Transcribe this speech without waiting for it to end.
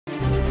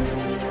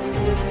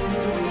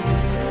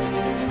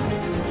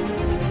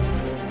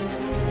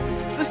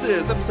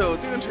This is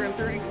episode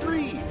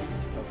 333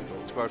 of the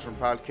Gold Squadron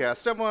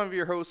podcast. I'm one of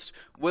your hosts,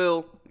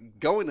 Will,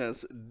 going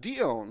as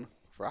Dion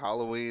for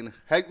Halloween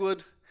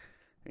Hegwood.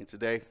 And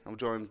today I'm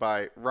joined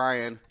by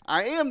Ryan.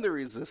 I am the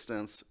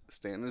Resistance,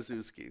 Stan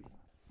Nazuski.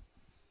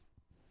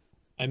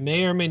 I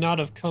may or may not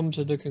have come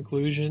to the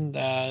conclusion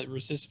that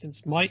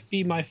Resistance might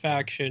be my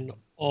faction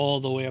all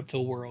the way up to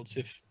Worlds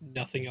if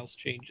nothing else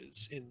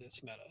changes in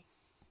this meta.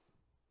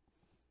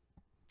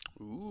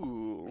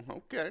 Ooh,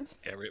 okay.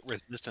 Yeah,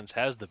 Resistance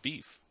has the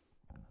beef.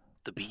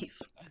 The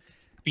beef.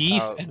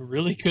 Beef and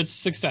really good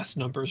success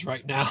numbers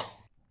right now.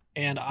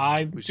 And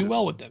I do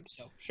well with them,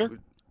 so sure.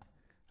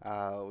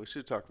 We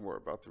should talk more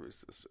about the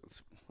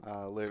Resistance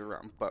later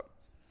on. But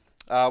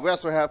we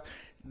also have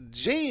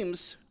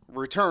James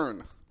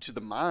return to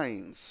the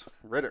mines.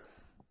 Ritter.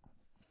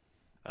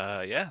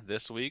 Yeah,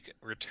 this week,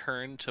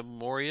 Return to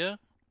Moria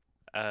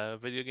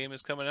video game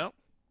is coming out.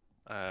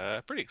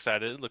 Pretty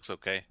excited. It looks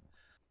okay.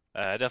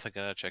 Definitely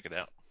gonna check it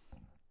out.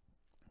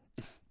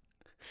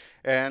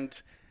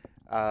 And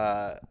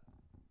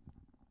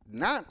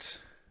not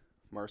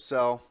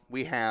Marcel,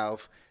 we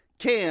have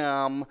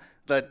Cam.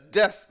 The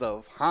death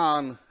of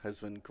Han has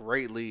been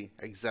greatly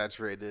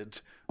exaggerated.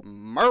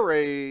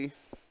 Murray.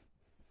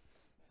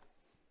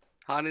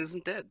 Han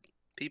isn't dead.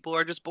 People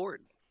are just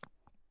bored.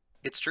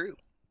 It's true.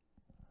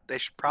 They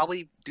should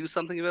probably do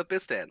something about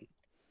Bistan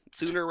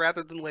sooner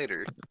rather than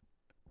later.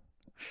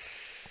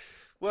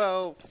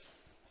 Well,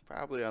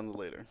 probably on the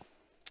later.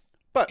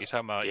 But You're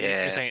talking about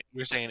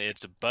you're saying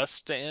it's a bus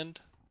stand?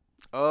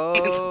 Oh,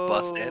 It's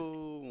busted.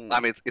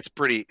 I mean, it's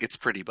pretty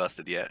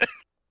busted yet.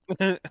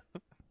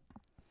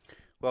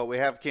 Well, we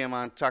have Cam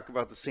on to talk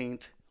about the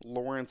St.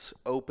 Lawrence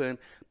Open.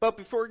 But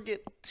before we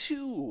get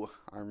to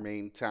our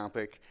main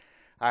topic,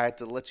 I had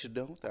to let you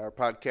know that our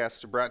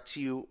podcasts are brought to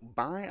you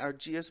by our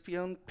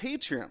GSP-owned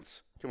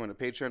patrons. Coming to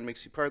Patreon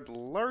makes you part of the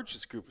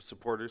largest group of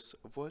supporters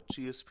of what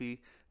GSP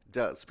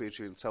does.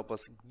 Patrons help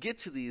us get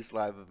to these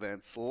live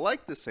events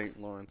like the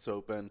St. Lawrence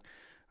Open.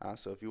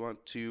 So if you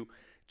want to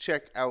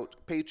check out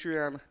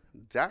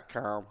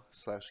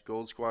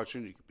patreon.com/Gold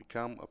Squadron, you can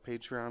become a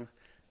Patreon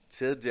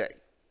today.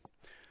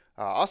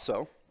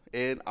 Also,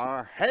 in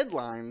our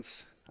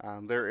headlines,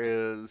 there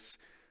is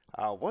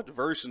what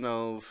version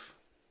of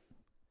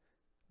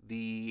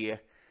the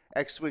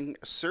X-Wing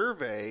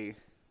survey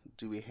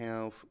do we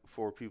have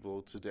for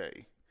people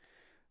today?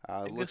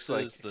 Looks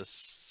like this is the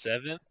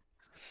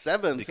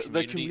seventh.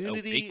 The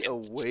Community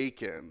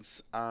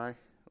Awakens. I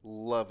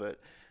love it.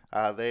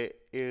 There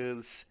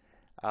is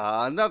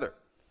another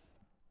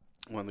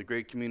one of the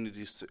great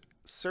community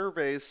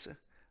surveys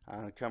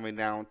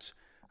coming out.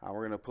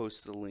 We're going to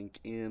post the link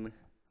in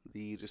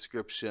the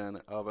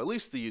description of at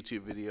least the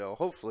YouTube video,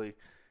 hopefully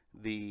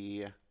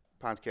the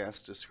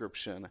podcast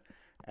description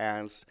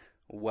as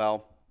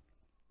well.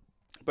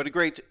 But a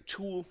great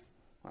tool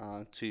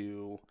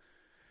to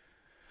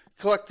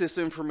collect this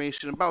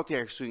information about the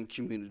X-Wing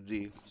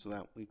community so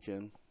that we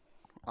can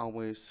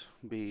always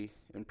be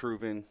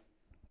improving.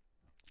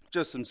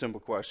 Just some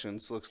simple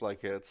questions. Looks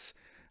like it's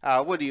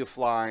what do you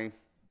fly?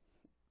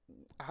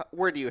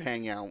 Where do you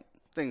hang out?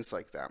 Things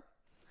like that.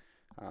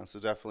 So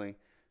definitely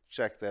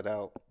check that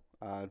out.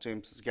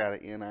 James has got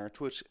it in our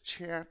Twitch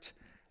chat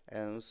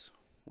as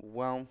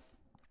well.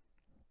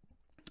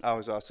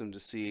 Always awesome to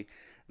see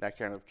that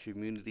kind of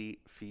community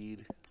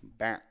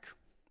feedback.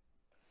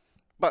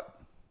 But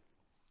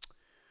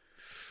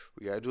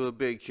we gotta do it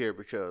big here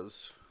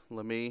because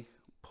let me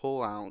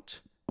pull out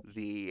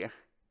the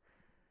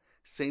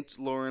St.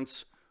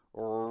 Lawrence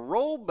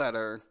roll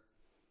better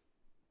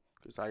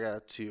because I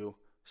got to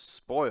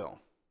spoil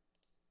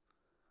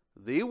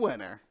the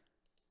winner.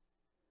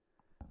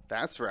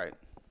 That's right.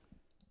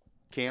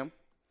 Cam,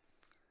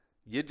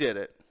 you did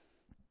it.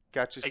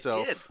 Got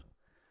yourself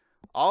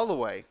all the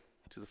way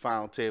to the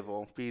final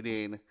table,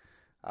 beating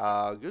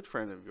a good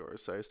friend of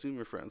yours. I assume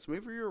you're friends.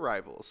 Maybe you're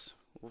rivals.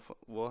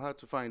 We'll have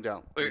to find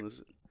out in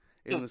this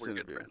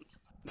interview.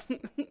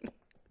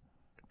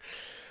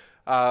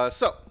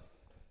 So,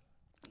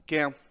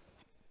 Cam,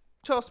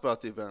 tell us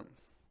about the event.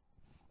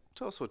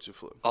 Tell us what you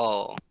flew.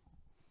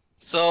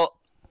 So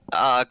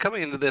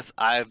coming into this,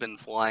 I've been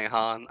flying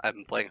Han. I've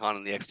been playing Han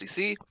in the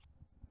XDC.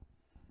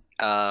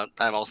 I'm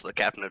also the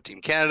captain of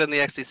Team Canada in the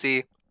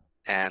XDC,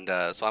 and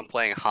so I'm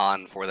playing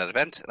Han for that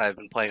event. And I've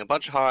been playing a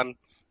bunch of Han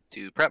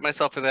to prep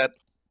myself for that.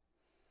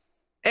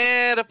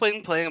 And I've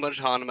been playing a bunch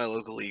of Han in my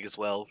local league as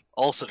well,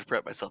 also to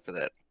prep myself for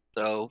that.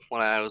 So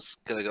when I was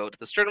gonna go to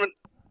this tournament,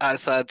 I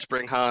decided to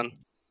bring Han.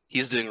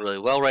 He's doing really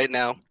well right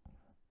now.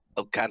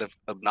 Kind of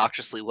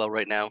obnoxiously well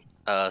right now,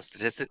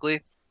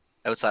 statistically.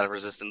 Outside of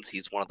Resistance,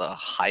 he's one of the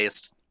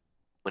highest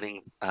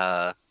winning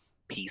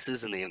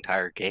pieces in the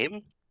entire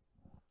game.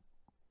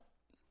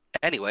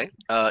 Anyway,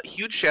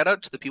 huge shout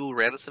out to the people who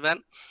ran this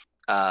event.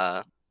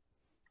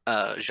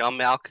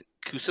 Jean-Marc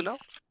Cousineau.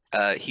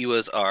 He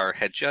was our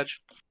head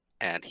judge,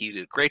 and he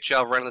did a great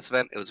job running this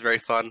event. It was very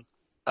fun.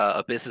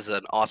 Abyss is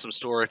an awesome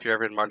store. If you're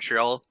ever in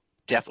Montreal,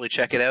 definitely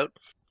check it out.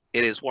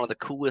 It is one of the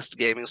coolest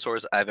gaming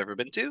stores I've ever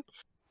been to.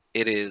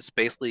 It is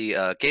basically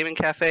a gaming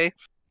cafe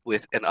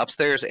with an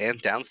upstairs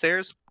and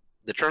downstairs.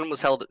 The tournament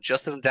was held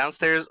just in the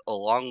downstairs,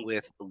 along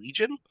with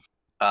Legion.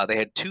 They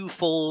had two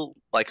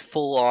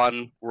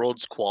full-on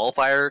Worlds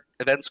qualifier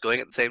events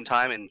going at the same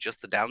time in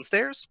just the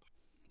downstairs.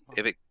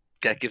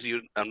 That gives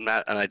you an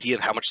idea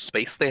of how much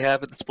space they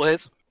have at this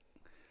place.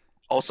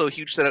 Also, a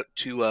huge shout out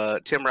to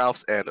Tim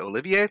Ralphs and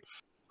Olivier,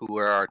 who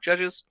are our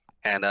judges,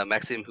 and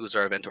Maxime, who's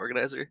our event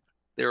organizer.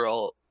 They were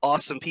all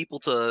awesome people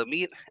to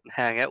meet and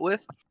hang out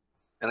with,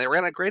 and they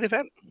ran a great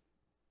event.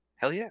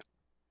 Hell yeah.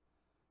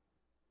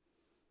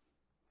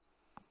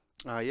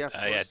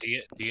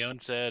 Dion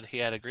said he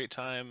had a great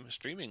time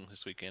streaming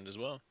this weekend as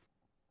well.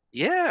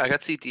 Yeah, I got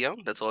to see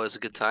Dion. That's always a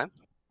good time.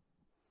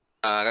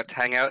 I got to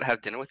hang out,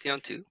 have dinner with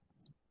Dion too.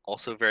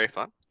 Also very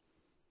fun.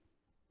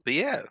 But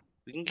yeah,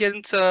 we can get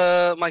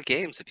into my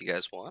games if you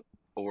guys want,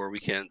 or we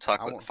can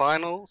talk about the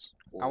finals.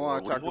 I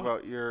want to talk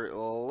about your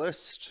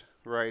list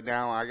right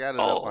now. I got it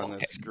up on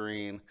the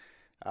screen.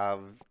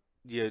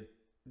 You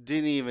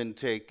didn't even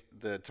take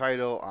the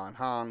title on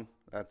Han.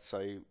 That's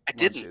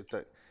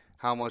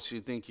how much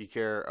you think you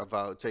care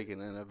about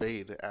taking an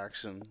evade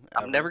action.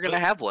 I'm never gonna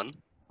have one.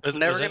 Was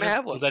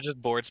that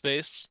just board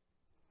space?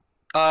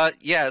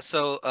 Yeah.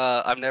 So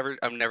I'm never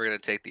gonna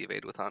take the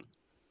evade with Han.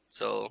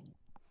 So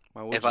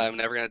if I'm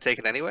never gonna take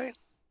it anyway,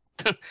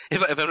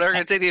 if I'm never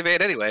gonna take the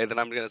evade anyway, then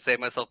I'm gonna save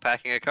myself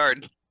packing a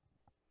card.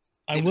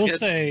 I will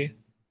say,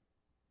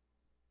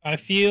 I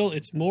feel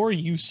it's more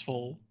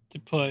useful to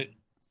put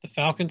the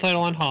Falcon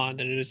title on Han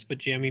than it is to put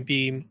Jamming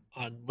Beam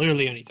on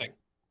literally anything.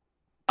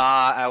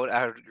 I would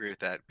agree with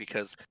that,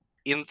 because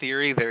in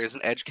theory there is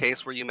an edge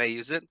case where you may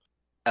use it,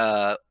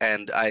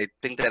 and I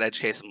think that edge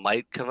case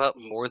might come up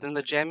more than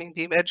the Jamming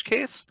Beam edge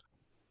case.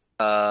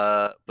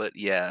 But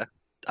yeah,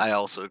 I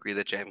also agree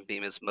that Jamming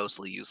Beam is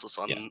mostly useless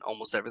on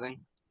almost everything.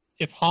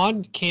 If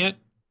Han can't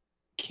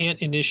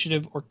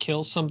initiative or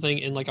kill something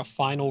in like a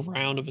final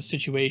round of a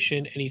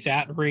situation, and he's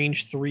at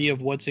range 3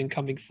 of what's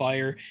incoming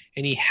fire,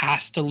 and he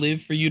has to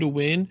live for you to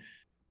win,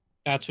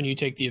 that's when you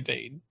take the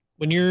evade.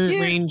 When you're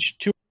range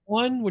 2 or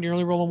 1, when you're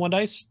only rolling 1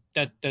 dice,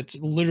 that's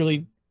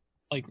literally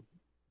like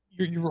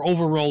you're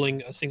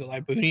over-rolling a single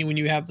die. But when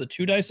you have the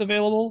 2 dice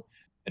available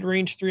at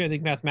range 3, I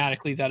think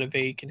mathematically that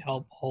evade can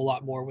help a whole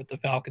lot more with the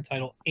Falcon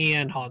title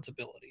and Han's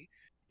ability.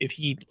 If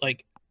he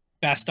like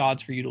best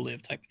odds for you to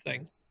live type of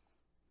thing.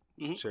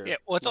 Mm-hmm. Sure. Yeah,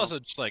 well, it's also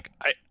just like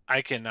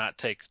I cannot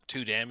take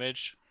 2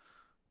 damage,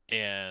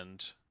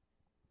 and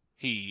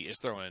he is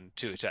throwing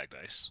 2 attack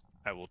dice.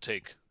 I will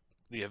take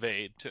the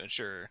evade to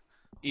ensure,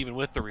 even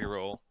with the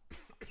reroll,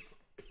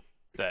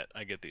 that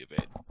I get the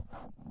evade.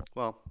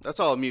 Well,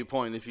 that's all a mute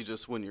point if you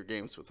just win your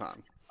games with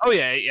Han. Oh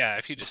yeah.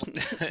 If you just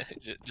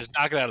just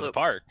knock it out of the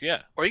park,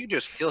 yeah. Or you can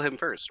just kill him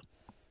first.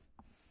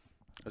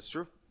 That's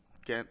true.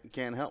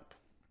 Can't help.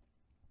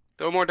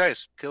 Throw more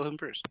dice. Kill him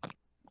first.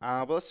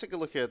 But let's take a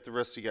look at the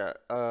rest you got.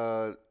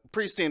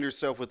 Pretty standard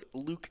stuff with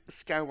Luke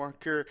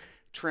Skywalker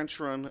Trench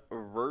Run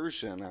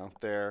version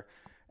out there,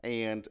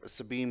 and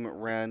Sabine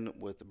Wren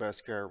with the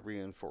Beskar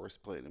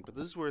reinforced plating. But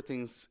this is where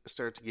things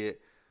start to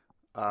get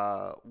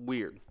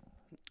weird.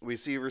 We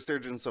see a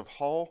resurgence of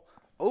Hall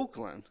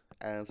Oakland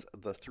as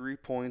the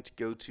 3-point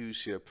go-to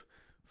ship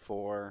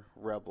for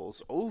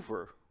Rebels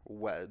over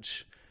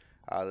Wedge.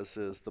 This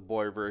is the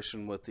boy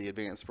version with the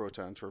advanced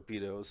proton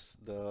torpedoes,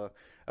 the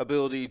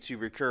ability to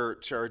recur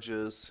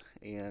charges,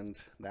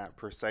 and that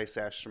precise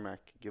astromech,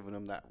 giving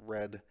them that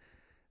red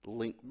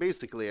link,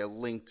 basically a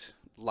linked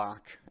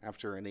lock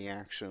after any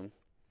action.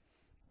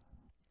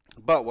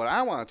 But what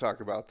I want to talk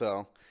about,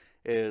 though,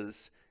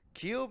 is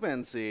Keo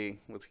Bensi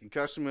with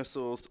concussion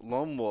missiles,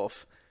 Lone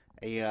Wolf,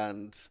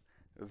 and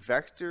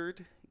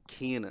vectored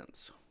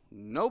cannons.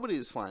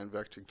 Nobody's flying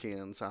vectored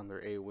cannons on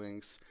their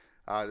A-wings.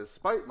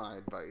 Despite my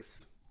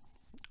advice.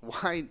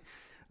 Why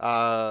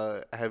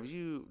have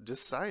you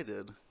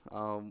decided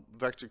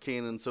vector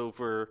cannons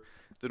over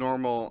the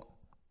normal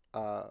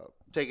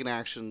take an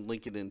action,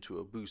 link it into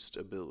a boost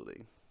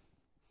ability?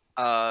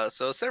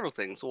 So several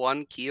things.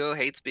 One, Keo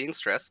hates being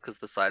stressed because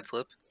the side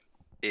slip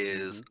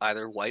is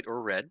either white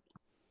or red.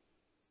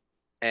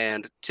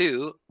 And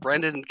 2,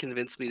 Brendan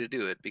convinced me to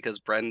do it because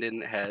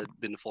Brendan had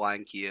been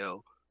flying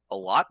Keo a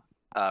lot.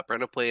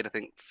 Brenda played, I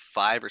think,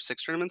 5 or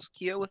 6 tournaments with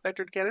Keo with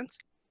vectored cannons.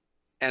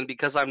 And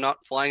because I'm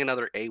not flying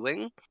another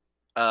A-Wing,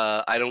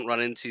 I don't run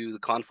into the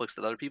conflicts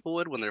that other people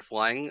would when they're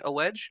flying a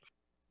Wedge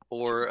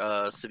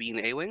or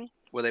Sabine A-Wing,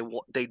 where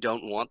they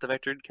don't want the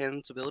vectored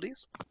cannons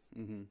abilities.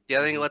 The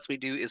other thing it lets me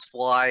do is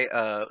fly,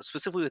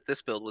 specifically with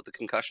this build with the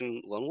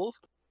concussion Lone Wolf,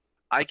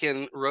 I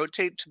can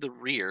rotate to the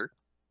rear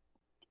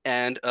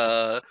and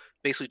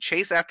basically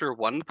chase after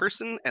one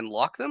person and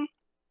lock them.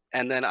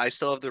 And then I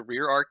still have the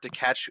rear arc to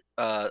catch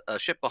a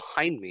ship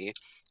behind me,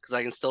 because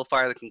I can still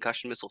fire the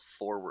concussion missile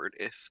forward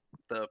if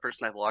the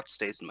person I've locked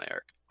stays in my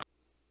arc.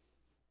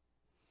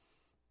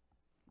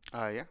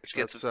 Yeah, which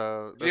gets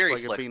that's very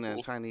like it being flexible.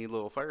 a tiny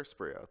little fire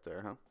spray out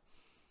there, huh?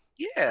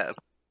 Yeah.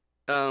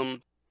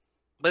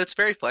 But it's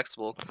very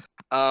flexible.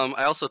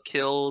 I also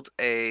killed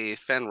a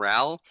Fen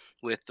Rao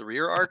with the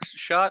rear arc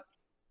shot,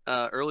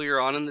 earlier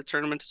on in the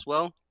tournament as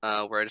well,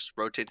 where I just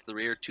rotated to the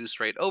rear 2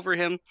 straight over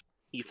him.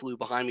 He flew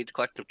behind me to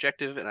collect an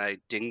objective, and I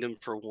dinged him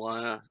for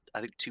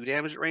 2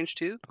 damage at range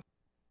 2.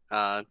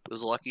 It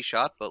was a lucky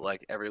shot, but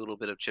like every little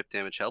bit of chip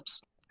damage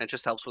helps. And it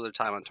just helps with their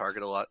time on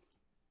target a lot.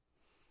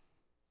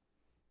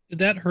 Did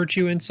that hurt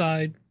you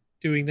inside,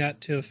 doing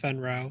that to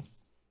Fenrau?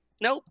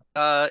 Nope.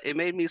 It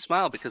made me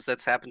smile because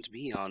that's happened to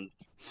me on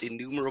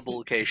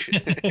innumerable occasions.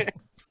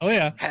 Oh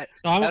yeah.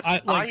 No,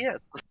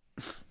 yes.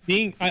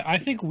 I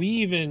think we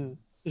even,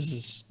 this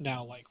is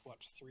now like what,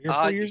 3 or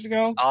 4 years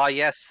ago?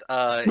 Yes.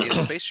 In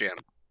Space Jam.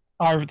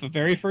 The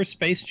very first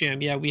Space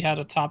Jam, yeah, we had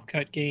a top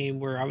cut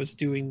game where I was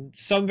doing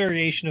some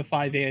variation of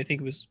 5A. I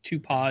think it was 2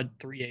 pod,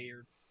 3A,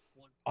 or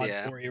 1 pod,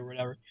 4A, or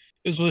whatever.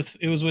 It was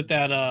with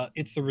that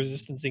It's the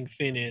Resistancing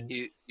Fin in.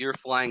 You're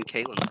flying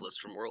Kalen's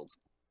list from Worlds.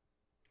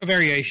 A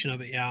variation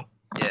of it, yeah.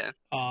 Yeah.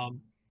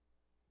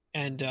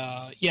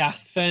 Yeah,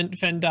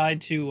 Fen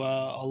died to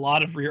a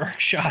lot of rear arc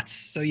shots.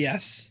 So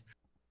yes,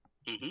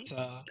 it's,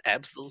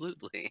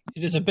 absolutely.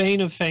 It is a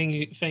bane of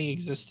Fang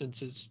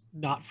existence. Is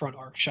not front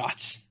arc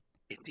shots.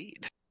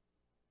 Indeed.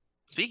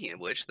 Speaking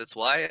of which, that's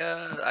why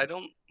I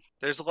don't.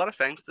 There's a lot of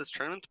Fangs this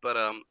tournament, but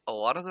a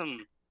lot of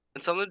them,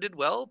 and some of them did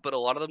well, but a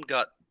lot of them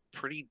got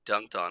pretty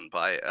dunked on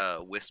by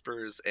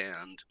Whispers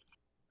and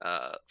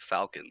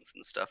Falcons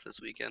and stuff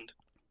this weekend.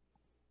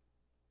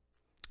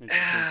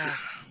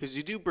 Because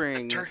you do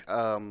bring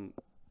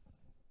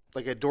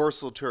like a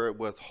dorsal turret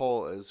with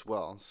hull as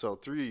well, so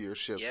 3 of your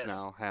ships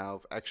now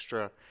have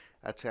extra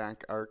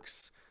attack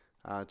arcs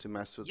to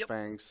mess with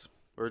Fangs,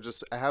 or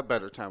just have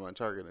better time on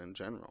target in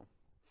general.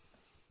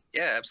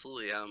 Yeah,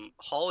 absolutely.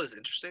 Hull is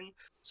interesting.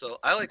 So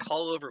I like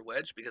Hull over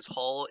Wedge because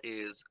Hull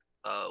is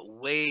a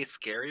way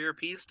scarier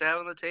piece to have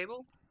on the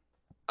table.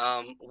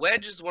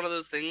 Wedge is one of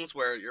those things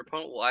where your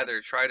opponent will either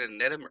try to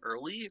net him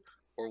early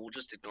or will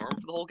just ignore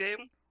him for the whole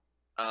game.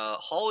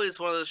 Hull is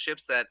one of those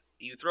ships that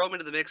you throw him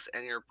into the mix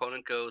and your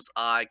opponent goes,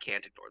 I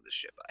can't ignore this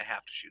ship. I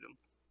have to shoot him.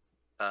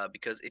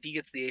 Because if he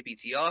gets the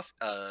APT off,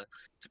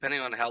 depending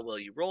on how well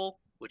you roll,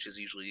 which is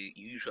usually,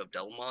 you usually have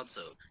double mod,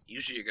 so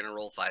usually you're going to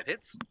roll 5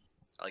 hits.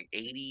 Like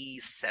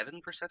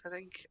 87%, I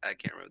think. I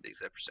can't remember the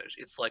exact percentage.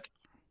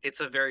 It's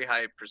a very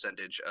high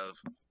percentage of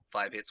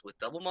 5 hits with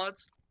double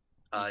mods.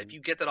 If you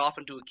get that off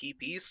into a key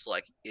piece,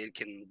 like, it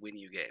can win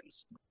you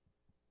games.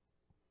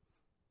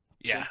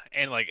 Yeah,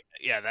 and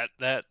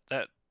that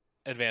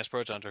advanced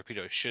proton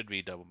torpedo should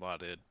be double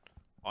modded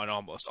on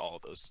almost all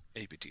of those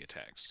APT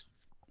attacks.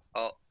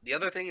 The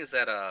other thing is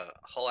that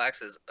Hull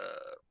acts as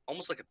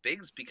almost like a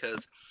Biggs,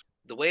 because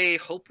the way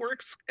Hope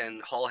works,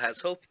 and Hull has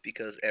Hope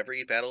because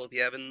every Battle of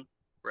Yavin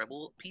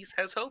Rebel piece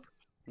has Hope,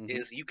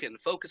 is you can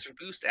focus or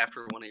boost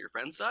after one of your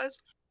friends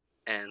dies.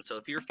 And so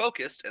if you're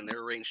focused and there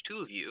are range 2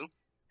 of you,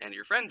 and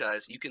your friend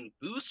dies, you can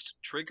boost,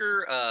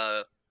 trigger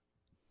the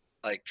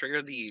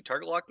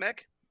target lock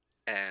mech,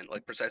 and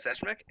like precise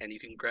astromech, and you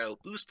can go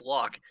boost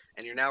lock,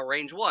 and you're now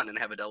range 1 and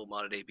have a double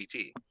modded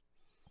APT,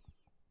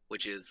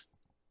 which is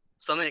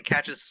something that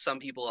catches some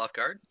people off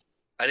guard.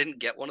 I didn't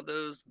get one of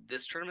those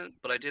this tournament,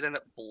 but I did end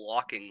up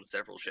blocking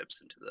several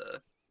ships into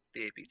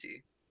the APT.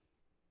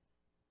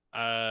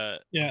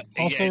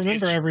 Also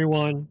remember,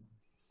 everyone,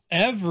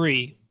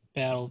 every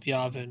Battle of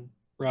Yavin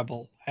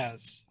Rebel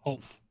has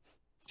Hope.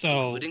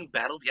 So, including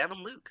Battle of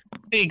Yavin Luke.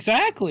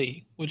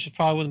 Exactly, which is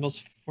probably one of the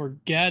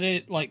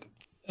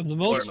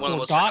most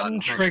forgotten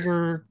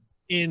trigger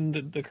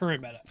in the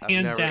current meta.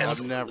 Hands down,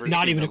 I've never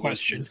not even a Luke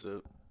question.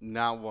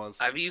 Not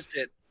once. I've used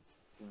it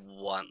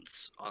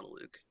once on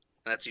Luke.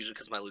 That's usually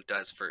because my Luke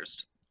dies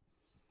first.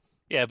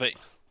 Yeah, but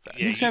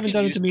Lukes haven't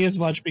done it to me as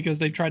much because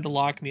they've tried to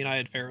lock me and I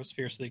had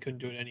Ferrosphere, so they couldn't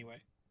do it anyway.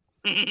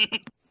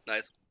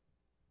 Nice.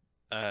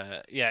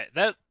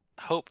 That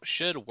Hope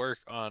should work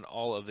on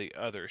all of the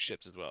other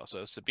ships as well.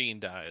 So if Sabine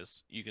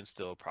dies, you can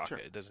still proc it.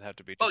 It doesn't have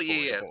to be boy.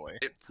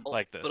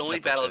 Like this. But only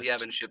Battle of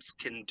Yavin ships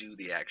can do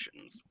the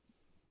actions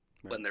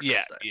when they're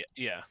first die.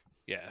 Yeah.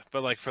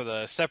 But like for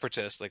the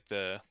Separatists, like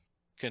the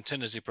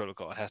contingency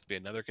protocol, it has to be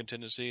another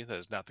contingency. That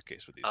is not the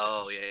case with these.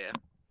 Yeah.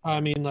 I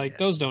mean,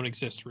 those don't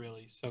exist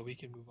really, so we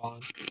can move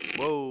on.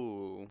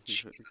 Whoa,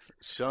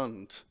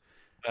 shunned.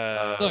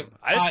 Look,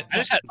 I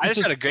just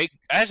had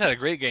a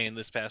great game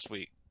this past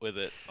week with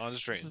it on the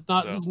stream. This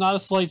is not a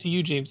slight to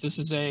you, James. This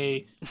is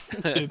a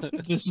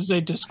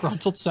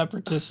disgruntled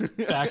separatist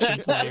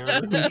faction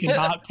player who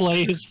cannot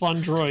play his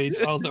fun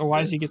droids,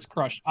 otherwise he gets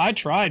crushed. I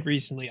tried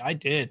recently, I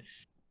did,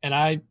 and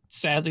I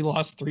sadly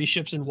lost 3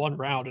 ships in 1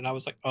 round, and I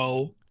was like,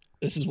 oh,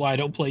 this is why I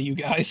don't play you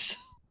guys.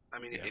 I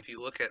mean, if you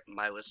look at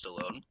my list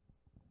alone,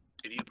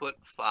 if you put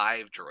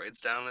 5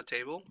 droids down on the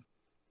table,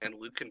 and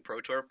Luke can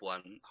Protorp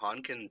 1,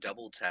 Han can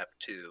double tap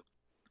 2,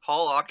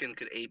 Hall Aachen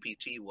could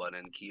APT 1,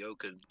 and Kyo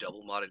could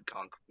double modded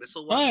Conk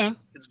Missile 1. Oh, yeah.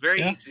 It's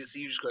very easy to see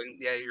you just going,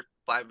 your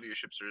 5 of your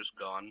ships are just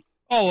gone.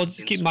 Oh, well,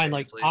 just keep in mind,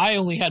 I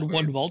only had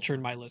 1 Vulture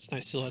in my list, and I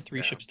still had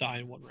 3 ships die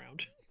in 1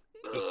 round.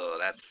 Oh,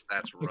 that's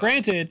rough.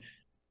 Granted,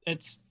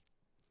 it's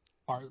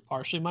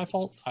partially my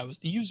fault. I was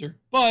the user,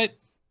 but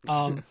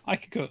I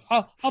could go.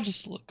 I'll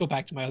just go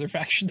back to my other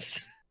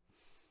factions.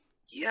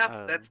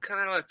 Yep, that's kind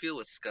of how I feel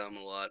with Scum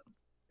a lot.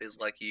 Is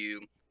like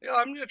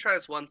I'm gonna try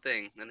this one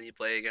thing, and then you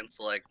play against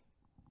like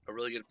a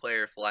really good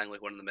player flying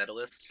like one of the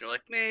medalists. You're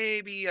like,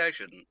 maybe I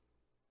shouldn't.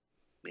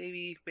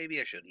 Maybe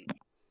I shouldn't.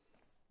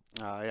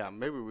 Yeah,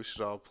 maybe we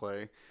should all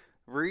play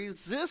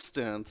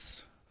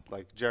Resistance.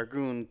 Like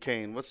Jargoon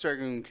Kane. What's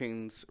Jargoon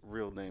Kane's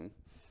real name?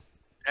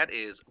 That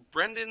is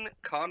Brendan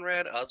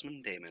Conrad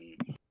Osmond Damon.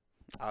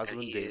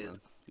 Osmond Damon.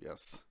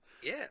 Yes.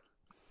 Yeah.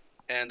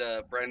 And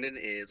Brendan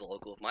is a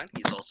local of mine.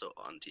 He's also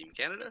on Team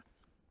Canada.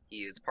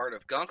 He is part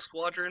of Gonk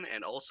Squadron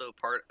and also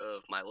part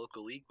of my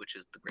local league, which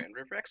is the Grand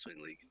River X-Wing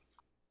League.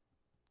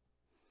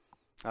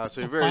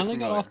 So you're very finally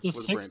familiar got off the with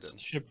sixth Brendan.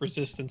 ship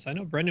Resistance. I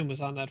know Brendan was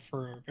on that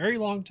for a very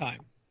long time.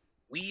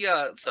 We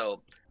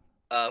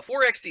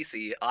for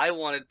XTC, I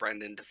wanted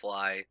Brendan to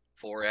fly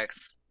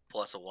 4X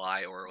plus a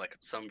Y or like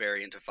some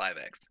variant of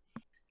 5X.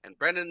 And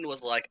Brendan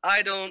was like,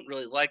 I don't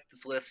really like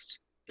this list.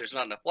 There's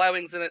not enough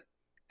Y-Wings in it.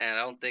 And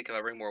I don't think if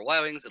I bring more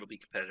Y-Wings, it'll be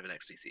competitive in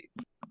XTC.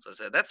 So I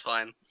said, that's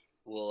fine.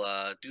 We'll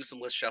do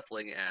some list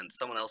shuffling and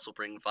someone else will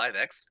bring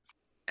 5X.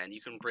 And you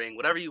can bring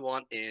whatever you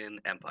want in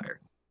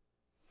Empire.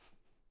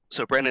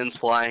 So Brendan's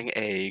flying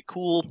a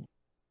cool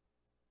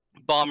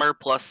bomber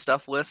plus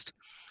stuff list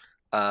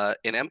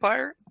in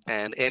Empire.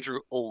 And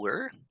Andrew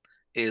Oler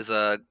is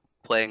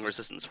playing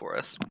Resistance for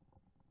us.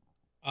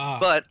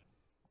 But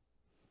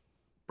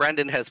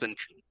Brendan has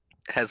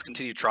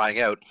continued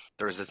trying out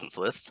the Resistance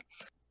list,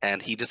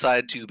 and he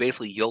decided to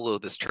basically YOLO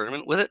this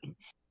tournament with it,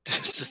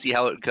 just to see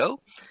how it would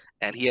go.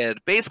 And he had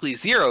basically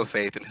zero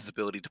faith in his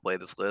ability to play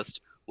this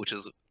list, which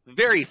is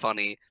very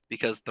funny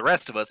because the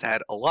rest of us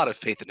had a lot of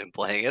faith in him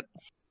playing it.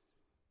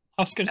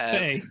 I was gonna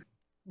say,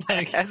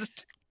 like, as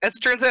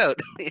it turns out,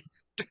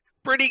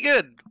 pretty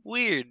good.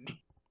 Weird.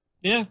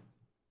 Yeah.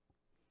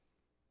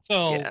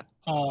 So, yeah.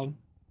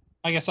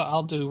 I guess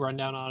I'll do a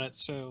rundown on it.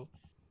 So,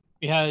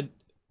 we had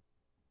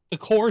the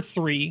core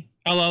three: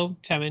 Elo,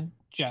 Temin,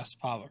 Jess,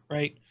 Pava,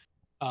 right?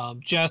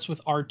 Jess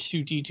with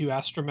R2D2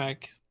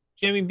 Astromech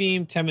jamming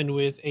beam, Temin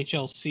with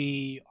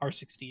HLC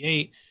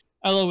R68,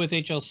 Elo with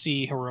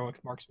HLC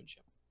heroic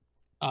marksmanship.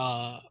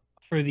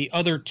 For the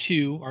other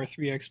two,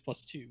 R3X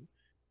plus 2,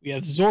 we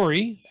have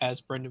Zori,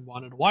 as Brendan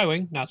wanted a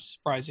Y-Wing, not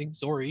surprising,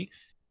 Zori.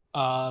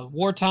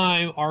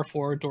 Wartime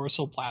R4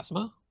 dorsal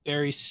plasma.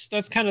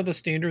 That's kind of the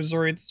standard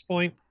Zori at this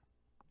point.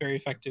 Very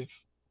effective,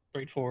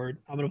 straightforward.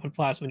 I'm gonna put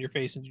plasma in your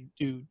face and you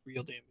do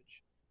real damage.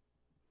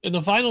 In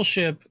the final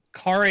ship,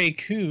 Kare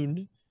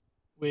Kun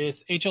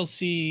with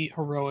HLC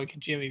heroic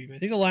and jamming beam. I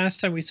think the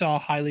last time we saw a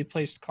highly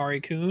placed Kare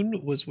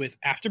Kun was with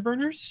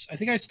Afterburners. I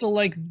think I still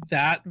like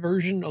that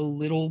version a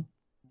little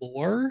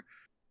more.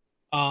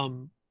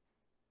 But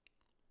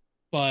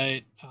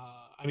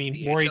I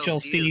mean, more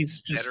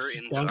HLCs just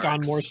dunk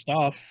on more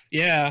stuff.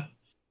 Yeah.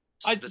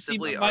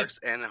 Specifically Arcs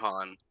and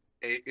Han.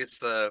 It's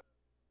the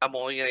I'm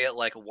only gonna get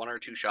like 1 or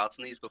 2 shots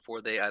in these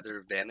before they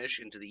either vanish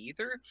into the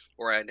ether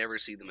or I never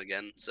see them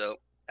again. So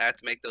I have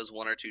to make those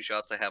 1 or 2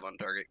 shots I have on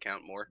target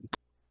count more.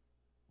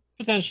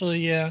 Potentially,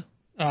 yeah.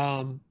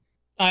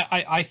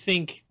 I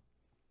think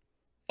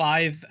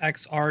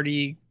 5X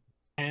already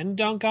can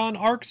dunk on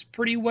arcs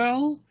pretty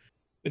well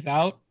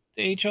without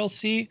the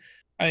HLC.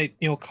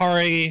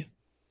 Kare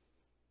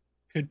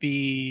could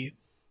be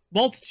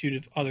multitude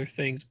of other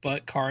things,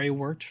 but Kare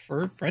worked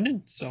for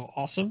Brendan, so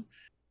awesome.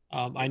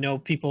 I know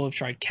people have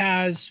tried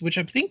Kaz, which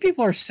I think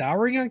people are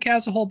souring on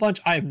Kaz a whole bunch.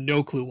 I have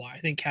no clue why. I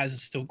think Kaz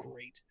is still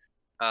great.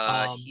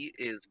 He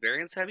is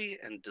variance heavy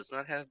and does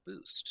not have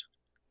boost.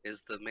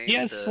 Is the main? He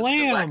has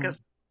slam.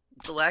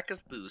 The lack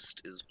of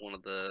boost is one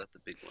of the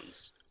big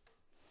ones.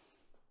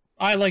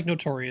 I like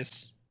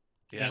Notorious.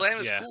 Yeah. Slam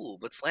is cool,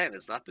 but slam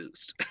is not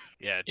boost.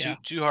 Yeah,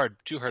 too hard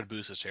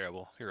boost is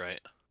terrible. You're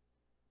right.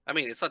 I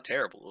mean, it's not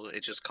terrible.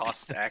 It just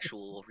costs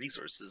actual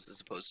resources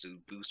as opposed to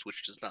boost,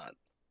 which does not.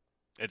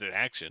 It's an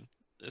action.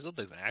 There's no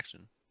thing an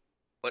action.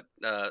 But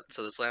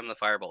so the slam and the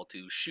fireball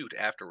to shoot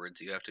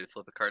afterwards, you have to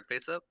flip a card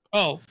face up.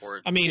 Oh,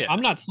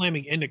 I'm not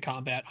slamming into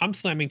combat. I'm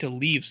slamming to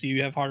leave, so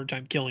you have a harder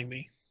time killing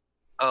me.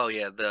 Oh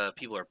yeah, the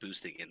people are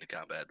boosting into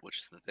combat, which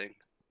is the thing.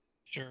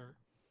 Sure.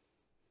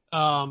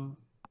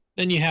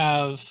 Then you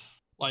have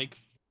like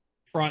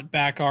front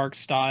back arc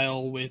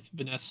style with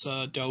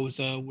Vanessa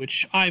Doza,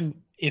 which I'm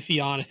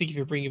iffy on. I think if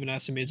you're bringing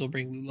Vanessa, may as well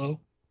bring Lulo.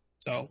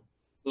 So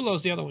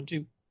Lulo's the other one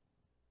too.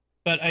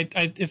 But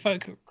if I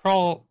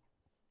crawl,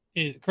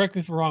 correct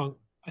me if I'm wrong.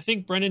 I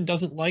think Brendan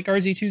doesn't like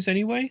RZ2s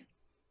anyway.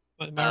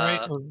 Am I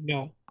right or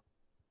no?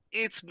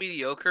 It's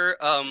mediocre.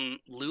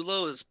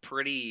 Lulo is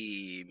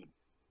pretty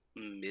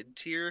mid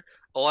tier.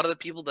 A lot of the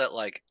people that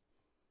like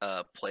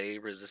play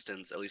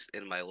Resistance, at least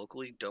in my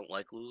local league, don't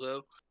like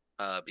Lulo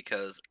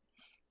because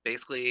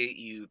basically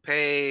you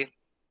pay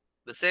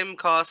the same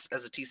cost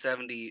as a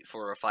T70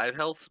 for a 5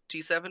 health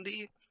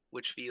T70,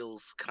 which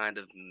feels kind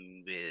of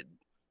mid.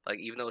 Like,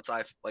 even though it's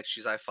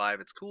she's I5,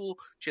 it's cool.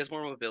 She has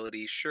more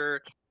mobility,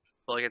 sure.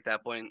 But like at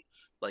that point,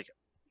 like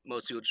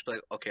most people just be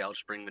like, okay, I'll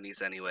just bring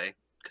Vanessa anyway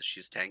because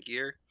she's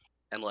tankier,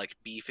 and like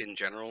beef in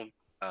general,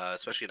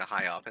 especially in a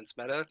high offense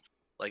meta,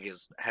 like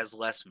has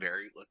less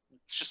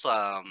it's just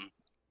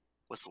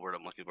what's the word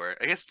I'm looking for?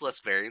 I guess it's less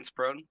variance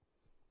prone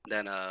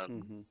than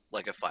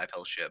like a 5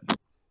 health ship.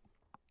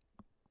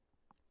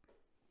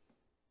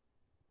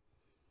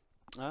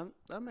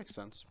 That makes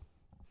sense.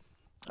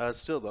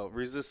 Still though,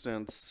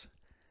 resistance,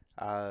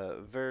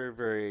 very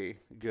very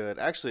good.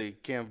 Actually,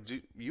 Cam,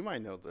 you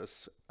might know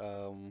this.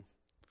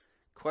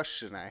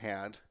 Question I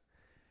had: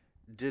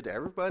 did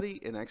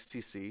everybody in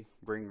XTC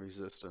bring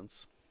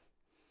resistance?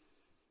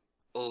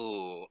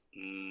 Oh,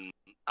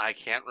 I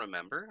can't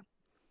remember.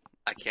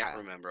 I can't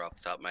remember off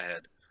the top of my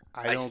head.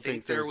 I don't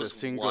think there's a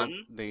single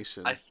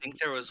nation. I think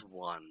there was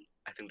one.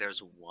 I think there's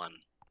one.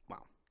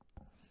 Wow.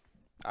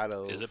 Out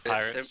of Is it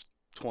Pirates?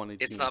 20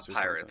 It's teams not or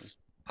Pirates.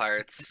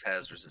 Pirates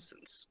has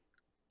resistance.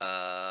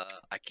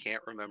 I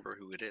can't remember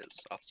who it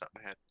is off the top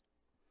of my head.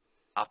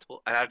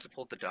 I have to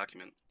pull up the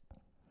document.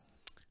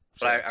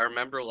 Sure. But I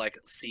remember like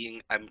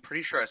seeing. I'm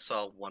pretty sure I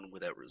saw one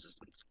without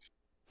resistance.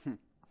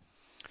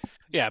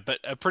 Yeah, but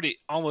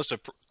almost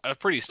a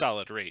pretty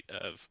solid rate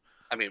of.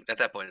 I mean, at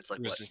that point, it's like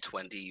what, Resistance.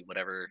 20,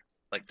 whatever.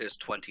 Like, there's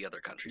 20 other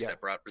countries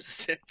that brought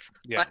resistance.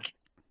 Yeah. Like,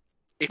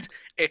 the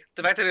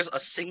fact that there's a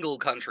single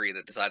country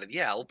that decided,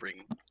 yeah,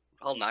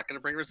 I'm not going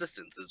to bring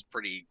resistance is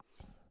pretty,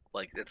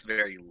 like, it's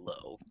very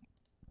low.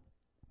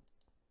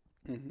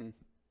 Mm-hmm.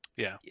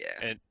 Yeah. Yeah.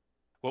 And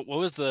what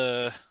was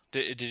the?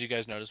 Did you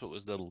guys notice what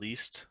was the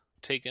least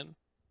taken?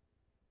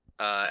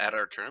 At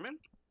our tournament?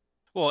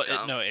 Well,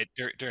 Scum.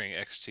 during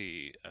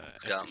XT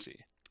Scum. XTC.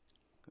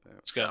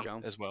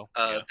 Scum as well.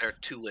 There are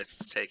 2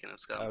 lists taken of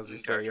Scum. I was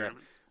just saying, yeah.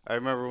 I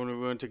remember when we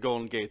went to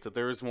Golden Gate that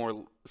there was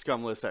more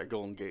Scum lists at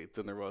Golden Gate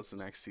than there was in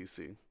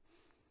XTC.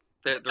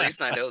 The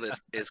reason I know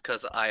this is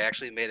because I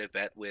actually made a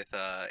bet with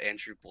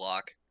Andrew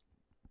Block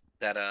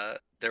that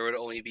there would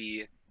only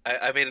be.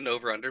 I made an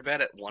over/under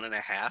bet at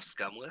 1.5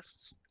 Scum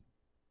lists,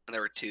 and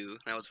there were 2,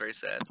 and I was very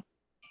sad.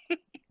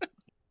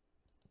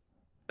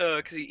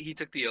 Because he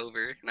took the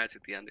over and I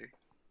took the under.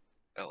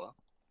 Oh well.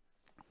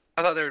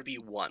 I thought there would be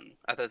 1.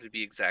 I thought there'd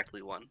be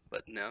exactly 1,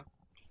 but no.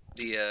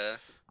 The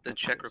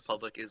Czech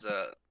Republic is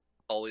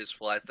always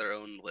flies their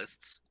own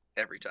lists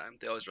every time.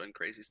 They always run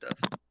crazy stuff.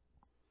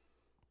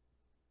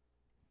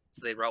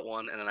 So they brought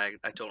one, and then I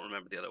don't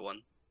remember the other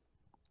one,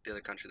 the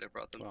other country that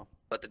brought them. Well,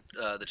 but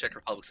the Czech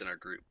Republic's in our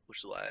group, which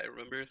is why I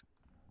remember.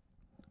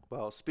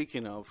 Well,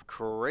 speaking of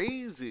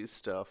crazy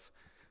stuff,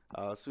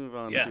 let's move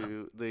on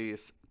to the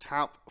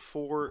top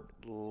 4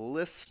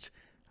 list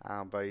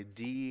by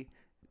D.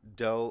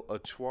 Del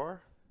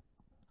Atoir.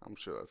 I'm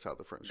sure that's how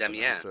the French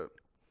pronounce it.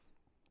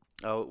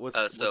 Oh,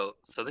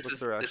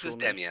 this is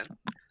Damien.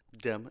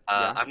 Dem.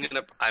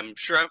 I'm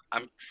sure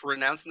I'm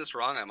pronouncing this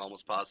wrong. I'm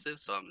almost positive,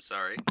 so I'm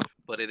sorry.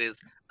 But it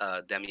is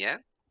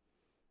Damien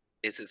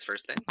is his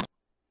first name.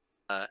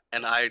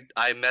 And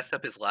I messed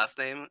up his last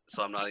name,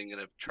 so I'm not even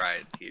gonna try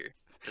it here.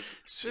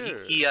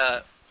 Sure. He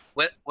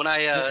when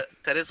I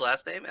said his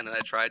last name and then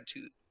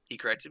he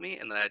corrected me,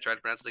 and then I tried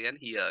to pronounce it again.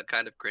 He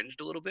kind of cringed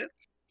a little bit.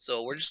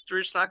 So we're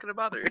just not gonna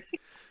bother.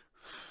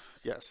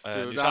 Yes,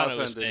 do not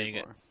offend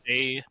anymore.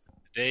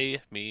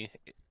 Me,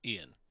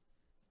 Ian.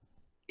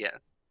 Yeah.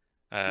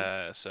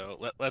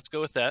 So let's go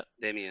with that.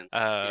 Damien.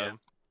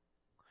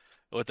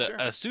 With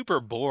a super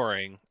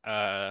boring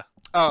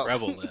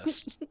rebel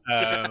list.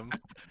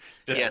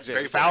 Yes,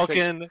 very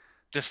Falcon.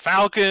 Just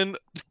Falcon,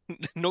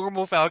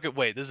 normal Falcon.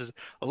 Wait, this is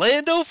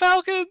Lando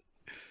Falcon.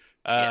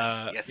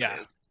 Yes, yeah.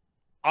 It is.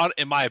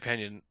 In my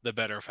opinion, the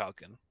better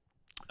Falcon.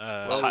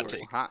 Hot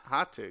take.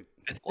 Hot take.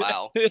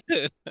 Wow.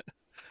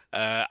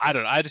 I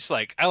don't know.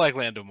 I like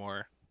Lando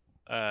more.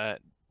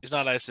 He's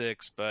not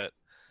I6, but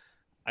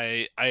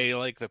I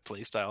like the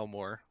playstyle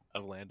more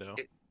of Lando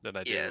than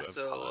I do of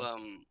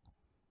Han.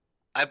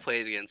 I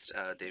played against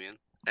Damien,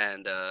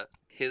 and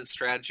his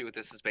strategy with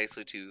this is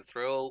basically to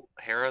throw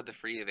Hera the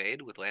free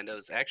evade with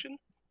Lando's action,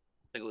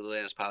 like with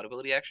Lando's power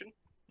ability action,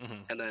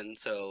 and then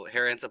so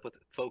Hera ends up with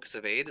focus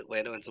evade,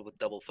 Lando ends up with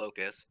double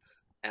focus,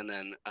 and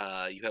then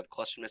you have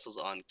cluster missiles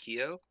on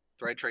Kyo,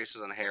 thread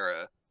tracers on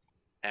Hera,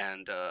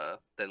 and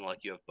then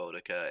like you have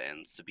Boudica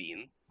and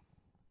Sabine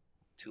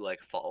to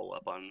like follow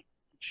up on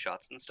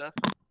shots and stuff.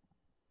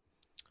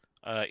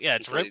 Yeah,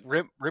 it's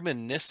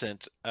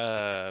reminiscent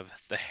of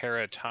the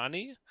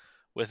Heratani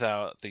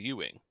without the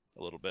U-wing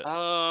a little bit.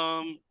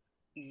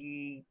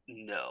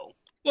 No.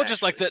 Well,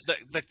 just like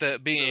the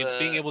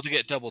being able to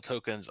get double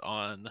tokens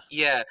on.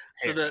 Yeah.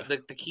 Hera. So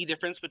the key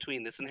difference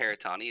between this and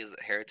Heratani is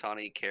that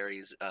Heratani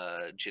carries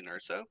Jyn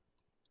Erso,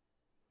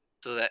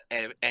 so that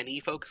any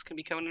focus can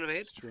become an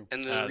evade.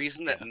 And the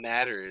reason that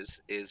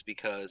matters is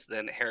because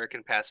then Hera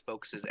can pass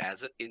focuses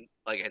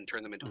and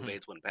turn them into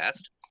evades when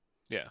passed.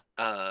 Yeah.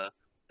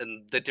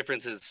 And the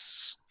difference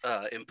is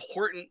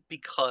important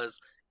because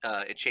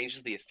it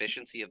changes the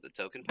efficiency of the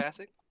token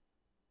passing.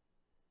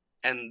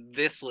 And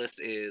this list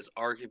is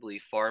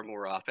arguably far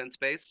more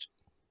offense-based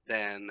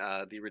than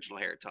the original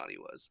Heratani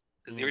was.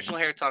 Because the original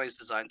Heratani is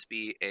designed to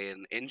be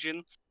an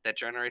engine that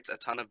generates a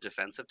ton of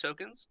defensive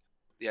tokens.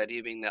 The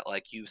idea being that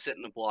like you sit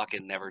in a block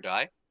and never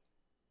die.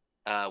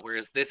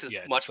 Whereas this is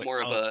much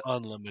more of a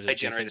unlimited. I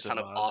generate a ton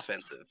of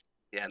offensive.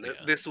 Yeah, and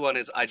this one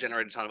is I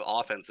generate a ton of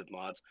offensive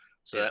mods,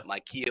 so that my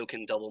Kyo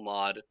can double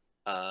mod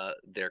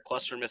their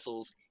cluster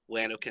missiles.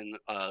 Lando can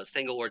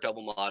single or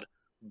double mod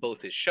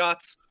both his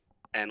shots,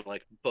 and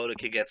like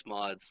Boudica gets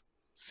mods,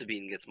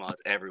 Sabine gets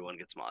mods, everyone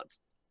gets mods.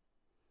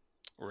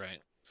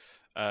 Right.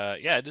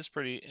 Yeah, it is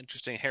pretty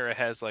interesting. Hera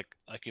has like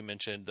you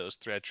mentioned those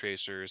thread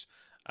tracers.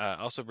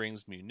 Also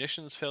brings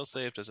munitions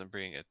failsafe. Doesn't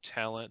bring a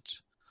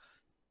talent.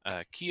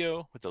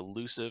 Kyo with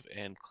elusive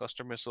and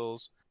cluster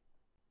missiles.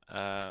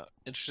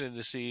 Interesting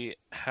to see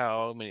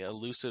how many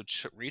elusive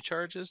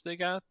recharges they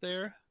got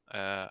there.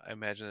 I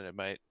imagine that it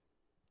might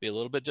be a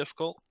little bit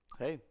difficult.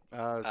 Hey,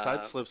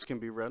 side slips can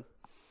be read.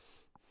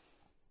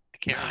 I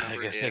can't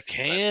remember. I guess if they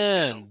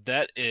can.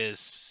 That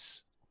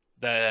is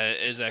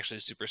actually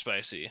super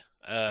spicy.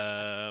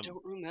 I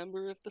don't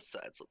remember if the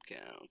side slip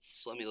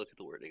counts. Let me look at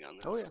the wording on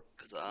this. Oh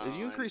yeah,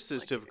 you increased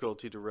his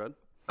difficulty to red.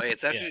 Oh,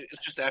 it's after.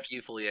 It's just after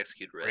you fully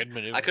execute red. Red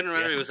maneuver. I couldn't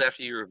remember it was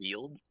after you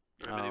revealed.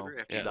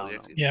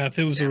 Yeah, if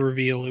it was a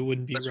reveal, it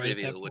wouldn't be red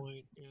at that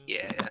point.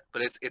 Yeah,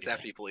 but it's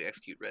after you fully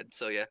execute red.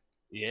 So yeah.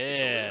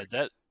 Yeah,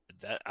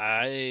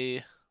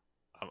 I'm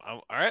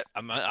all right.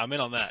 I'm in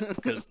on that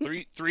because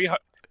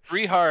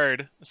three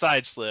hard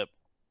side slip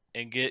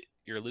and get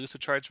your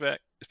elusive charge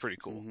back is pretty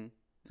cool,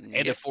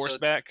 and a force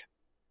back.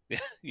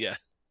 Yeah.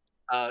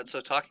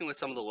 So talking with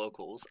some of the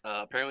locals,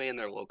 apparently in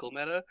their local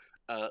meta,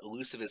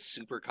 elusive is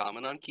super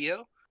common on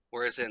Kyo,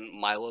 whereas in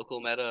my local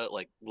meta,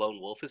 like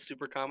Lone Wolf is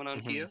super common on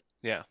Kyo.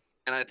 Yeah.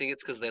 And I think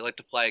it's because they like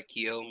to fly a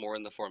Kyo more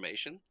in the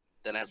formation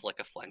than as like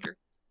a flanker.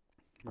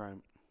 Right.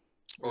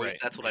 Or at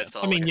least that's what I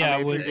saw. I mean,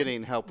 yeah, when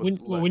getting help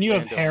with when you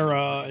have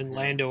Hera and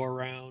Lando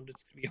around,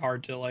 it's gonna be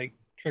hard to like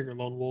trigger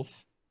Lone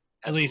Wolf.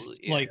 At least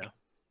like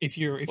if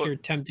you're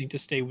attempting to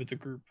stay with the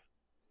group.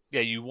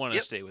 Yeah, you want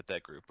to stay with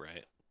that group,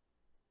 right?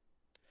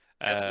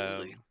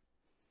 Absolutely.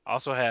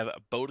 Also have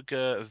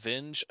Boudica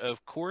Venge,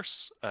 of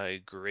course, a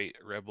great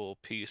rebel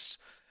piece.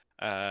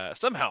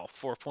 Somehow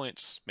 4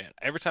 points, man.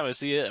 Every time I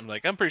see it, I'm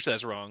like, I'm pretty sure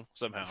that's wrong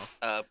somehow.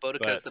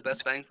 Boudica is the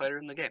best Fang fighter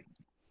in the game.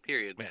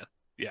 Period. Man,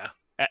 yeah,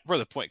 for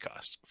the point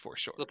cost for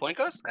sure. The point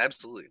cost,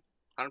 absolutely,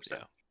 100%.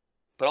 Yeah.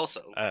 But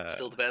also,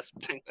 still the best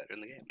Fang fighter in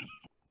the game.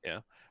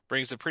 Yeah,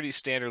 brings a pretty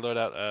standard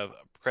loadout of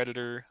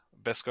Predator,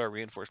 Beskar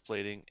reinforced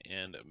plating,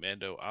 and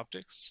Mando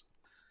optics.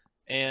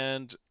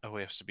 And we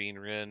have Sabine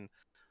Wren,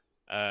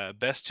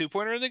 best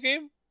 2-pointer in the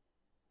game.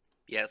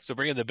 Yes. So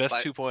bringing the best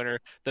 2-pointer,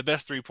 the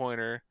best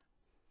 3-pointer,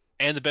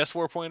 and the best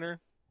 4-pointer.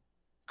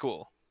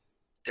 Cool.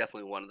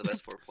 Definitely one of the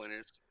best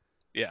 4-pointers.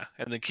 Yeah,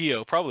 and then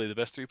Kyo, probably the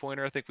best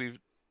 3-pointer. I think we've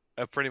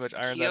pretty much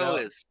ironed that out.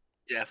 Kyo is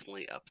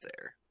definitely up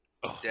there.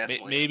 Oh,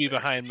 maybe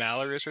behind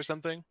Malorus or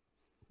something.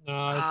 No,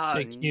 I'd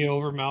take Kyo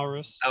over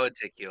Malorus. I would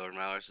take Kyo over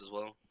Malorus as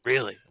well.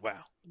 Really?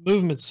 Wow.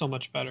 Movement's so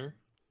much better.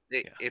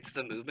 It's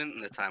the movement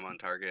and the time on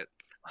target.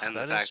 And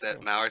the fact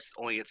that Malorus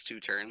only gets 2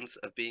 turns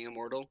of being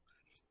immortal,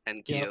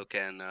 and Kyo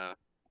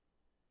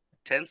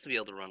tends to be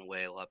able to run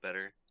away a lot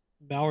better.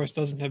 Malorus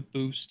doesn't have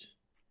boost.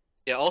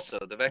 Yeah, also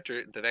the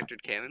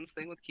vectored cannons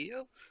thing with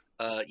Kyo,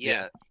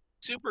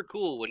 super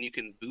cool when you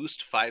can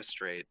boost 5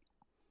 straight,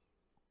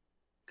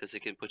 because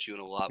it can put you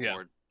in a lot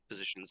more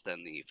positions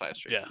than the 5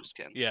 straight boost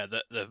can. Yeah,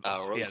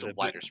 or just a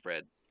wider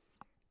spread.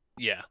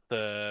 Yeah,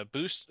 the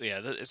boost. Yeah,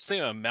 it's the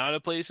same amount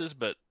of places,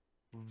 but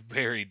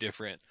very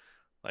different.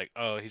 Like,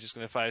 oh, he's just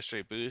gonna 5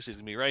 straight boost. He's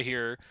gonna be right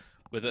here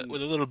with a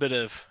little bit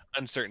of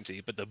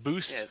uncertainty, but the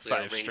boost it's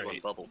like 5 a range straight 1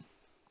 bubble.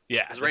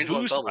 Yeah, it's a range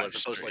 1 bubble as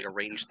opposed to like a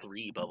range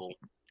 3 bubble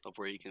of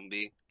where you can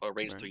be, or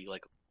range 3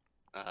 like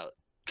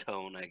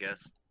cone, I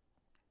guess.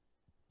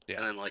 Yeah,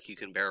 and then like you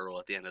can barrel roll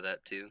at the end of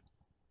that too.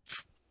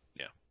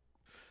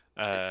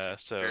 Yeah.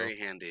 So very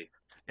handy.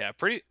 Yeah,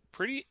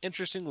 pretty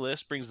interesting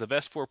list. Brings the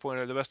best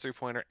 4-pointer, the best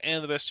 3-pointer,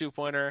 and the best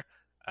 2-pointer.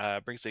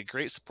 Brings a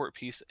great support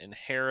piece in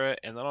Hera,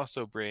 and then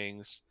also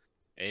brings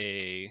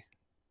a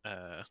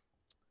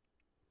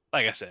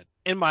like I said,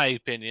 in my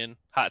opinion,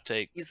 hot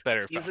take,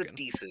 better Falcon.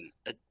 He's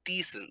a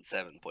decent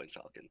 7-point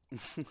Falcon.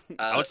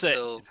 I would say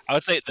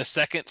the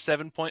second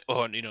 7-point.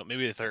 Oh,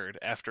 maybe the third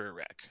after a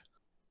wreck.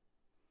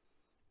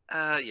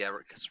 Yeah,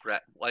 because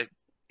like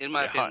in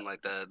my opinion,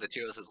 like the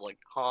tier list is like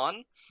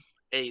Han,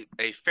 a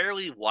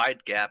fairly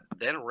wide gap,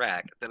 then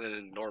Rack, then an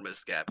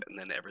enormous gap, and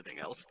then everything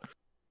else.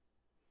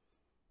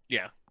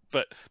 Yeah,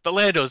 but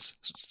Lando's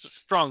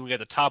strongly at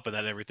the top of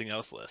that everything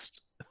else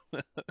list.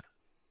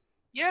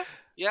 Yeah,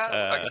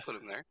 I can put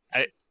him there.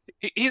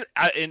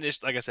 And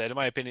it's, like I said, in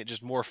my opinion,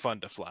 just more fun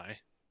to fly.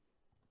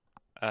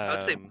 I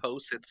would say Poe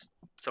sits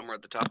somewhere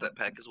at the top of that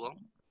pack as well.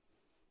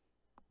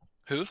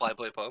 Who?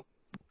 Flyboy Poe.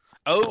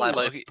 Oh,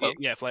 Flyboy Poe.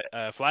 Yeah,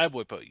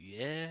 Flyboy Poe.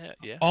 Yeah.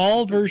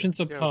 All versions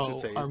of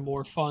Poe are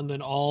more fun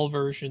than all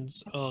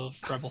versions of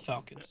Rebel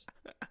Falcons.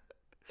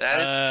 That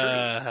is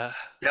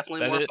true.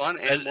 Definitely more fun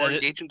and more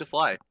engaging to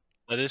fly.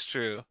 That is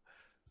true.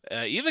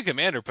 Even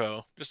Commander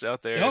Poe, just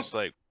out there, it's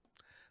like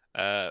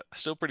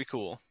still pretty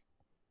cool.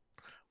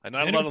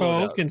 Commander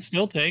Poe can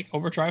still take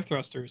overdrive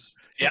thrusters.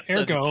 Yeah,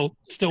 ergo,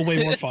 still way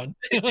more fun.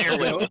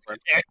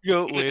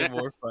 Ergo, way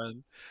more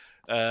fun.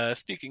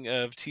 Speaking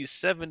of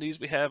T-70s,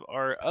 we have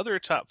our other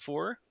top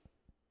 4.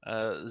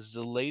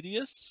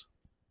 Zeladius.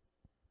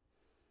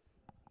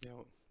 Yeah,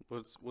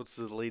 what's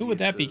the lady? Who would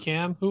that be,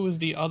 Cam? Who was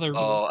the other?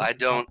 Oh, resistance I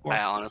don't. top four?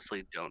 I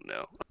honestly don't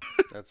know.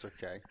 That's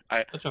okay.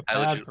 Such a I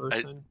bad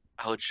person.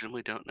 I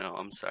legitimately don't know.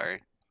 I'm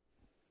sorry.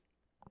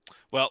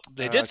 Well,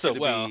 they did so could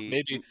it well. be-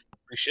 Maybe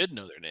we should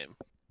know their name.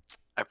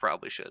 I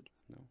probably should.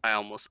 No. I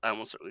almost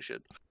certainly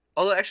should.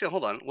 Although, actually,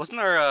 hold on. Wasn't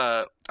our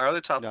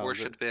other top No, four the-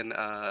 should have been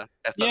FO?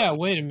 Yeah,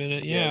 wait a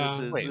minute. Yeah. this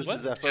is Wait, this what?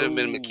 is FO. Should have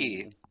been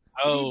McKee.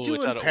 What are you Oh, it's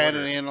doing, out of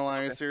pattern order.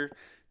 analyzer?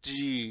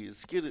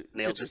 Jeez, Nailed get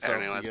it, yourself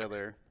pattern analyzer.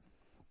 together.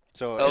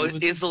 So Oh,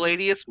 it's- is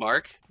Zeladius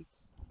Mark?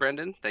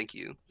 Brendan, thank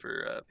you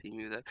for pinging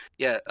me with that.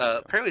 Yeah,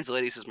 apparently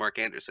Zeladius is Mark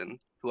Anderson,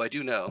 who I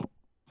do know,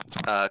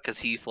 because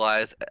he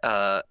flies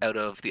out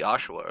of the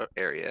Oshawa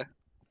area.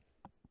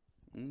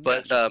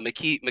 But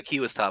McKee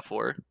was top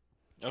 4.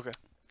 Okay.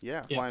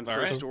 yeah, Yeah, flying all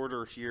first right.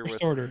 order here First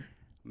with order.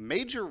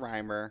 Major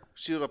Rhymer,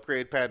 shield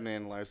upgrade, pattern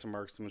analyzer,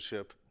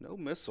 marksmanship, no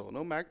missile,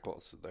 no mag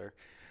pulse there.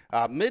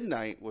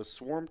 Midnight was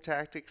swarm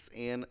tactics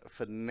and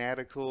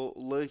fanatical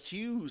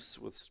LaHughes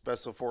with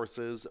special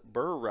forces,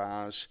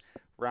 barrage,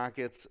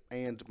 rockets,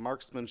 and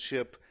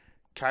marksmanship.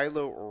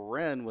 Kylo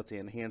Ren with the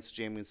enhanced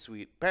jamming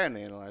suite, pattern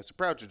analyzer,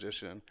 proud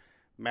tradition,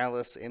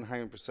 malice, and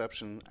high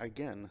perception.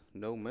 Again,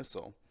 no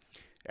missile.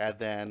 And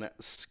then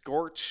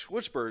Scorch.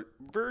 Which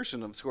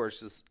version of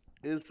Scorch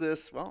is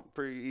this? Well,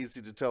 pretty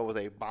easy to tell with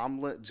a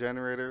bomblet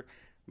generator,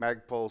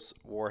 mag pulse,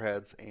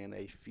 warheads, and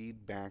a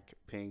feedback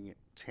ping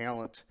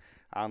talent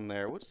on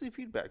there. What's the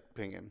feedback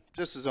ping in?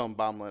 Just his own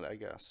bomblet, I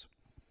guess.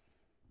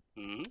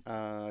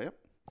 Mm-hmm. Yep.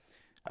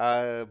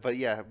 But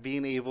yeah,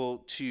 being able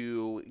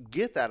to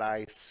get that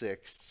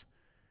I6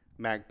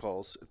 mag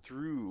pulse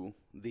through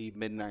the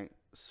midnight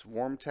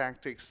swarm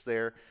tactics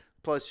there.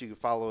 Plus, you can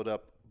follow it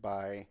up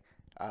by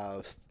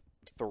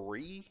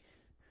 3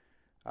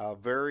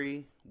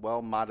 very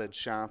well modded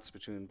shots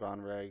between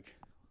Von Reg,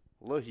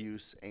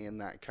 LaHughes, and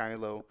that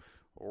Kylo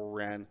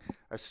Ren.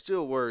 It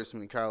still worries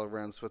me, Kylo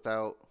Ren's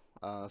without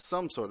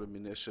some sort of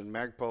munition,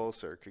 mag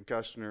pulse or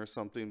concussion or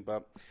something.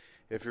 But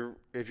if you're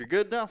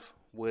good enough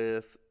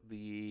with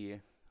the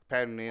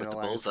pattern With the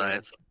analyzer,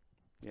 bullseyes.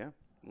 yeah,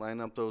 line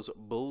up those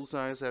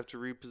bullseyes after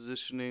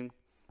repositioning.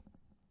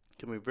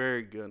 Can be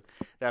very good.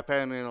 That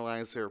pattern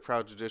analyzer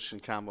proud tradition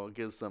combo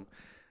gives them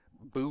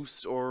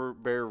boost or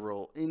barrel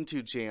roll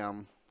into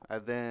jam,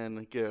 and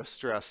then get a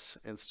stress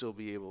and still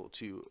be able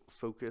to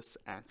focus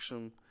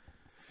action.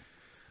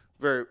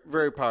 Very,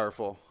 very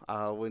powerful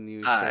when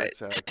you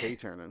start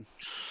K-turning.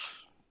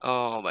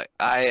 Oh my!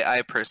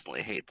 I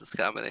personally hate this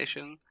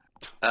combination.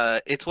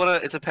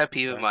 It's a pet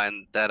peeve of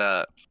mine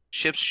that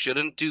ships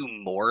shouldn't do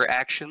more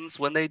actions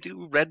when they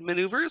do red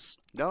maneuvers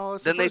No,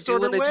 it's than the they first do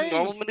order when they way. do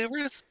normal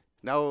maneuvers.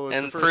 No, it's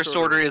And the first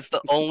order is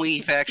the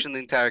only faction in the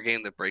entire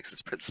game that breaks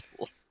this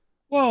principle.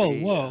 Whoa,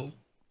 Yeah. whoa,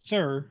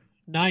 sir.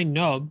 9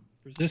 nub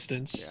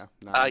resistance.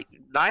 Yeah,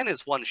 9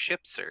 is one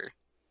ship, sir,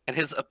 and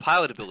his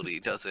pilot ability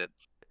does it.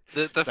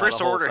 The Not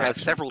first a whole order has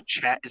faction.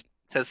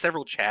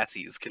 several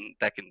chassis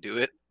that can do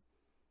it.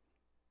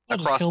 I'll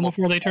just across kill them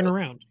before they turn multiple-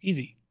 around.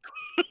 Easy.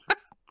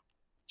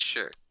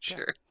 Sure.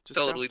 just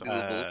Totally drop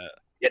them. doable.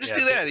 Yeah, just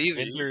do that.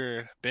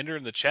 Easy. Bender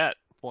in the chat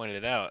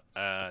pointed out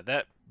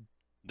that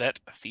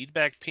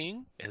feedback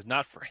ping is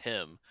not for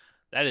him.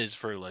 That is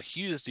for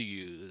LaHughes to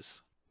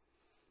use.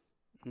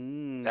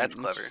 That's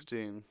clever.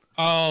 Interesting.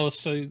 Oh,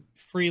 so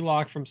free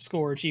lock from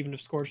Scorch, even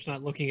if Scorch's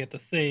not looking at the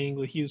thing,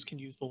 LaHughes can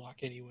use the lock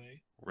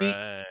anyway.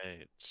 Right.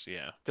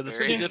 Yeah. Because it's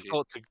Very really handy.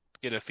 difficult to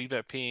get a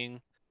feedback ping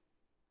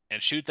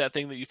and shoot that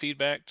thing that you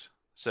feedbacked.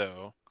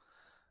 So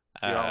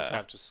You always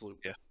have to sloop.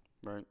 yeah.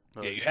 Right.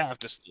 yeah, you have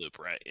to sloop,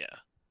 right? Yeah.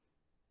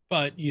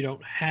 But you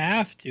don't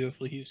have to if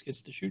LaHughes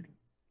gets to shoot him.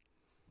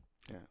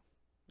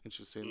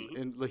 Interesting.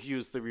 Mhm. And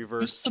LaHughes, the Whose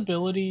reverse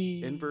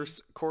ability?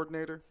 inverse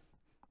coordinator.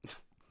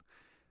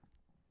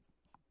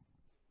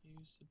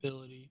 Use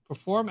ability.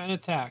 Perform an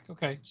attack.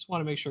 Okay, just want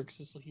to make sure because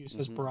this LaHughes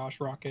has Mhm. barrage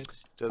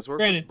rockets. Does work.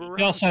 Granted, with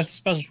he also barrage. has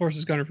Special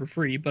Forces Gunner for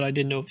free, but I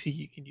didn't know if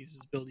he can use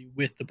his ability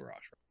with the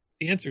barrage rockets.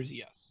 The answer is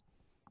yes.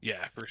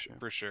 Yeah, for sure. Yeah.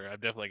 For sure. I've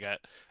definitely got.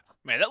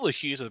 Man, that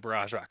LaHughes with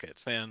barrage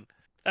rockets, man.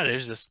 That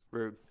is just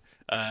Rude.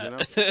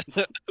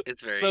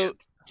 It's very so good.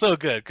 so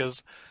good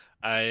because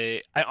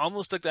I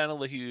almost took down a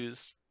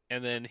LaHughes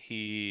and then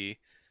he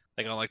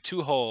like on like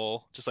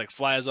 2-hole just like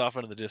flies off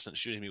into the distance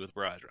shooting me with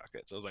barrage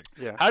rockets. I was like,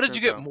 Yeah. how did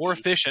you turns get out. more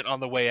efficient on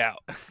the way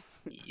out?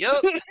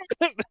 Yup.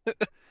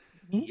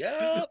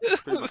 Yup.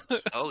 Pretty much.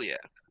 Oh yeah.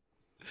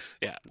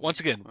 Yeah. Once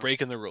again, Wow.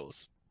 breaking the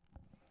rules.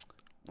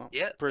 Well,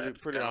 Yeah. Pretty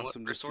that's pretty kinda what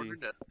awesome to First see. Order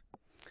does.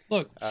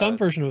 Look, some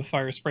version of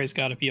fire spray's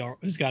got to be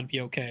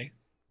okay.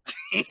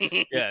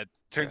 Yeah.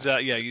 Turns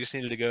out, yeah, you just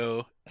needed to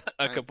go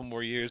a I- couple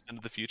more years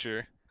into the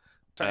future.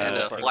 and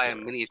Uh, fly a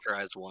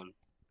miniaturized one.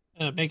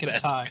 And make it a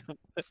That's- tie.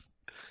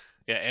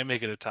 Yeah, and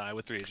make it a tie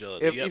with 3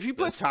 agility. If, Yep, if you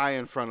put that's- tie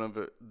in front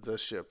of the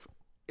ship,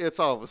 it's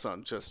all of a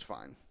sudden just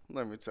fine.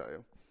 Let me tell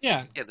you.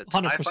 Yeah, Yeah, the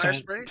TIE fire 100%.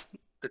 spray.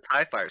 The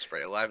TIE fire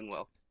spray, alive and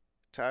well.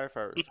 Tire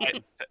fire is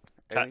Ti-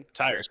 fine.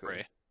 tire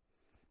Exactly.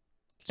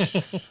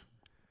 spray.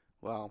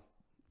 Well,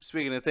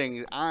 speaking of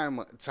things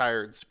I'm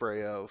tired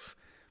spray of,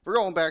 we're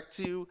going back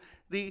to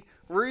the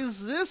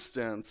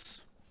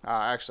Resistance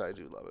Actually, I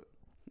do love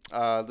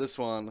it. This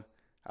one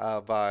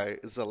by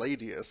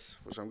Zeladius,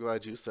 which I'm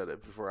glad you said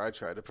it before I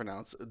tried to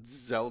pronounce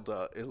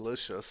Zelda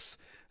Ilicious.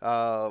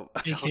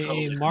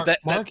 AKA Zelda. Mark That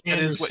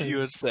Anderson. is what you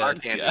had said.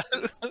 Mark Yeah.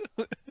 Anderson.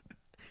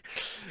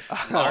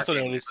 Also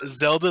known as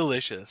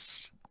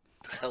Zelda-licious.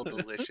 So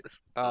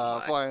delicious. Oh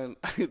my. Flying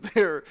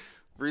their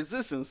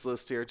resistance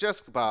list here: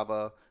 Jessica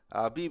Baba,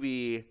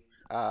 BB,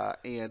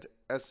 and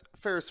S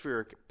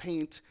Ferrospheric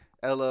Paint,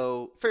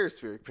 LO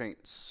Ferrospheric Paint,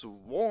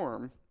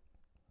 Swarm,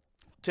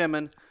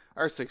 Timon,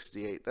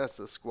 R68. That's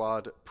the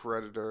squad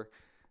Predator,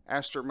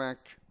 Astromech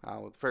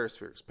with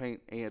Ferrospheric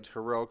Paint, and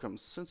Heroicum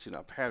sensing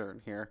a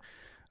pattern here.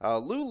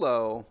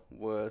 Lulo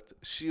with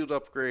Shield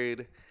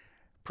Upgrade,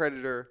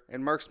 Predator,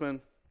 and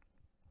Marksman.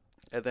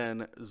 And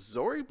then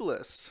Zori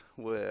Bliss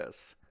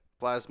with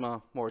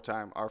Plasma, More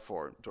Time,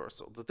 R4,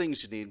 Dorsal. The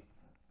things you need.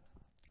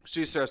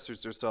 She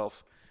stressors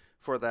herself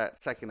for that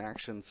second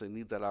action, so you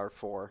need that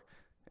R4.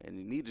 And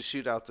you need to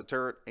shoot out the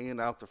turret and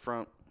out the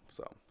front.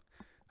 So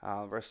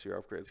the rest of your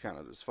upgrades kind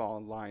of just fall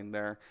in line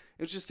there.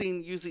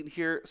 Interesting using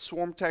here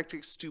Swarm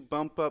Tactics to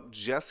bump up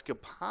Jessica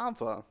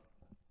Pava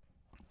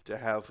to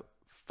have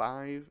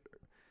 4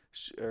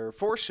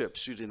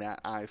 ships shooting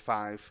at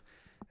I5.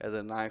 And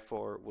then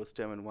I4 with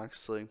Demon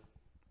Wexley.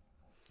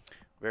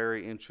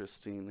 Very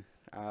interesting.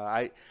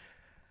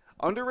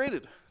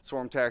 Underrated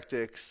Swarm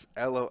Tactics.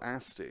 Elo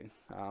Asti.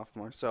 If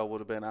Marcel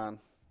would have been on,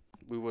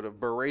 we would have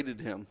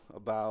berated him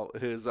about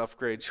his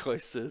upgrade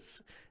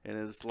choices in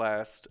his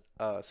last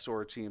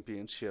Store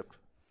Championship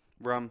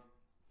run,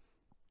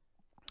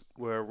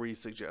 where we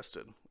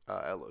suggested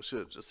Elo should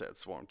have just had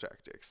Swarm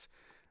Tactics.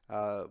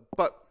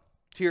 But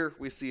here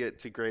we see it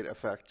to great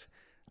effect,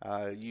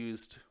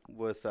 used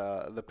with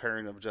the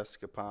pairing of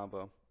Jessica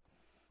Pava.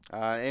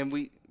 And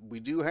we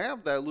do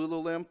have that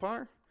Lulu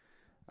Lampar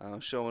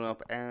showing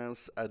up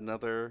as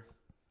another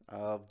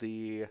of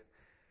the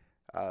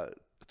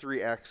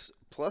 3x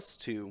plus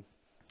 2.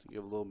 You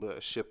have a little bit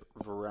of ship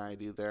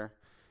variety there.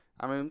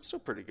 I mean, still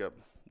pretty good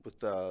with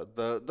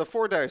the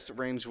 4 dice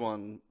range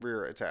 1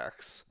 rear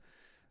attacks.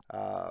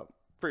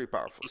 Pretty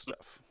powerful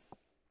stuff.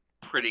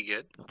 Pretty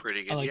good.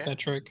 Pretty good. I like yeah. that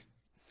trick.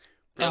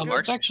 Pretty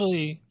It's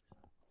actually,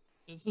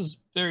 this is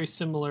very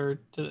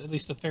similar to at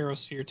least the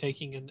Ferrosphere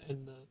taking in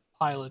the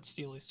pilots.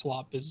 The only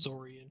swap is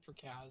Zorian for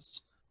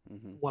Kaz.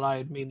 Mm-hmm. What I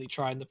had mainly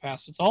tried in the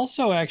past. It's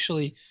also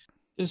actually,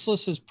 this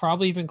list is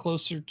probably even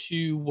closer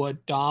to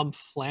what Dom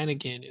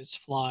Flanagan is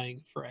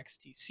flying for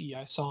XTC.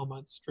 I saw him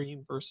on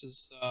stream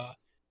versus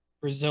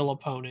Brazil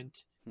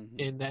opponent, Mm-hmm.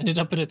 and that ended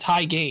up in a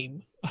tie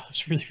game. It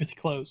was really, really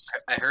close.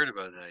 I heard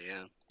about that.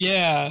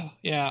 Yeah.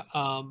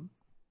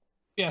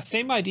 Yeah.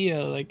 Same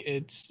idea. Like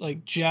it's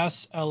like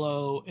Jess,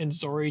 Elo, and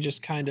Zori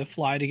just kind of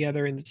fly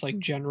together in this like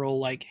general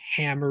like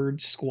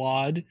hammered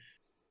squad.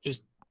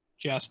 Just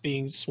Jess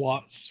being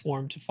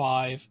swarmed to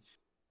 5.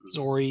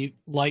 Zori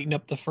lighten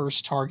up the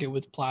first target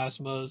with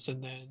plasmas,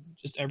 and then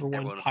just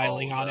everyone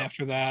piling on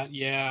after that.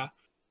 Yeah.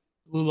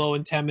 Lulo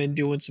and Temin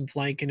doing some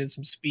flanking and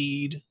some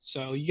speed.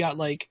 So you got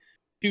like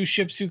 2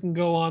 ships who can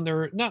go on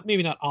their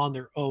maybe not on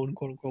their own,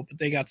 quote unquote, but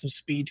they got some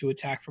speed to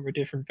attack from a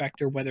different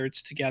vector, whether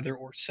it's together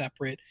or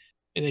separate.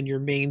 And then your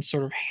main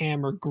sort of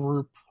hammer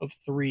group of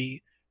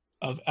 3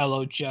 of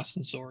Elo, Jess,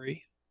 and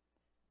Zori.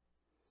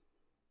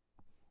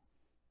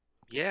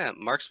 Yeah,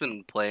 Mark's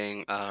been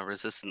playing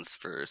Resistance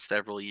for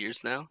several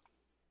years now.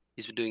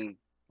 He's been doing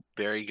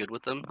very good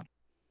with them.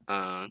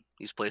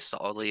 He's played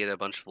solidly at a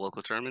bunch of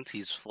local tournaments.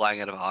 He's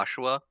flying out of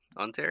Oshawa,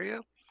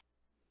 Ontario.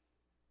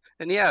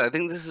 And yeah, I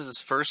think this is his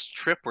first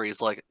trip where he's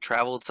like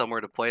traveled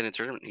somewhere to play in a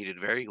tournament. He did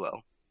very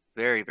well.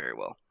 Very, very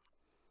well.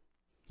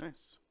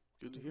 Nice.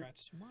 Good to hear.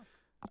 Congrats to Mark.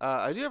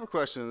 I do have a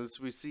question. As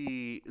we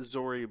see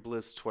Zori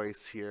Bliss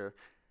twice here,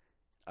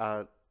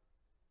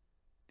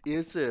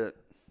 is it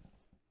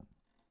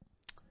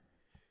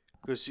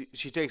because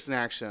she takes an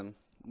action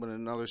when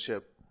another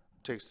ship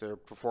takes their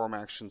perform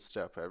action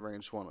step at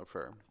range 1 of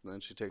her, and then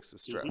she takes the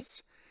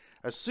stress.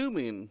 Mm-hmm.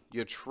 Assuming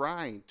you're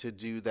trying to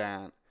do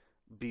that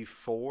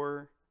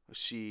before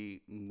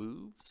she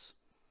moves.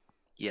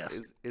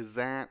 Yes. Is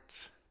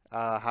that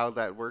how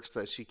that works?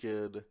 That she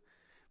could.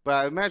 But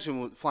I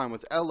imagine flying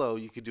with Elo,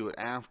 you could do it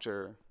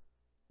after.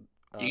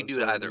 You can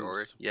do it either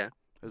or, yeah.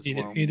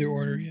 Either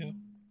order, yeah.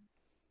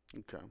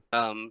 Okay.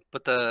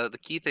 But the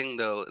key thing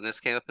though, and this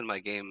came up in my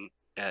game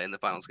in the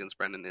finals against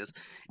Brendan, is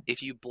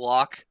if you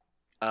block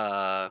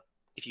one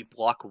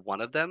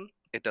of them,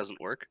 it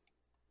doesn't work.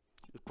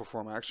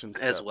 Perform action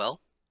as well.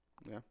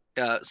 Yeah.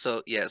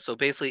 So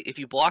basically, if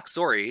you block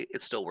Zori,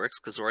 it still works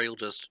because Zori will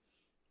just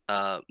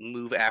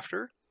move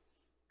after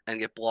and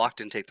get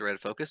blocked and take the red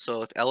focus.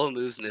 So if Elo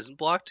moves and isn't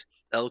blocked,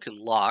 Elo can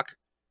lock,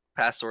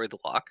 pass Zori the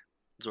lock.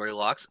 Zori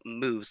locks,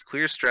 moves,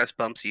 clears stress,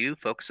 bumps you,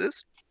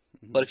 focuses.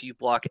 Mm-hmm. But if you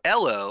block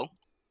Elo,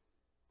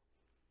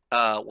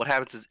 what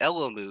happens is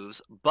Elo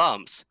moves,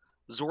 bumps.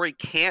 Zori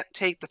can't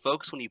take the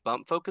focus when you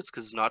bump focus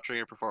because it's not during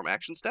your perform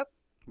action step.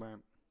 Right.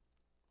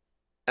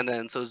 And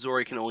then so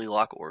Zori can only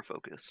lock or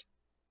focus.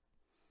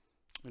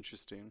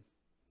 Interesting.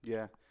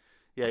 Yeah.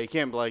 Yeah, you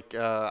can't like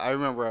I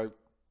remember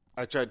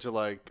I tried to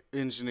like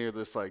engineer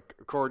this like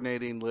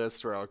coordinating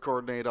list where I'll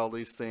coordinate all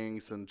these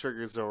things and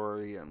trigger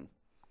Zori, and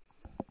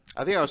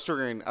I think I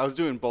was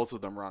doing both of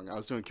them wrong. I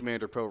was doing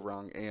Commander Poe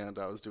wrong, and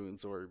I was doing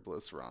Zori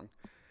Bliss wrong.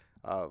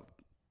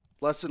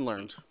 Lesson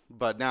learned.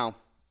 But now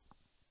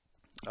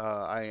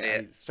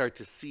I start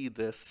to see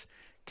this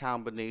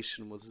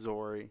combination with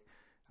Zori,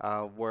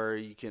 where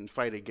you can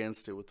fight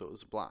against it with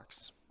those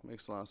blocks.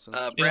 Makes a lot of sense.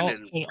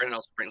 Brendan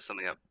also brings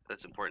something up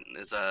that's important.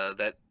 Is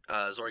that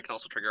Zori can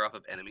also trigger off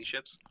of enemy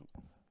ships.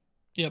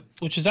 Yep,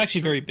 which is actually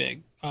very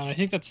big. I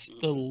think that's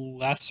the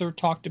lesser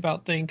talked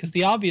about thing, because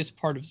the obvious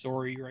part of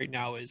Zori right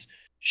now is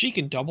she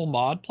can double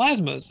mod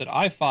plasmas at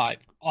I5.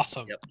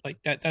 Awesome. Yep. Like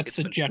that's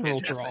the general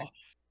fantastic. draw.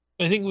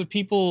 But I think with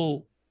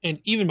people, and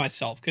even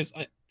myself, because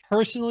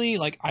personally,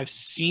 like, I've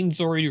seen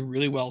Zori do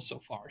really well so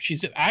far.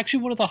 She's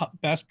actually one of the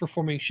best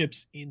performing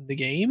ships in the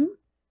game,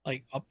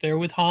 like up there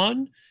with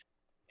Han.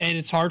 And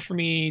it's hard for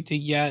me to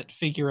yet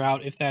figure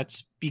out if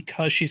that's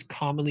because she's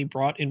commonly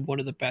brought in one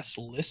of the best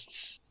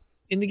lists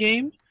in the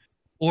game,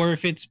 or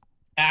if it's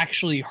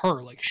actually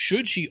her. Like,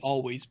 should she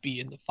always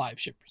be in the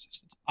 5-ship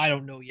resistance? I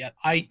don't know yet.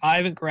 I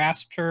haven't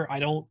grasped her. I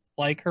don't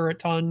like her a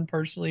ton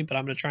personally, but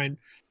I'm going to try and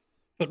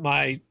put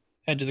my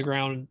head to the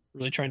ground and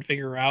really try and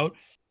figure her out.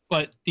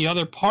 But the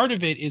other part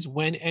of it is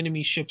when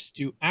enemy ships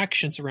do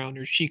actions around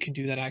her, she can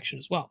do that action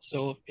as well.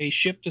 So if a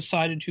ship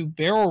decided to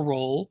barrel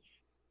roll,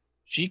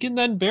 she can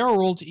then barrel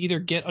roll to either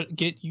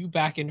get you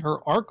back in her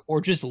arc, or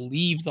just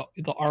leave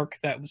the arc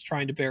that was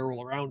trying to barrel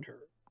roll around her.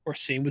 Or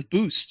same with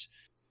boost.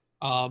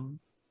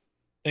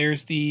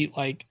 There's the,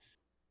 like,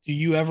 do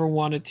you ever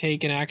want to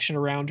take an action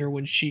around her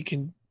when she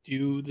can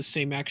do the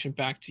same action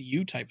back to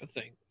you type of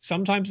thing.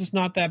 Sometimes it's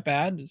not that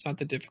bad, it's not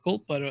that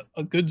difficult, but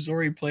a good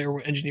Zori player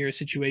will engineer a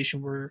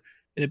situation where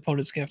an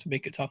opponent's gonna have to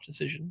make a tough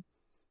decision.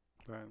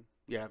 Right.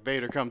 Yeah,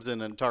 Vader comes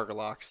in and target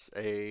locks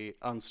a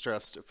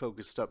unstressed,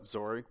 focused up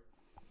Zori.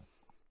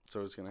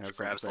 So he's gonna have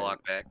some. Grabs the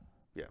lock back.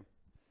 Yeah.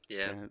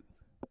 Yeah.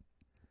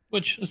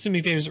 Which,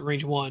 assuming Vader's at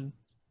range 1,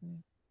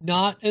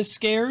 not as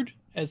scared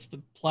as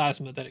the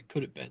plasma that it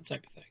could have been,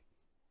 type of thing.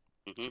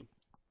 Mm-hmm.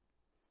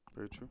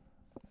 Very true.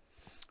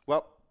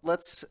 Well,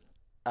 let's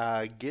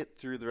get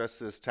through the rest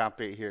of this top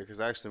 8 here,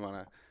 because I actually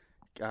want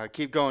to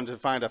keep going to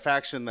find a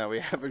faction that we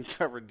haven't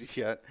covered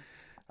yet.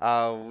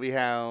 We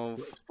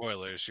have...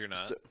 Spoilers, you're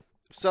not.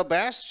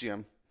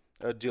 Sebastian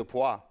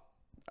Dupois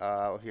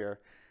here.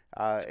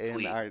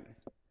 And I...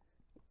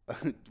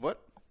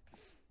 what?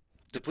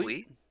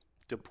 Dupuis?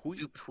 Dupuis.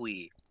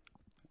 Dupuis.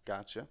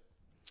 Gotcha.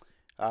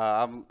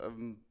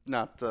 I'm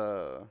not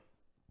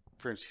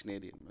French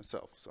Canadian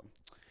myself, so.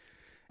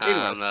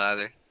 Anyways, I'm not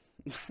either.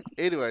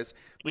 Anyways,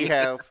 we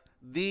have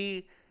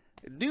the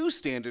new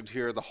standard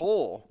here, the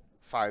whole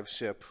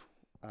 5-ship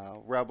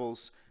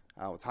Rebels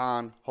with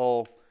Han,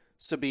 Hull,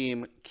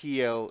 Sabine,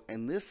 Keo,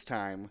 and this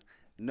time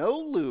no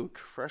Luke,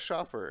 fresh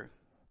off her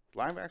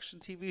live-action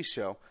TV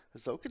show,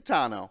 Ahsoka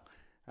Tano,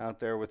 out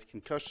there with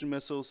concussion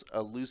missiles,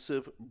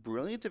 elusive,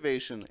 brilliant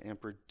evasion, and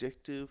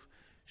predictive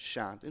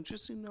shot.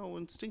 Interesting, no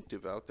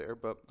instinctive out there,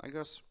 but I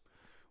guess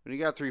when you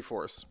got 3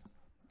 force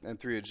and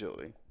 3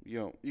 agility,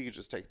 you can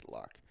just take the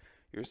lock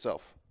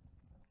yourself.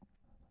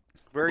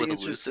 Very with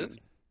interesting.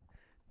 Elusive?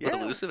 Yeah.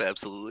 With elusive,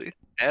 absolutely.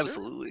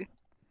 Absolutely.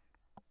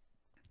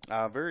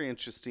 Sure. Very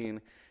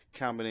interesting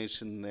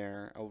combination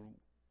there.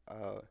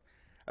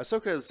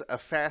 Ahsoka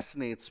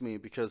fascinates me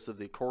because of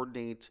the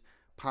coordinate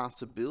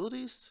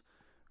possibilities,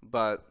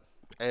 but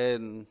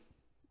in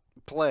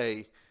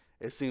play,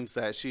 it seems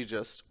that she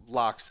just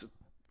locks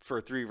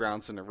for 3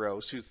 rounds in a row,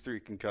 shoots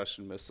 3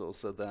 concussion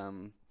missiles, and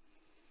then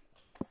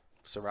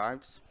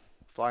survives,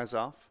 flies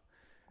off.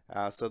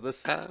 So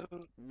this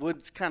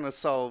would kind of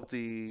solve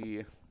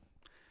the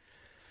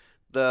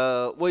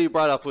what you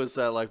brought up was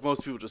that, like,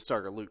 most people just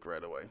target Luke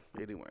right away.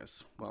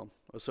 Anyways, well,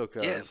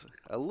 Ahsoka is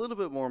a little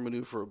bit more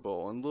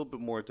maneuverable and a little bit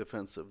more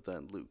defensive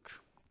than Luke.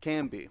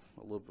 Can be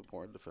a little bit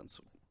more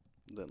defensive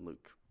than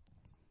Luke.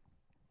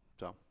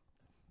 So,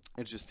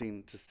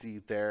 interesting to see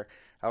there.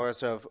 I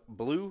also have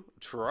Blue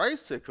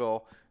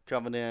Tricycle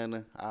coming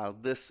in.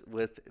 This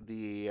with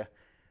the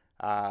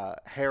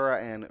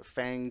Hera and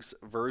Fang's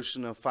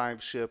version of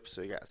 5-ship.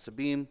 So you got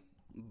Sabine,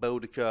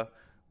 Boudica,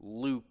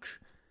 Luke,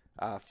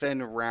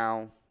 Fenn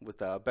Rau with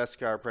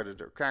Beskar,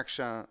 Predator,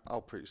 Crackshot,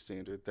 all pretty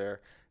standard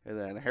there. And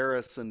then Hera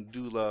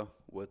Syndulla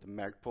with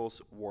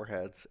Magpulse,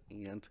 Warheads,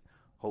 and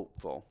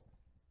Hopeful.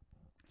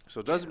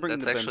 So it doesn't bring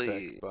the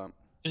benefit, but...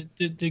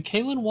 Did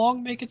Kalen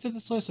Wong make it to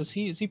this list? Is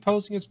he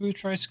posing as Blue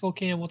Tricycle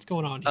Cam? What's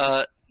going on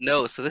here?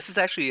 No, so this is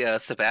actually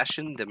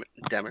Sebastian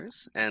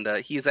Demers, and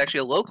he is actually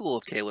a local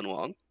of Kalen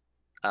Wong.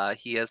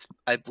 He has,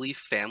 I believe,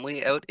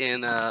 family out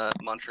in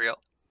Montreal,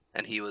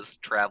 and he was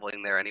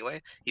traveling there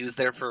anyway. He was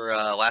there for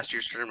last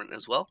year's tournament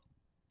as well.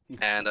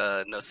 And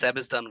no, Seb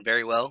has done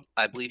very well.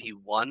 I believe he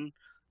won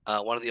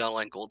one of the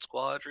online Gold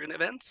Squadron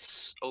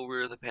events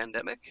over the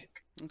pandemic.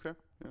 Okay.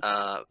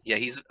 Yeah,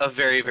 he's a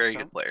very, very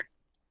good player.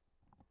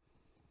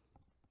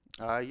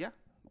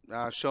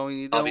 Showing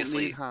you don't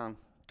need Han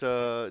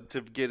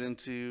to get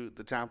into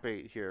the top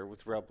 8 here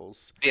with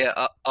Rebels.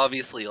 Yeah,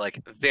 obviously,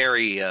 like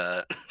very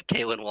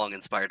Kalen Wong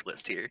inspired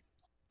list here.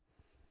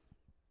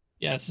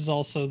 Yeah, this is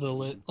also the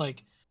list.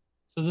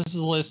 So this is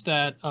a list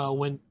that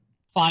when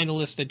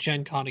finalist at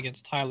Gen Con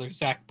against Tyler,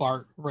 Zach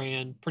Bart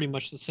ran pretty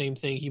much the same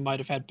thing. He might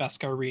have had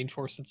Beskar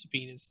reinforced and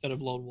Sabine instead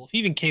of Lone Wolf.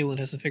 Even Kalen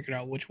hasn't figured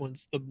out which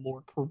one's the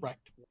more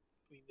correct one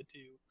between the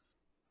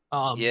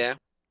two. Yeah.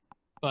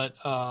 But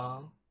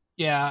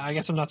yeah, I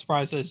guess I'm not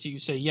surprised as you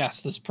say,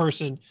 yes, this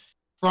person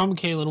from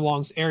Kalen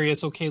Wong's area,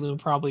 so Kalen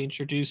probably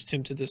introduced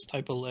him to this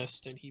type of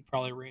list, and he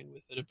probably ran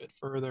with it a bit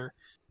further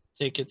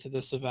to take it to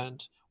this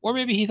event. Or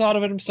maybe he thought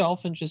of it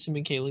himself, and just him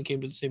and Kalen came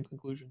to the same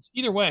conclusions.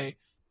 Either way,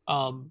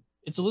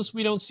 it's a list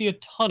we don't see a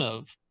ton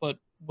of, but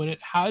when it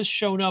has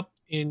shown up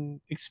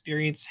in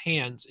experienced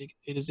hands,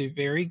 it is a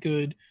very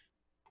good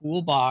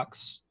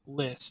toolbox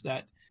list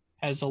that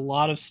has a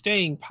lot of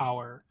staying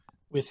power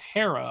with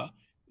Hera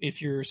if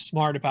you're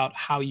smart about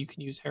how you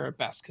can use Hera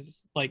best. Because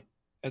it's like,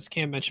 as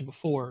Cam mentioned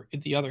before,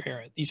 the other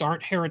Hera, these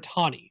aren't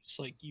Heratanis.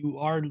 Like, you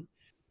are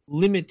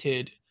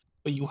limited,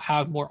 but you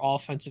have more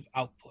offensive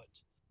output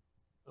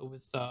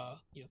with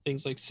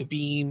things like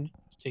Sabine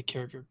to take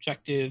care of your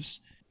objectives,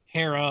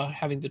 Hera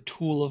having the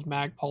tool of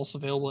Mag Pulse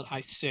available at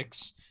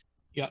I6.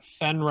 You got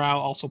Fenrau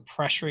also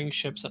pressuring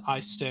ships at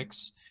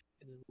I6,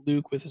 and then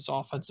Luke with his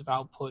offensive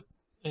output,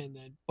 and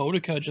then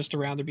Boudica just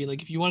around there being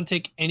like, if you want to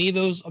take any of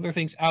those other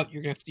things out,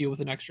 you're gonna have to deal with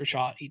an extra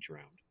shot each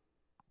round.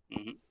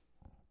 Mm-hmm.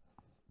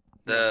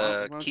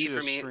 The key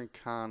for me, shrink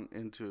Han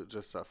into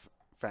just a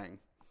Fang,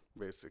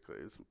 basically,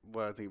 is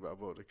what I think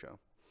about Boudica.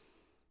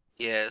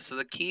 Yeah, so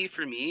the key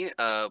for me,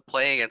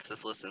 playing against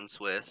this list in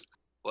Swiss,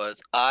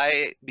 was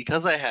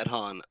because I had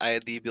Han, I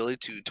had the ability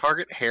to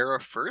target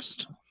Hera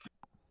first,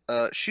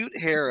 shoot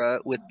Hera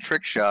with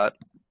Trick Shot,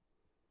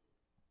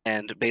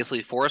 and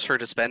basically force her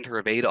to spend her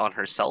evade on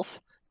herself,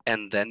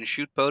 and then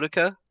shoot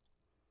Boudica.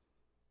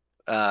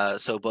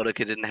 So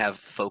Boudica didn't have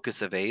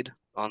focus evade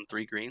on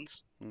 3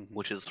 greens,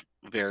 which is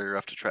very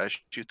rough to try to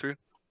shoot through.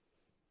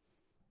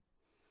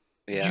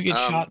 Did you get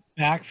shot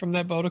back from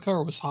that Boudica,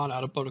 or was Han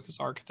out of Boudica's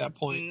arc at that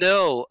point?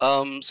 No.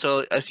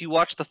 So if you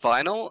watch the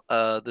final,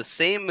 the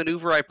same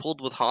maneuver I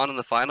pulled with Han in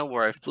the final,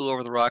 where I flew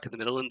over the rock in the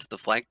middle into the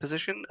flank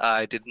position,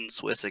 I did in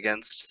Swiss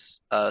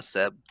against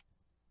Seb.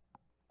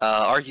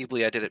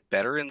 Arguably, I did it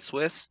better in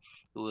Swiss.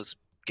 It was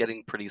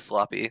getting pretty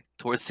sloppy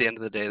towards the end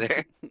of the day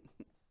there.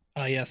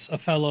 Yes, a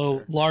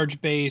fellow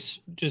large base,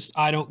 just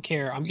I don't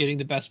care. I'm getting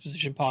the best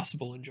position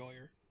possible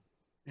enjoyer.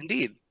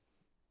 Indeed.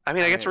 I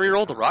mean, I get to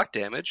reroll the rock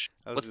damage.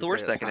 What's the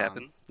worst that could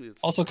happen?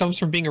 Also comes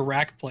from being a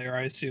rack player,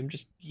 I assume.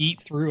 Just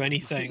yeet through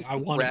anything. I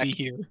want to be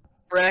here.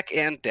 Rack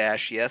and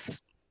dash,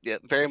 yes. Yeah,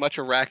 very much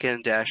a rack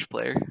and dash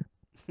player.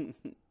 All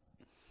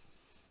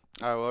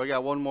right, well, we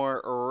got one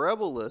more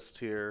Rebel list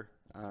here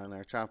on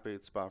our top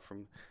 8 spot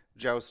from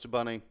Joust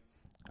Bunny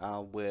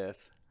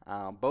with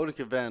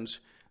Boudica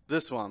Venge.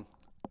 This one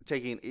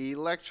taking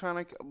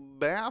Electronic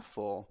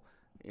Baffle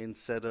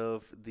instead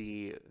of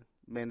the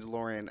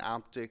Mandalorian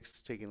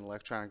Optics, taking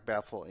Electronic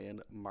Baffle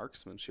and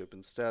Marksmanship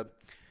instead.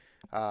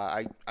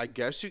 I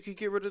guess you could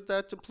get rid of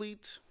that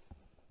Deplete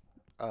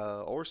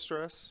or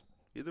Stress,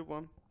 either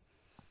one.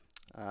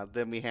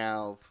 Then we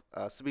have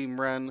Sabine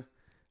Wren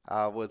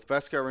with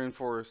Beskar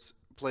Reinforce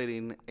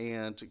Plating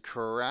and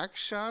Crack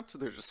Shot.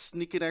 They're just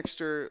sneaking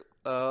extra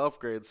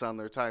upgrades on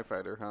their TIE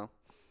Fighter, huh?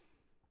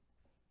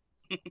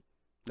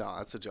 No,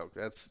 that's a joke.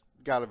 That's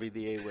got to be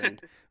the A-Wing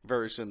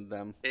version of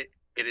them. It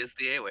is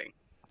the A-Wing.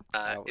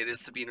 It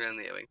is Sabine Wren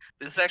the A-Wing.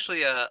 This is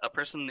actually a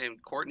person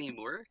named Courtney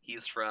Moore.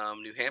 He's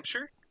from New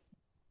Hampshire,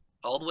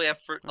 all the way up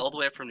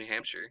from New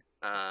Hampshire.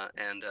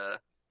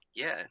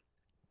 Yeah,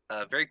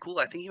 very cool.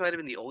 I think he might have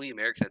been the only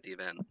American at the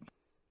event.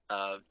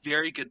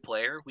 Very good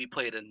player. We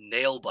played a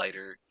nail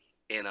biter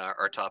in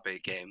our top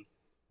 8 game,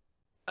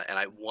 and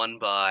I won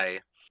by,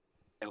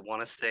 I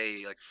want to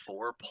say, like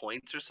 4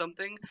 points or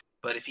something.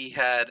 But if he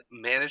had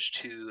managed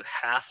to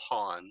half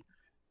Han,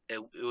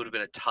 it would have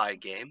been a tie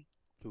game.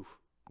 Oof.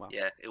 Wow.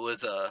 Yeah, it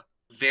was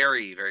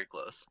very, very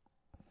close.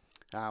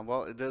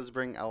 Well, it does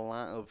bring a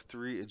lot of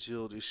 3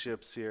 agility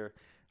ships here.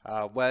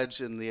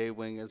 Wedge in the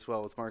A-Wing as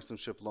well with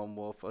Marksmanship, Lone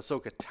Wolf.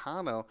 Ahsoka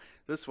Tano,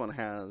 this one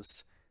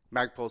has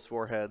Magpulse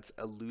Warheads,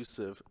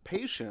 Elusive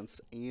Patience,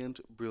 and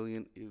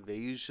Brilliant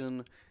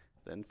Evasion.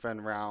 Then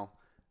Fenrau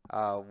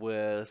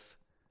with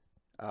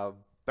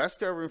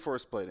Beskar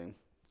Reinforced Plating,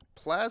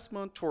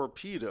 Plasma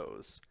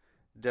Torpedoes,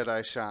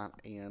 Deadeye Shot,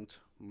 and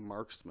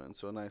Marksman.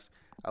 So nice.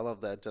 I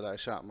love that Deadeye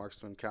Shot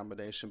Marksman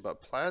combination.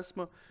 But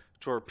Plasma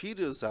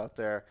Torpedoes out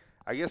there,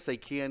 I guess they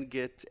can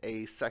get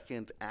a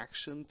second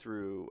action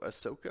through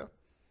Ahsoka.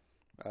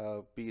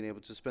 Being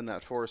able to spin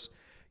that force.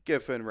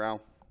 Give Fenrau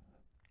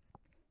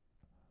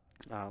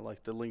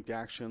like the linked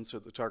actions or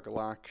the target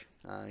lock.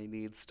 He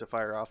needs to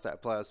fire off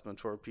that Plasma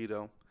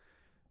Torpedo.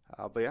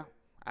 But yeah,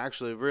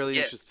 actually a really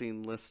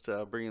interesting list,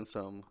 bringing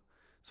some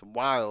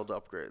wild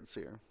upgrades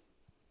here.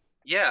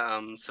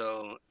 Yeah,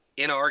 so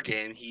in our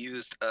game, he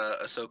used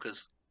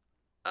Ahsoka's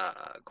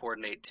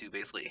coordinate to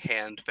basically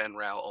hand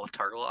Fenrau a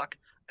target lock.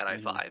 at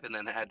I5, and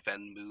then had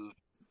Ven move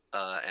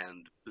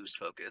and boost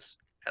focus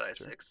at I6.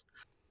 Sure.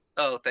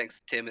 Oh,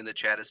 thanks. Tim in the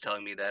chat is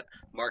telling me that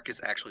Mark is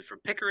actually from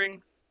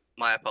Pickering.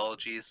 My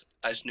apologies.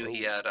 I just knew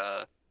he had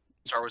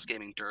Star Wars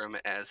Gaming Durham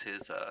as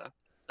his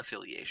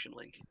affiliation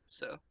link.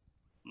 So,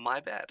 my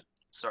bad.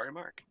 Sorry,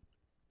 Mark.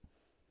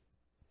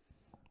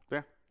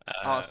 Yeah.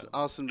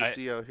 Awesome to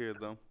see out here,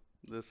 though,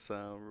 this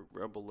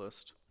Rebel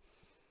list.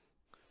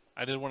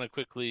 I did want to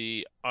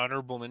quickly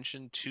honorable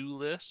mention 2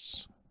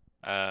 lists.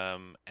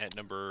 At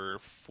number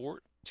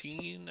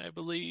 14, I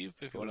believe.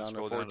 If you want to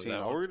scroll down to that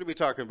one. We're going to be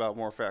talking about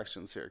more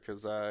factions here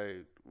because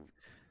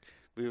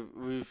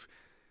we've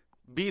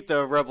beat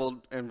the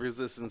Rebel and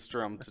Resistance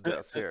drum to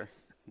death here.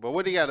 But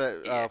what do you got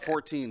at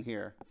 14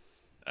 here?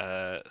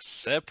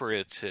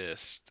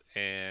 Separatist,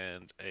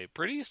 and a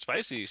pretty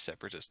spicy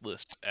Separatist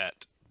list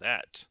at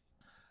that.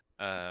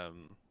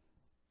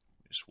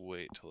 Just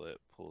wait till it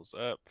pulls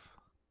up.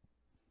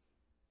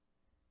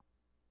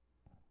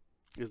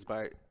 Is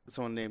by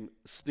someone named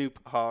Snoop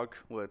Hogg,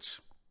 which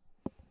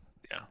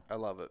I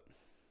love it.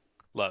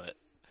 Love it.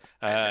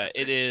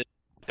 It is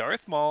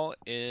Darth Maul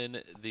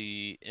in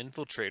the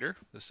Infiltrator,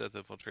 the Sith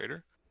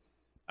Infiltrator.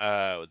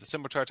 With the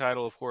Scimitar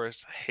title, of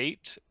course,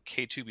 Hate,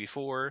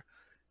 K2B4,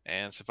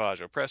 and Savage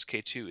Oppress.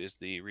 K2 is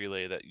the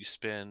relay that you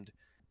spend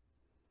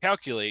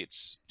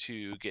calculates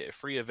to get a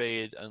free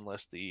evade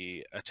unless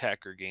the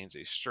attacker gains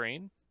a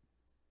strain.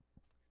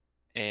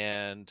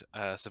 And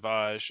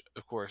Savage,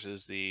 of course,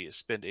 is the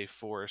spend a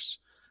force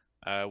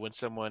when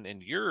someone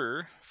in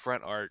your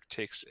front arc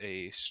takes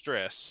a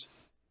stress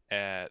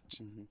at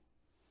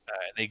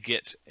they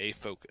get a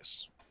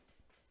focus.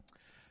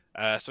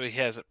 So he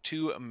has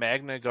 2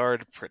 Magna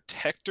Guard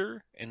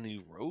Protector in the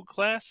Rogue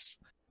class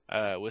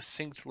with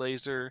Synced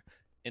Laser,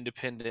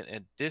 Independent,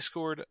 and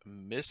Discord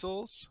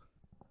missiles.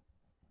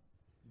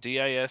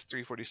 DIS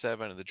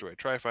 347 and the Droid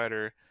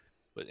Tri-Fighter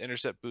with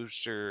Intercept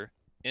Booster,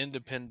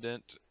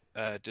 Independent,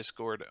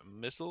 Discord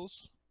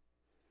missiles,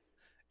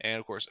 and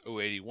of course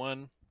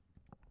 081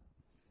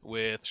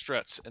 with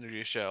struts,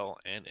 energy shell,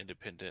 and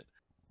independent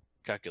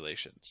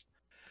calculations.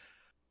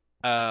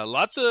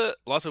 Lots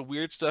of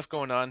weird stuff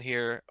going on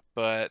here,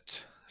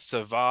 but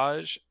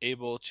Savage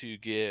able to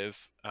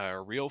give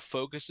real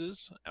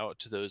focuses out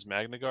to those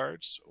Magna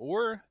Guards,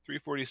 or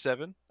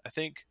 347. I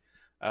think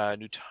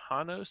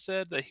Nutano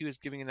said that he was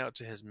giving it out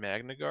to his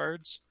Magna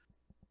Guards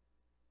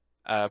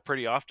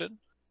pretty often.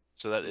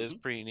 So that is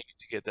pretty neat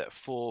to get that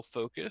full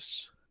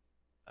focus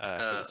for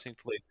the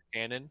Synced Laser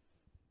Cannon.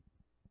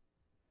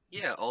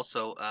 Yeah,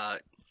 also,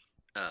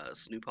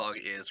 Snoop Hogg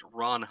is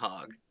Ron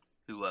Hogg,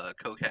 who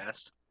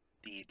co-cast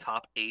the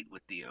top 8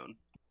 with Dion.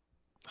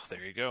 Oh,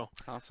 there you go.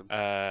 Awesome.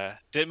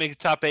 Didn't make the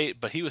top 8,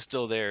 but he was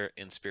still there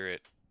in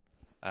spirit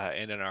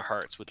and in our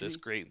hearts with this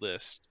great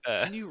list.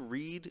 Can you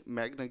read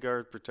Magna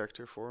Guard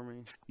Protector for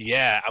me?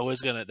 Yeah, I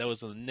was gonna. That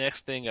was the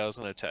next thing I was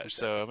gonna touch. Okay.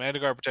 So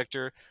Magna Guard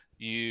Protector,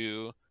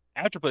 you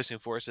after placing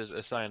forces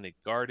assign a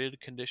guarded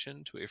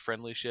condition to a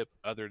friendly ship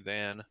other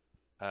than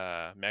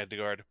Magna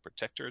Guard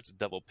Protector. It's a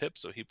double pip,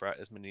 so he brought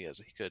as many as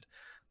he could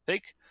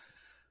take.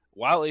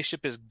 While a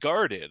ship is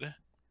guarded,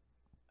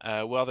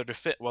 while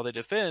they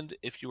defend,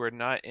 if you are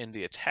not in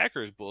the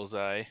attacker's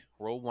bullseye,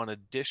 roll 1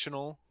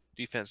 additional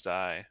defense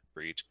die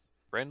for each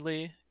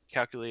friendly,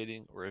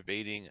 calculating, or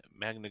evading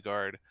Magna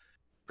Guard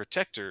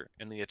Protector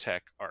in the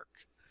attack arc.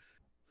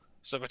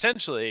 So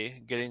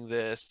potentially getting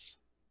this,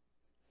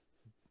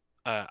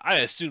 I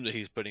assume that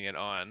he's putting it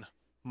on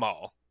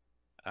Maul,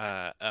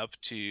 up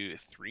to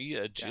 3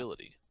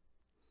 agility.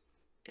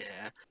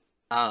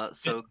 Yeah.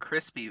 So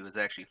Crispy was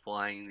actually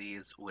flying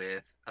these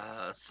with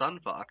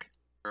Sunfuck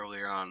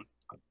earlier on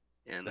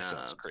in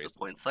the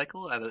point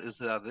cycle. It was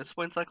this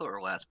point cycle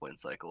or last point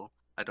cycle.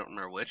 I don't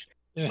remember which.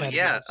 But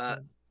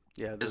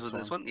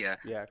this one. Yeah.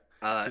 Yeah.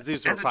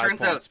 These were 5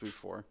 points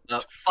before.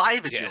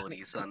 5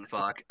 agility,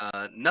 Sunfuck.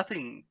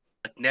 Nothing,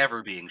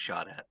 never being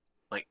shot at,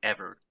 like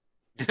ever.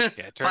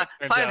 Yeah, turns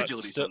 5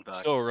 agility, Sunfuck.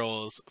 Still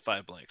rolls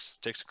 5 blanks.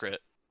 Takes a crit.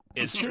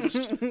 Is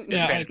juiced.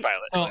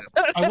 Pilot.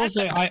 I will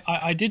say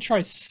I did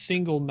try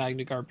single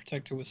Magna Guard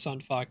Protector with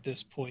Sunfuck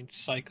this point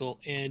cycle,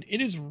 and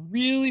it is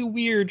really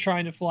weird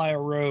trying to fly a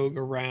rogue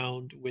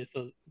around with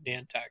a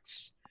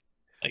Nantex.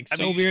 Like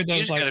weird that I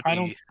was like,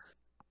 I'm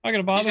not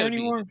gonna bother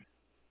anymore.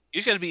 You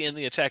just gotta be in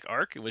the attack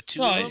arc, and with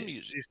 2 of them,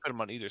 you just put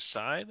them on either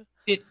side.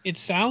 It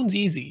sounds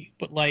easy,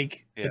 but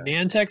like the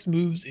Nantex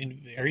moves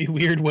in very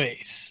weird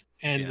ways,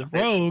 and the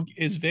rogue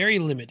is very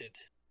limited.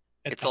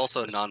 It's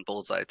also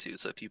non-bullseye too,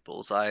 so if you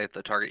bullseye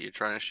the target you're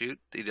trying to shoot,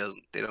 they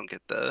don't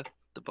get the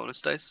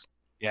bonus dice.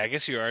 Yeah, I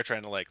guess you are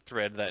trying to like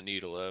thread that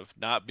needle of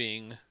not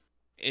being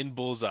in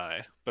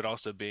bullseye, but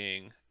also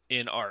being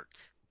in arc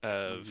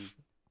of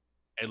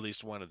at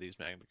least one of these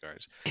Magna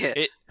Guards.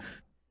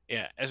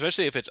 Yeah,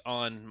 especially if it's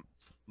on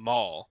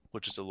Maul,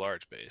 which is a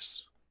large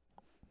base.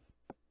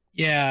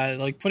 Yeah,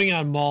 like putting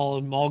on Maul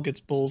and Maul gets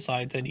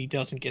bullseye, then he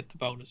doesn't get the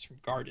bonus from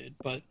guarded,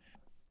 but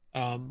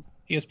I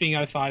guess being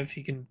I5,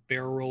 he can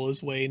barrel roll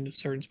his way into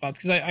certain spots.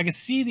 Because I can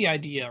see the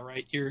idea,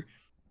 right? Your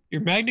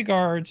Magna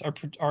Guards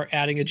are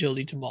adding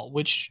agility to Maul,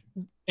 which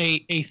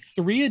a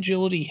 3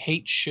 agility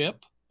hate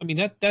ship. I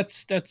mean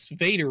that's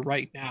Vader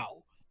right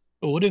now.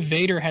 But what if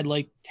Vader had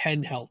like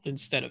 10 health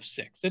instead of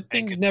 6? That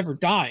thing's never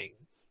dying.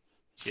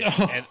 So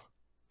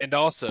and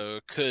also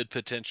could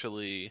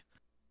potentially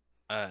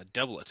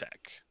double attack.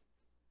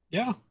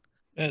 Yeah,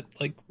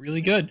 like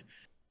really good.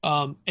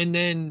 And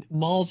then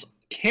Maul's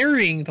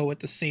carrying though at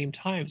the same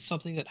time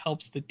something that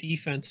helps the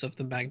defense of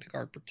the Magna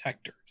Guard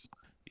protectors.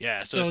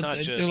 Yeah, so it's not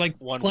just they're like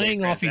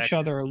playing off each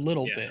other a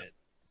little bit.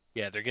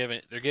 Yeah, they're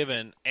giving,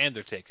 and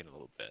they're taking a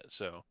little bit.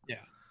 So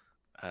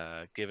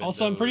yeah, given.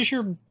 Also, I'm pretty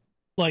sure,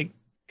 like,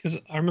 because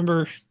I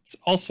remember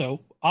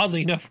also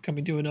oddly enough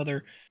coming to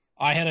another.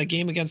 I had a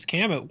game against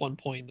Cam at one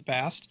point in the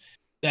past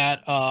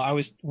that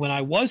when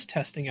I was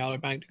testing out a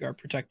Magna Guard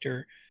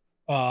protector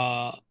in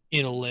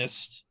a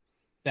list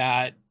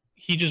that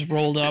he just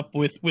rolled up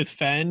with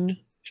Fen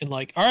and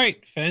like, all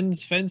right,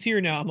 Fen's here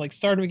now. I'm like,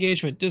 start of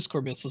engagement,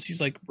 Discord missiles.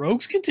 He's like,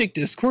 rogues can take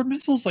Discord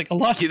missiles. Like a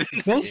lot,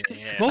 most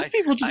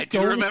people just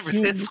don't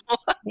assume.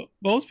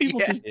 Most people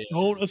just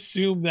don't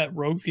assume that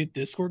rogues get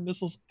Discord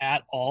missiles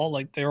at all.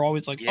 Like they're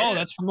always like, oh,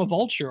 that's from a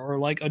vulture or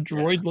like a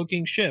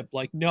droid-looking ship.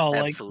 Like no,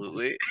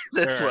 absolutely.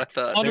 That's what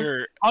I thought.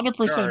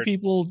 100%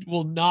 people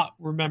will not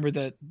remember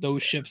that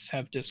those ships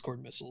have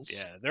Discord missiles.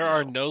 Yeah, there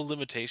are no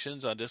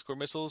limitations on Discord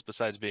missiles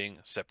besides being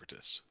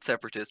separatists.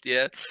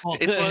 Yeah. Well,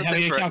 it's one of those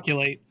things,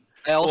 calculate.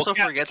 I also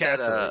forget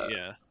that.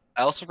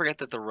 I also forget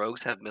that the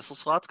rogues have missile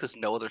slots because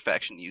no other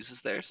faction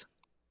uses theirs.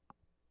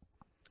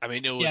 I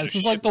mean, this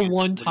is like the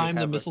one time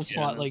the missile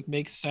slot like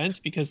makes sense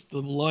because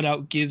the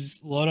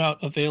loadout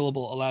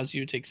available allows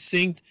you to take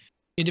synced,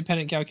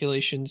 independent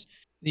calculations.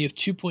 You have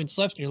 2 points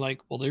left, and you're like,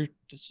 well, they're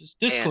just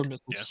Discord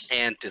missiles.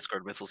 And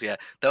Discord missiles, yeah.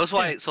 That was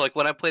why. So, like,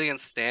 when I played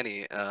against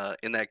Stanny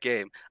in that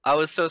game, I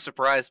was so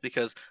surprised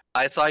because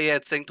I saw you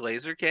had synced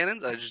laser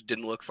cannons. And I just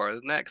didn't look farther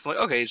than that because I'm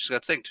like, okay, you just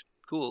got synced,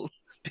 cool.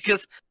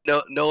 Because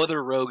no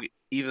other rogue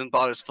even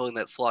bothers filling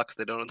that slot because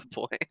they don't have the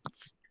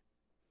points.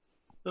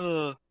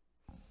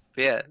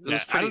 Yeah, it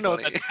was pretty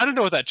funny. I don't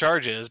know what that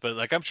charge is, but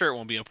like I'm sure it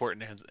won't be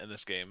important in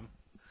this game.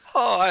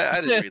 Oh,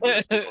 I didn't read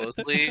this too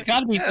closely. It's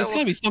gotta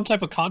be some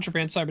type of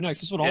contraband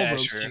cybernetics. That's what all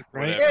rogues take,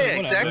 right? Yeah,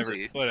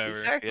 exactly. Whatever.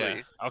 Exactly.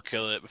 Yeah. I'll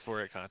kill it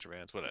before it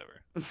contrabands.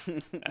 Whatever.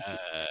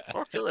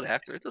 Or kill it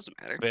after. It doesn't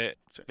matter. But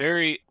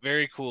very,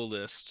 very cool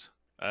list,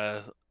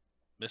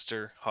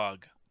 Mr.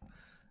 Hog.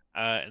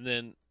 And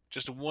then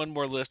just one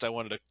more list I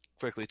wanted to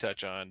quickly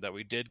touch on that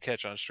we did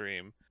catch on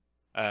stream.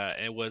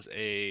 It was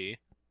a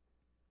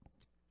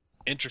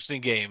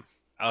interesting game.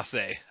 I'll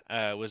say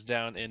was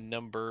down in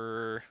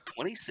number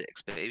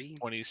 26, baby.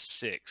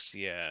 26,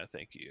 yeah,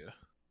 thank you.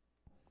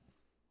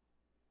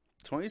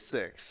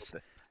 26.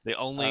 The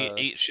only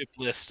 8-ship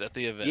list at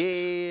the event.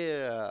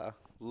 Yeah,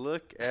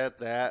 look at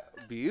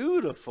that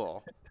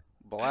beautiful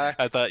Black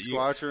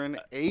Squadron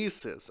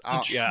Aces.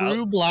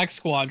 True Black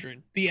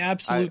Squadron, the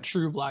absolute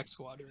true Black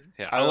Squadron.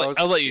 Yeah,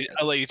 I'll let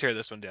you tear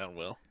this one down,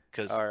 Will,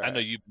 because I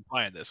know you've been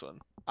playing this one.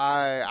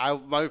 I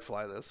might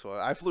fly this one.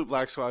 I flew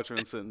Black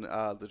Squadrons in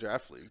the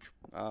draft league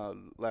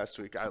last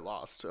week. I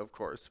lost, of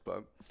course,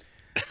 but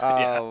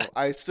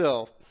I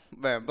still,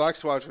 Black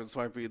Squadrons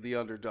might be the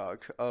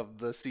underdog of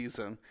the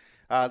season.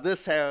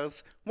 This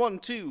has 1,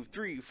 2,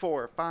 3,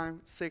 4, 5,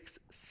 6,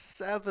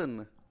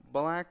 7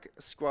 Black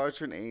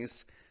Squadron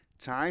Ace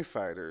TIE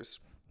Fighters,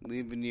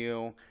 leaving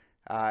you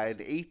an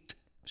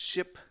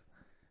 8-ship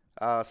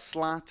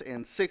slot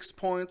and 6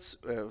 points,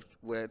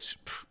 which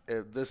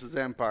this is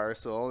Empire,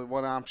 so only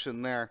one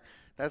option there.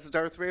 That's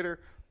Darth Vader,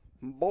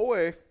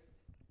 boy,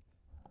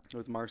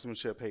 with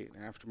marksmanship, hate,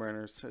 and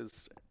afterburners.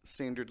 His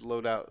standard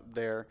loadout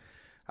there.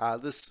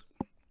 This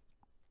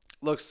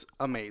looks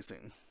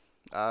amazing.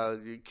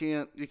 You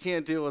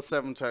can't deal with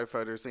 7 TIE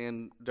Fighters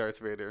and Darth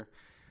Vader.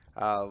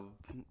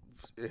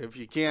 If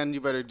you can,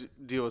 you better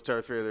deal with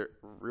Darth Vader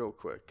real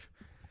quick.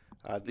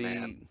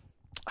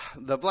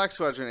 The Black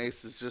Squadron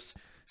Ace is just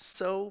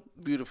so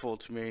beautiful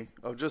to me,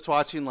 of just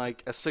watching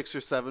like a 6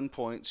 or 7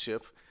 point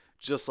ship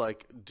just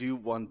like do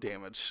 1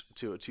 damage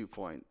to a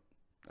 2-point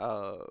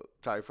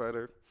TIE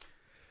fighter.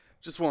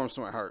 Just warms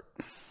my heart.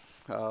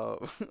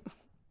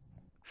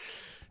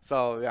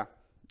 So yeah,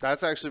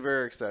 that's actually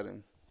very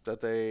exciting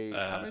that they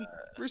have a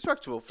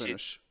respectable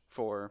finish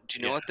for. Do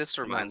you know what this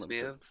reminds me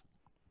of?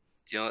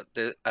 You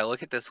know, I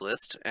look at this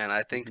list and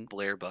I think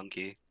Blair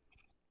Bunky.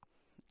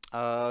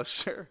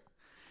 Sure.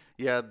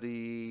 Yeah,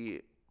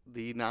 the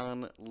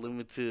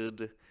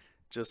non-limited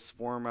just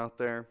swarm out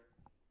there.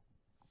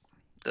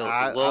 The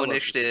low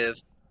initiative,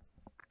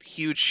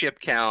 huge ship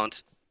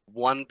count,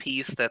 one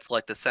piece that's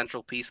like the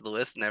central piece of the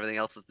list, and everything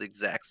else is the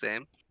exact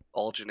same.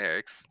 All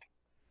generics.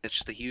 It's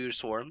just a huge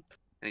swarm.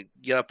 And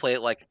you gotta play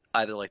it like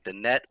either like the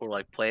net or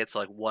like play it so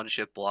like one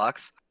ship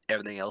blocks,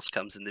 everything else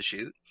comes in to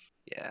shoot.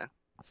 Yeah.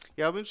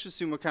 Yeah, I'm interested to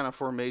see what kind of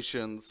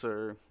formations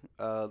or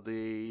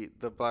the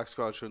Black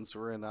Squadrons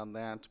were in on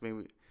that.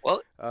 Maybe.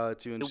 Well, to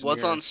it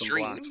was on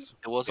stream. Blocks.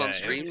 It was on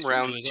stream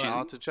round 2. I'll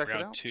have to check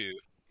round it out. 2.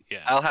 Yeah,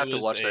 I'll have to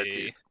watch that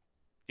too.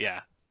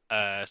 Yeah.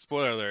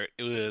 Spoiler alert: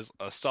 it was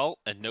assault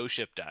and no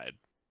ship died.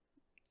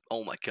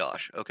 Oh my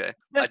gosh. Okay.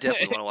 I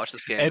definitely want to watch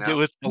this game And now. it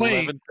was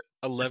Wait.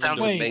 11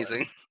 Sounds to Wait.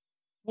 amazing.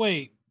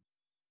 Wait.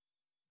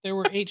 There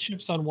were 8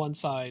 ships on one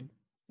side.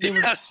 They were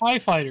Yeah. TIE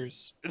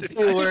fighters. You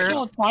couldn't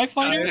kill a TIE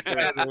fighter?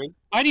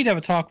 I need to have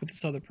a talk with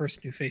this other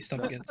person who faced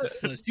up against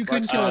this list. You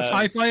couldn't kill a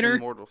TIE fighter?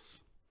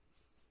 Immortals.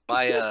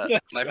 My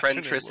That's friend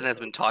right. Tristan has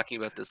been talking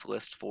about this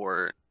list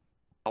for,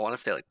 I want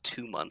to say, like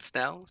 2 months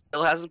now.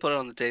 Still hasn't put it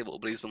on the table,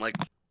 but he's been like,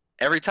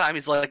 every time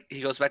he's like, he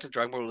goes back to the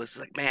drawing board list,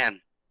 he's like, man,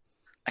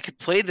 I could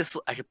play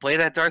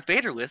that Darth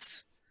Vader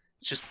list.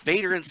 It's just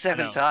Vader and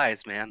 7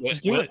 ties, man.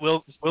 Just do it.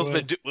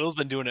 Will's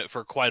been doing it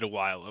for quite a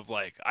while. Of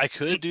like, I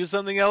could do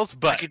something else,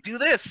 but I could do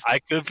this. I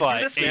could fly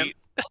do this, man. 8.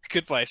 I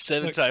could fly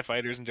 7 Look. TIE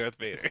fighters and Darth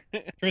Vader.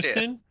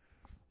 Tristan,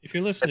 if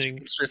you're listening,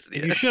 That's Tristan,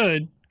 and you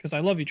should, because I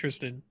love you,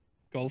 Tristan,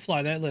 go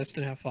fly that list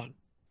and have fun.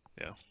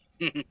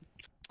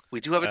 We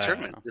do have a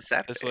tournament this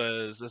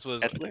Saturday. This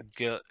was At Flint's.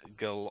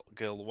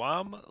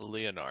 Gilwam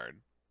Leonard.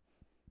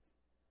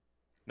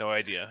 No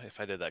idea if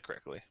I did that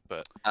correctly,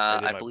 but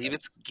I believe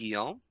it's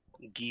Guillaume.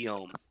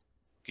 Guillaume.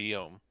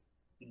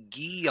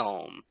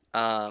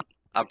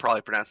 I'm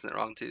probably pronouncing it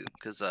wrong too,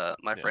 because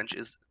my French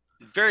is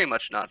very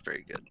much not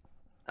very good.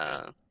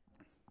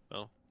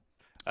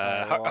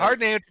 Hard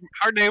name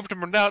to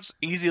pronounce.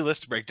 Easy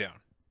list to break down.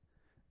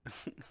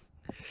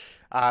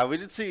 We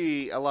did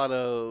see a lot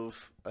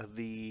of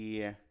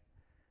the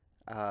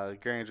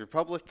Grand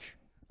Republic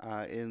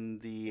in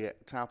the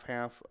top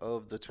half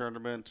of the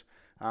tournament,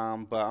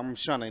 but I'm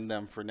shunning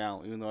them for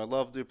now. Even though I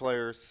love the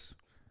players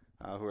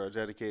who are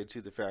dedicated to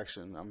the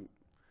faction,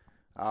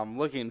 I'm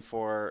looking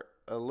for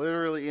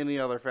literally any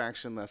other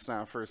faction that's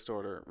not First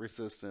Order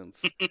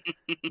Resistance.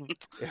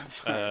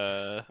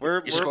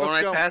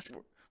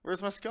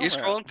 Where's my skull? You're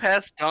scrolling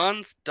past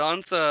Don's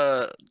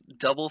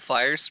double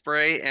fire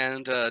spray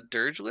and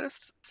dirge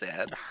list.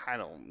 Sad. I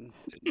don't.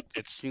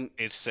 It's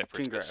separatist.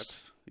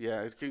 Congrats.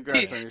 Yeah,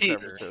 congrats on your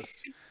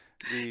separatist.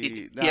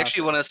 He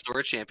actually won a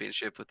store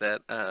championship with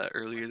that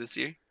earlier this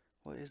year.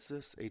 What is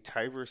this? A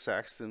Tiber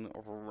Saxon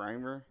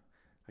Rhymer?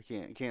 I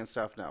can't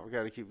stop now. We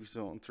got to keep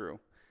going through.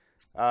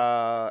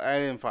 I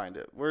didn't find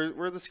it.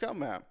 Where the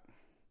scum at?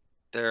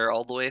 They're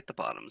all the way at the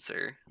bottom,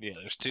 sir. Yeah,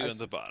 there's 2 at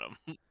the bottom.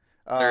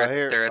 They're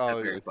at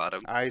the very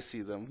bottom. I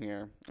see them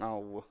here.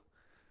 Oh,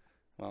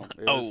 well.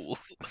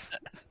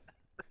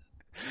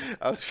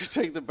 I was going to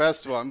take the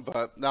best one,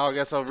 but now I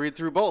guess I'll read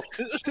through both.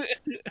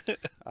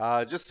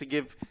 I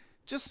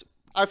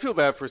feel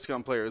bad for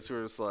scum players who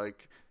are just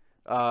like,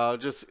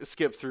 just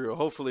skip through.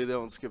 Hopefully they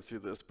don't skip through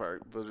this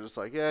part. But they're just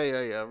like,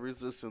 yeah,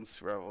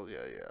 Resistance, Rebel,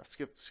 yeah,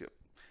 skip.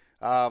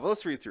 But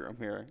let's read through them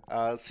here.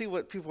 See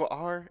what people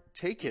are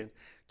taking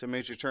to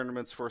major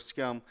tournaments for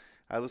scum.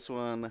 This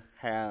one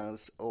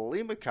has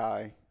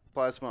Limakai,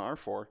 Plasma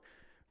R4,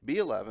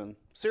 B11,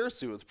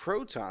 Sarasu with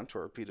Proton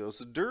Torpedoes,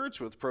 Dirge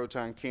with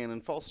Proton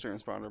Cannon, False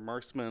Transponder,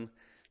 Marksman,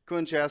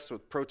 Quinchast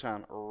with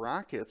Proton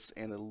Rockets,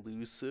 and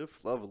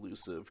love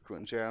elusive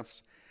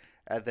Quinchast.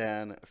 And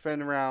then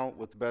Fenrau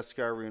with the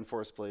Beskar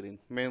Reinforced Plating,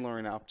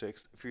 Mandalorian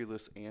Optics,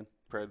 Fearless, and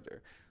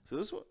Predator.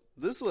 So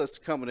this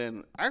list coming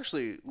in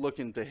actually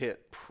looking to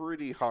hit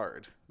pretty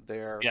hard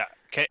there. Yeah.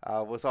 Okay.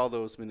 With all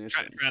those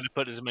munitions. Trying to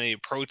put as many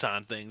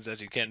proton things as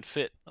you can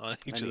fit on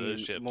each of those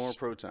ships. More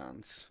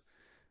protons.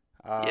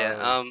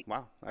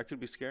 Wow, that could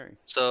be scary.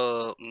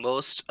 So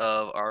most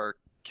of our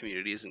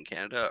communities in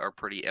Canada are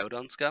pretty out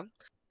on scum.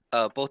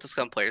 Both the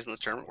scum players in this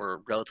tournament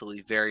were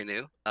relatively very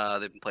new.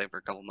 They've been playing for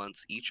a couple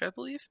months each, I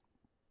believe.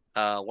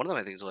 One of them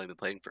I think has only been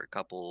playing for a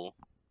couple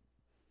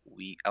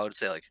weeks. I would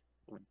say like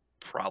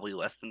probably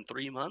less than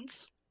 3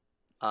 months.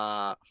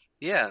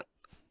 Yeah.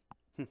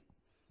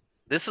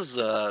 This is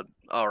a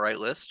alright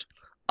list.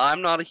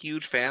 I'm not a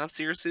huge fan of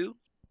Sirasu.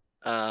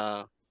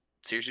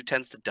 Sirasu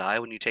tends to die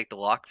when you take the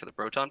lock for the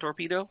proton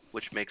torpedo,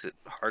 which makes it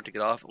hard to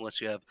get off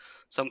unless you have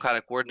some kind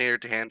of coordinator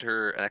to hand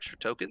her an extra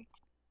token.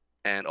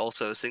 And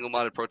also,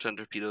 single-modded proton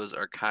torpedoes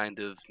are kind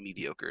of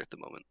mediocre at the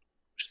moment,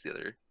 which is the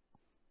other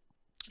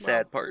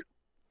sad part.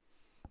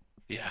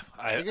 Yeah,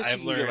 I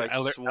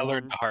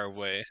learned the hard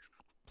way.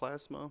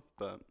 Plasma,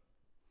 but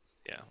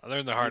yeah, I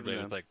learned the hard way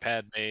with like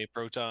Padme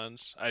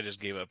protons. I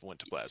just gave up and went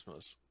to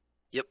plasmas.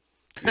 Yep.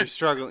 You're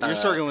struggling. You're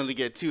struggling to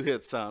get 2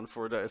 hits on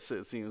 4 dice.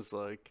 It seems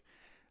like.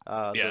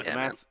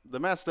 The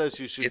math says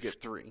you should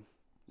get 3.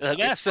 The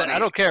math says, I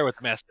don't care what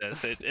the math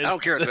says. I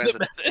don't care what the math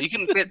says. You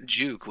can fit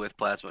juke with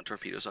plasma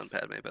torpedoes on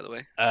Padme, by the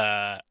way.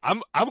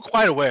 I'm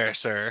quite aware,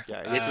 sir.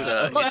 Yeah,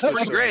 it's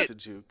pretty great. It's a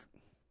juke.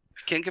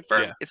 Can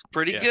confirm. Yeah. It's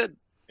pretty good.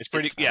 It's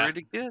pretty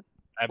good.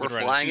 We're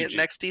flying it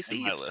next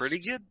TC. It's pretty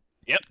good.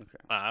 Yep.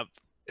 Okay.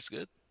 It's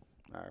good.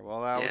 All right.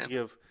 Well,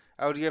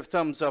 I would give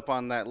thumbs up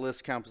on that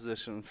list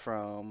composition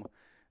from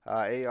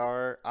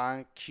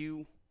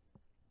ARIQ.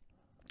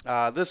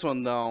 This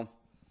one though,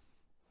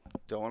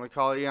 don't want to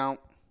call you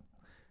out.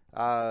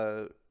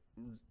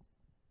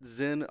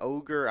 Zen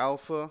Ogre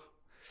Alpha,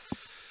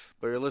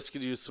 but your list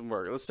could use some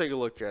work. Let's take a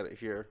look at it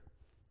here.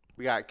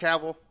 We got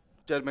Cavill,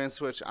 Deadman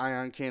Switch,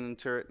 Ion Cannon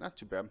Turret, not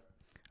too bad.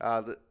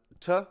 The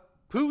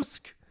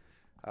Tupusk.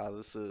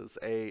 This is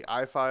a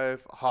I-5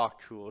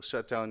 Hawk who will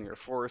shut down your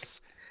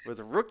force with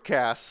Rook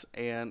Cast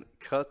and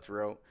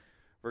Cutthroat.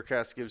 Rook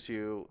Cast gives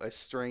you a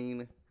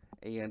strain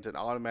and an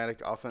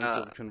automatic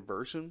offensive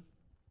conversion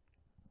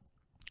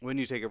when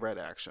you take a red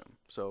action.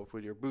 So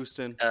when you're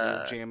boosting, or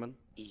you're jamming.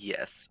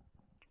 Yes.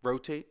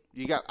 Rotate.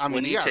 You got. I mean,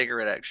 when you take a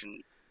red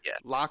action, yeah.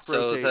 Lock,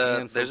 so rotate,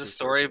 and there's a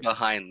story rotate.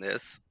 behind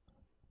this.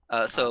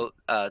 To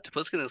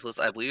put in this list,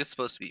 I believe it's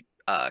supposed to be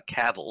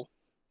Cavill,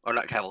 or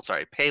not Cavill,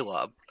 sorry,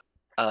 Paylob.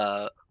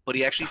 But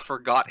he actually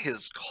forgot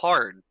his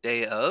card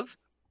day of,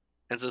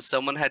 and so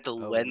someone had to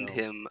lend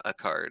him a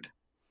card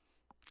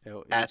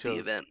at the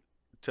event.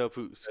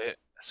 Topuz.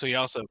 So he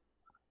also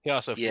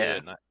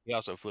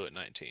flew at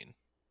 19.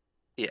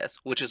 Yes,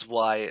 which is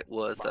why it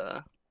was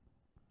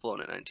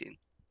flown at 19.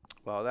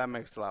 Well, that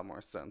makes a lot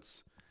more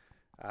sense.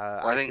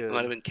 I think it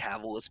might have been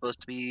Cavill was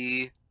supposed to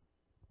be.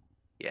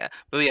 Yeah,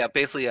 but yeah,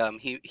 basically,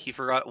 he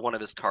forgot one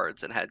of his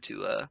cards and had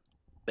to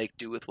make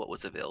do with what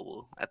was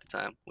available at the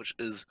time, which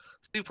is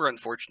super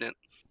unfortunate.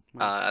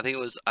 I think it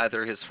was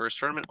either his first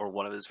tournament or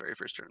one of his very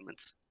first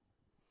tournaments.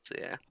 So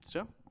yeah.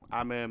 So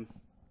I mean,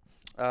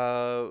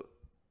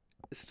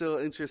 it's still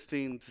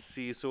interesting to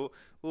see. So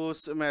we'll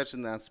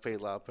imagine that's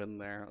Paylop in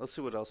there. Let's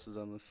see what else is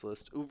on this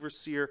list.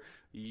 Overseer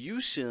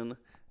Yushin.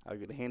 I'm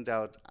gonna hand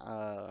out.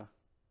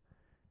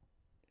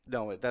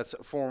 No, wait, that's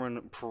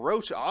Foreman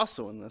Peroch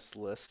also in this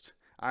list.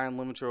 Ion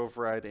Limiter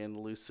Override and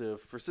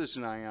Elusive,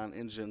 Precision Ion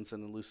Engines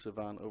and Elusive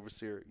on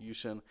Overseer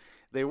Yushin.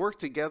 They work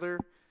together.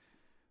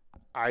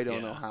 I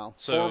don't know how.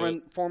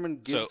 So, Foreman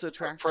gives a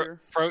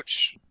tractor.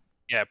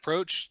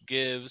 Approach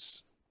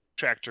gives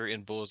tractor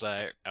in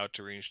bullseye out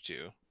to range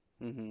 2.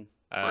 Mm-hmm.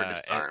 For a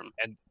disarm.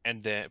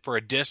 And then for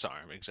a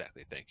disarm,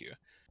 exactly. Thank you.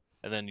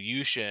 And then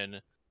Yushin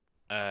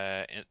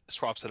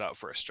swaps it out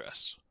for a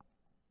stress.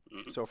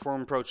 So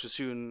Foreman Approach is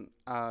shooting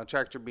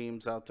tractor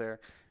beams out there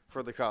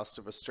for the cost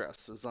of a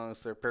stress, as long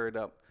as they're paired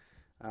up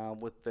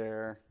with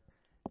their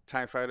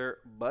TIE Fighter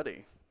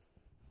buddy.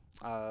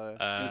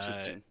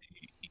 Interesting.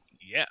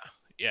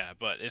 Yeah,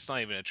 but it's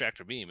not even a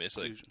tractor beam. It's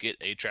like get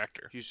a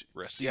tractor,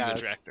 receive a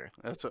tractor.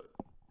 That's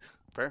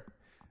fair.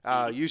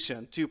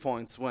 Yushin, 2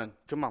 points, win.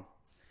 Come on.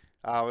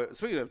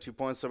 Speaking of 2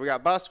 points, so we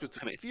got Bosk with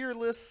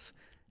Fearless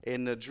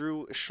and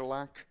Drew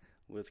Schlack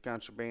with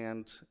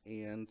Contraband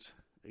and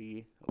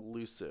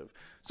Elusive.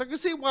 So I can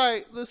see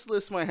why this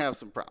list might have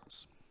some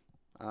problems.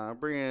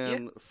 Bring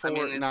in 4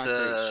 not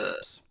great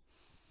ships.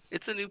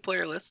 It's a new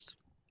player list.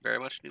 Very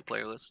much new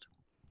player list.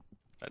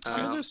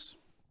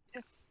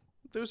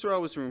 There's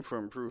always room for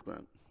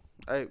improvement.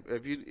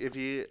 If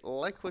you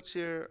like what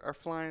you are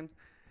flying,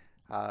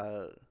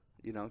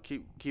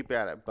 keep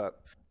at it.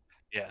 But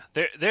yeah,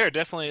 there are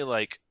definitely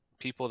like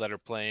people that are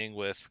playing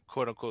with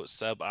quote unquote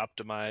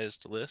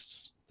sub-optimized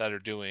lists that are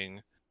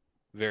doing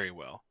very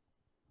well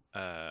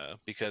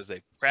because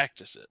they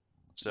practice it.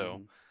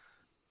 So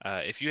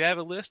if you have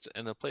a list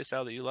and a play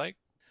style that you like,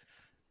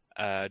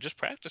 just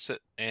practice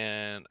it.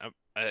 And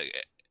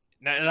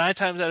 9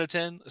 times out of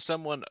 10,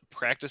 someone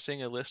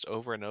practicing a list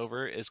over and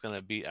over is going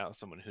to beat out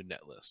someone who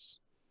net lists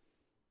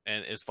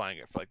and is flying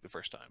it for like the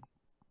first time.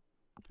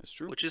 That's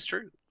true. Which is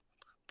true.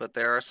 But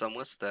there are some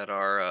lists that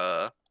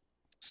are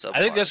subpar. I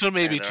think this one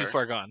may be too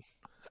far gone.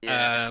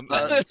 Yeah.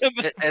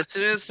 As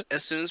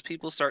soon as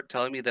people start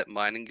telling me that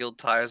mining guild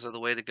ties are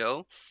the way to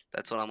go,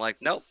 that's when I'm like,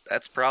 nope,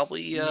 that's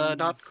probably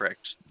not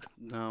correct.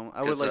 No,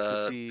 I would like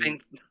to see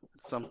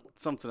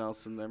something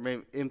else in there.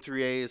 Maybe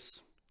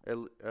M3As.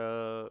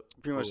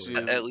 Pretty much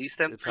at least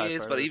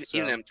M3As, but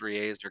even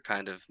M3As are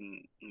kind of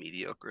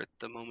mediocre at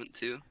the moment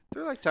too.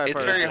 They're like TIE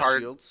it's very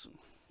hard. Shields.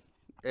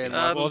 And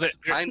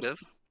kind of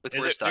with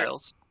worse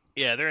styles.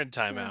 They're in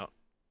timeout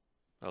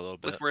a little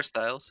bit. With worse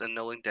styles and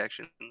no linked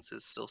actions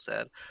is still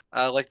sad.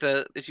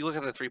 If you look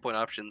at the 3-point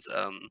options,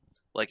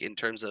 like in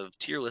terms of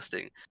tier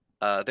listing,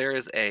 there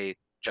is a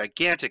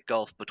gigantic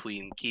gulf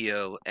between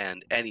Kyo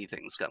and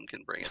anything Scum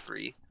can bring at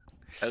 3.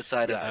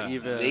 Outside of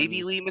even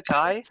maybe Lee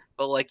Mackay,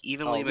 but like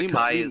even Lee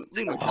Mackay is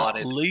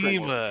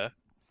modded.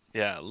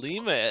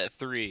 Lima at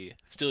 3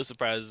 still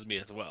surprises me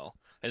as well.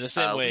 In the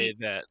same way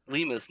that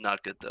Lima's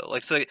not good though.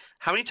 Like, so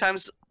how many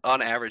times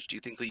on average do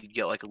you think we could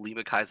get like a Lee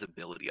Mackay's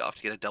ability off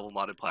to get a double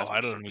modded plasma?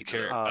 I don't even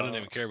care. I don't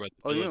even care about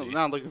the ability. You're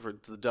not looking for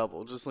the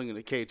double, just looking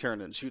at K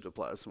turn and shoot a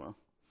plasma.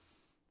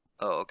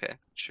 Oh, okay,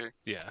 sure.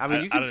 Yeah, I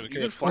mean, you can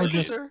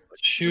just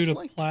shoot a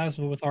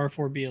plasma with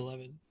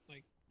R4B11.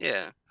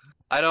 Yeah.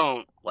 I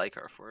don't like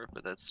R4,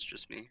 but that's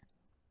just me.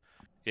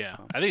 Yeah,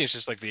 I think it's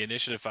just like the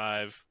Initiative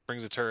 5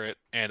 brings a turret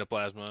and a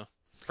plasma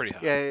pretty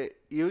high.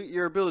 Yeah,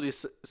 your ability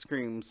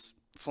screams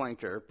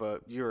flanker,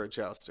 but you're a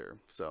jouster.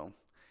 So,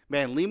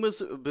 man,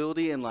 Lima's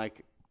ability in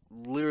like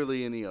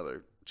literally any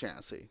other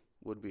chassis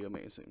would be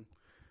amazing.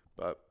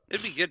 But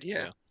it'd be good,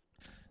 yeah.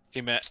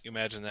 Can you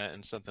imagine that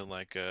in something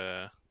like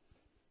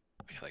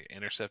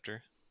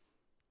Interceptor?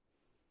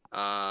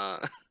 An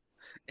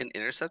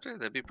Interceptor?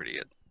 That'd be pretty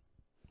good.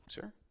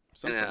 Sure.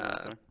 Something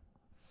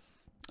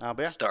like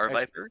that. Star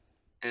Viper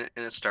and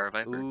a Star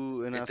Viper.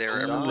 Ooh, and if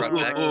a Star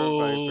Viper.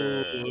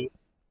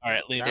 All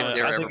right, Lena,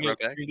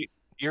 I think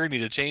you need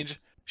to change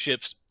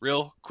ships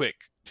real quick.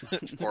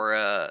 or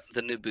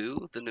the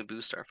Naboo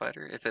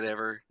starfighter, if it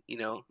ever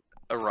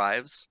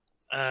arrives.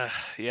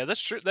 Yeah,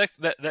 that's true.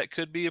 That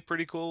could be a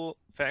pretty cool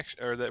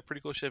faction, or that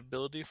pretty cool ship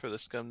ability for the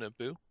Scum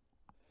Naboo.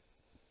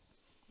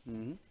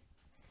 Mm-hmm.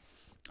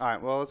 All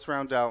right, well, let's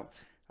round out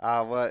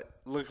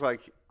what looked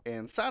like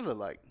and sounded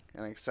like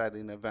an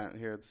exciting event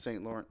here at the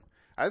St. Laurent.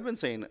 I've been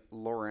saying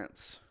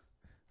Lawrence.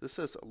 This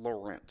is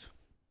Laurent.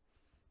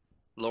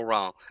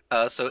 Laurent.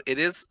 So it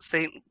is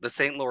the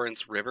St.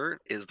 Lawrence River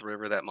is the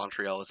river that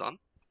Montreal is on,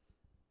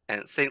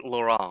 and St.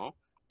 Laurent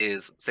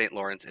is St.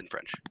 Lawrence in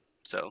French.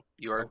 So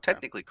you are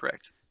technically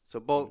correct. So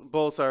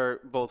both are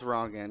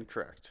wrong and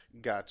correct.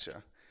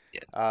 Gotcha.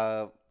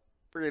 Yeah.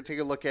 We're gonna take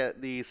a look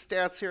at the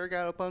stats here I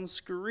got up on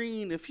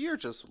screen. If you're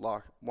just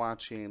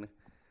watching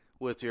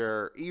with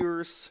your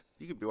ears,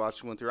 you could be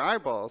watching with your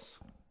eyeballs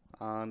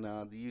on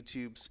the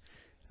YouTubes.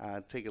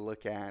 Take a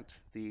look at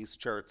these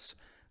charts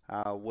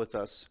with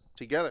us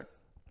together.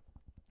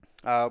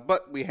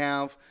 But we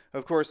have,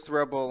 of course, the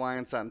Rebel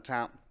Alliance on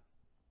top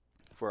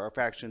for our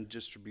faction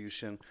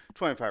distribution,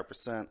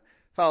 25%,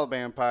 followed by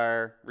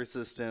Empire,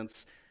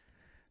 Resistance,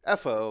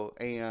 FO,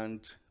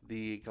 and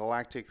the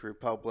Galactic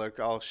Republic,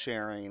 all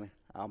sharing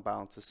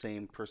about the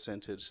same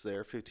percentage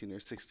there, 15 or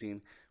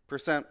 16%,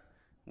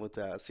 with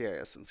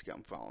CIS and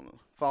Scum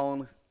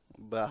falling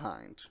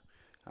behind.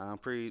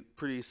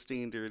 Pretty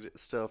standard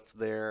stuff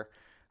there.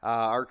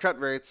 Our cut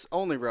rates,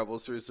 only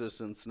Rebels,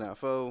 Resistance, and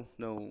FO.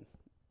 No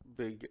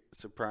big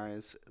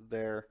surprise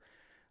there.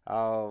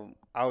 I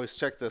always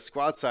check the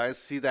squad size.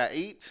 See that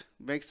 8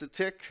 makes a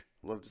tick.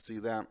 Love to see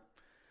that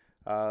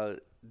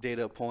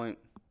data point.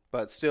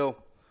 But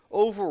still,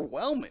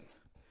 overwhelming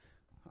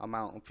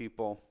amount of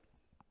people.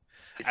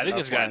 I think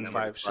it's gotten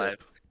 5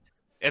 ship.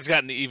 It's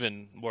gotten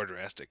even more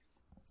drastic.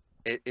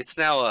 It's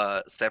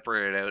now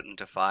separated out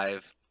into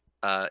 5.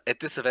 At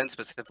this event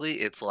specifically,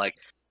 it's like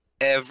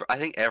I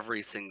think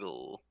every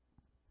single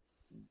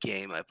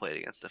game I played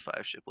against a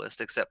 5-ship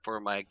list, except for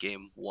my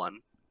game 1,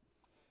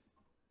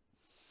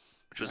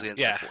 which was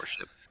against a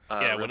 4-ship.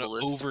 When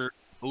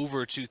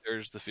over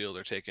 2/3 of the field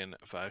are taking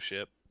a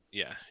 5-ship,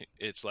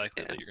 it's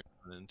likely that you're going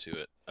to run into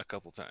it a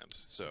couple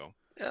times. So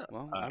yeah,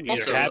 well,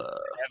 either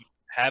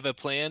have a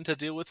plan to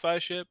deal with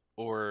 5-ship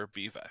or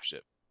be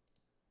 5-ship.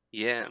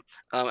 Yeah.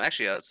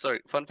 Actually,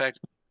 sorry. Fun fact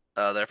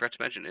that I forgot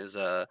to mention is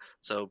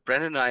so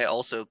Brendan and I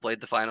also played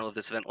the final of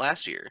this event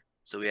last year.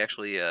 So we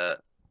actually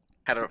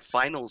had our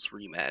finals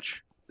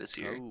rematch this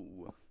year,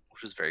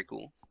 which was very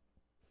cool.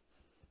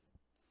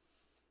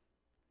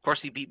 Of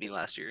course, he beat me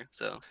last year.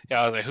 So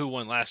yeah, like, who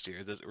won last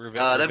year? The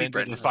that'd be Revenge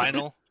of the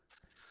final.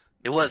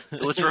 It was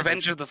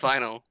Revenge of the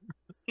Final.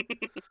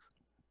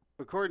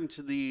 According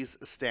to these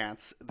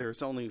stats,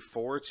 there's only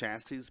 4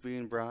 chassis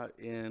being brought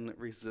in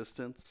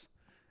Resistance.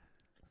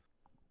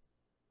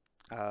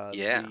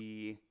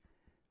 Only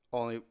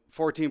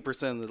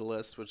 14% of the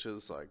list, which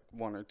is like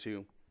 1 or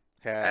 2,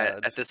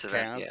 had at this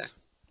event, Kaz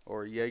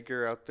or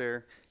Jaeger out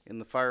there in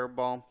the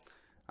Fireball.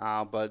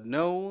 But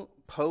no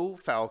Poe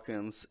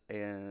Falcons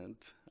and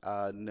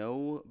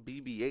no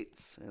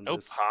BB-8s. No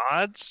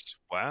pods?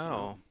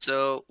 Wow.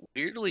 So,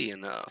 weirdly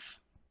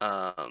enough,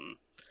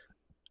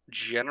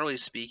 generally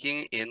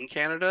speaking, in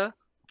Canada,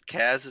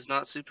 Kaz is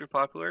not super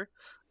popular.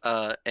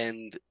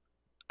 And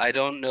I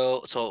don't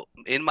know. So,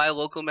 in my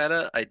local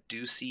meta, I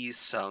do see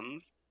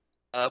some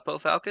Poe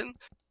Falcon,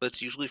 but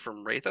it's usually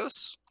from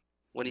Rathos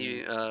when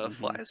he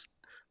flies.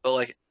 But,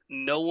 like,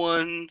 no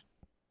one,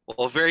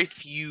 well, very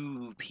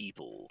few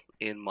people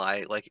in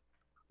my, like,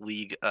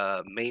 league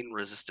main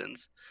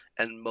Resistance,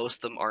 and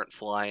most of them aren't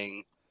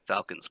flying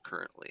Falcons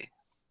currently.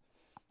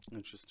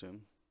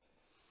 Interesting.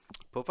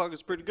 Poe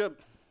Falcon's pretty good.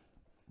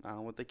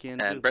 What they can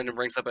do. And Brendan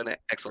brings up an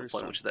excellent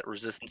point, which is that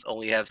Resistance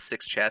only have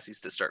 6 chassis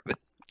to start with.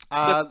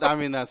 I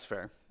mean, that's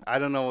fair. I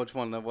don't know which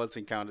one that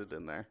wasn't counted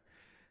in there.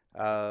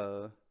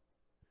 No,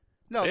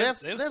 they have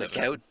 7.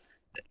 Couch.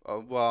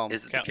 Oh, well,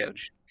 Is it the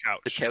couch?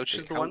 Couch. The couch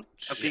is the one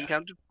being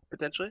counted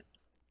potentially.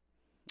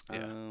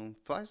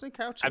 Flies and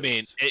couches. I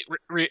mean,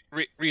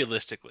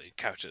 realistically,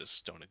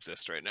 couches don't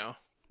exist right now.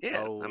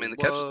 Yeah, I mean the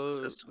couches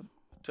exist.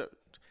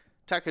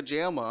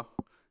 Takajama.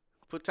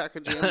 Put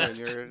Takajama in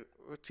your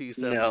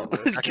T7 No.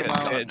 list. Come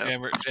on.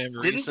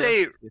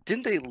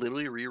 Didn't they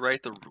literally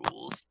rewrite the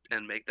rules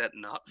and make that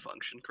not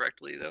function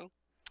correctly though?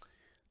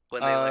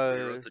 When they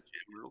rewrote the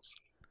gym rules.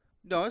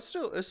 No, it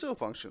still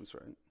functions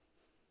right.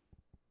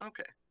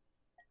 Okay.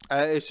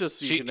 It's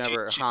just you can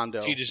never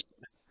Hondo. She just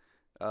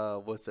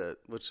with it,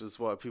 which is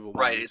what people want.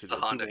 Right, it's the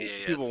Honda.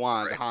 People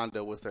wanted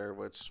Honda with her,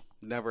 which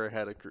never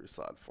had a crew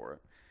slot for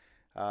it.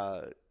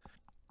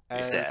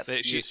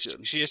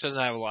 She just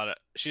doesn't have a lot of.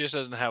 She just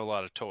doesn't have a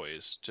lot of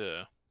toys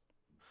to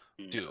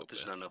do it.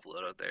 There's not enough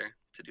load out there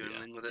to do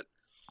anything with it,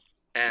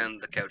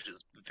 and the couch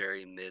is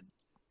very mid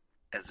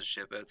as a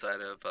ship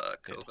outside of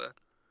Kova.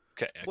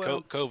 Okay,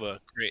 Kova,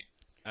 great.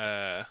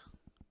 But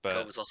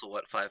Kova's also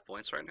 5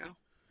 points right now.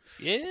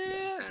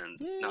 Yeah, and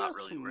not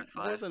really worth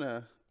 5. More than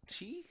a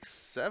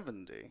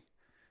T70.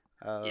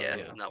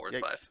 Not worth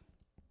 5.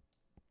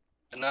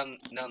 And none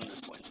at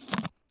this point.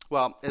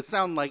 Well, it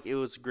sounded like it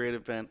was a great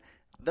event.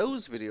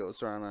 those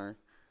videos are on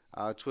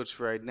our Twitch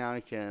right now.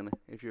 You can,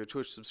 if you're a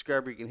Twitch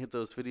subscriber, you can hit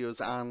those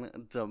videos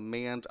on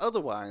demand.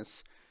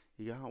 Otherwise,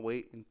 you gotta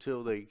wait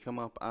until they come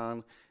up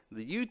on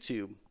the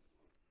YouTube.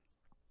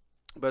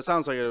 But it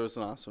sounds like it was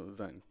an awesome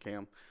event,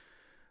 Cam.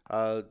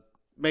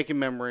 Making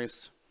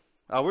memories.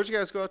 Where'd you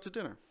guys go out to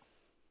dinner?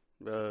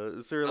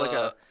 Is there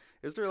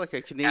like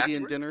a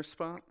Canadian dinner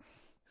spot?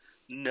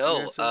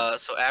 No.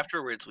 So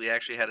afterwards, we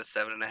actually had a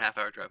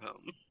 7.5-hour drive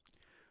home.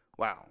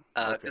 Wow.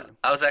 Because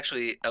I was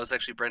actually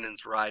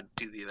Brendan's ride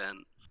to the event.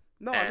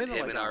 No, and I mean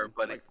him and our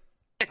buddy.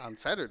 On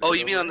Saturday. Oh,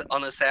 you mean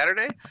on the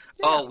Saturday? Yeah.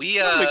 Oh,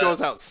 it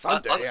goes out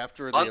Sunday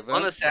after the event.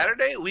 On the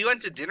Saturday, we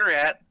went to dinner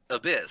at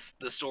Abyss,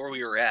 the store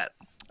we were at.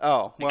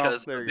 Oh, well,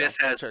 because there you Abyss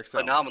go. has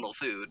phenomenal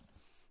food.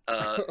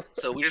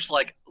 So we just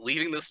like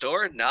leaving the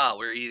store. Nah,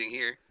 we're eating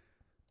here.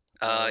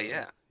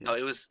 Yeah. No,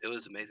 it was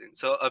amazing.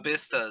 So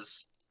Abyss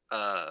does.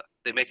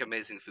 They make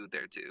amazing food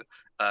there too.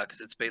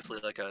 Because it's basically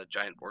like a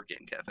giant board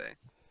game cafe.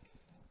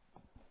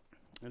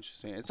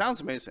 Interesting. It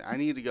sounds amazing. I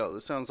need to go.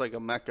 This sounds like a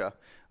mecca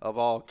of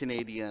all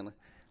Canadian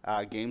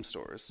game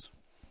stores.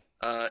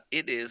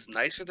 It is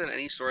nicer than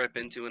any store I've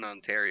been to in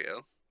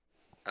Ontario.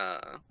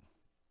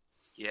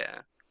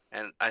 Yeah,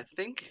 and I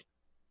think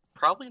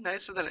probably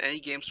nicer than any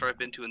game store I've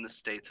been to in the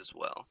States as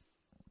well.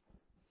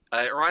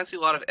 It reminds me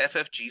a lot of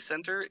FFG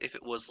Center if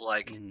it was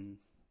like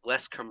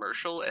less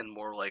commercial and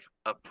more like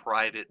a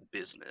private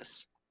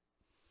business.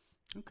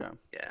 Okay.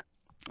 Yeah.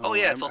 Oh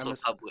yeah, it's also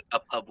a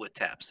pub with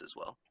taps as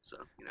well. So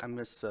you know. I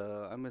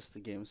miss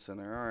the Game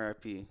Center.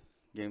 R.I.P.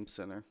 Game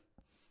Center.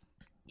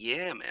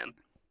 Yeah, man.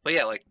 But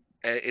yeah, like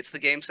it's the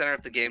Game Center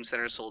if the Game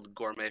Center sold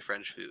gourmet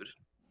French food.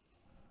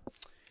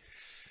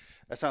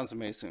 That sounds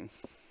amazing.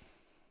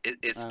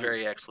 It's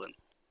very excellent.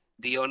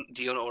 Dion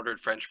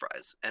ordered French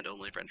fries and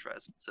only French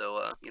fries.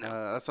 So you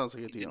know. That sounds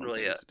like a Dion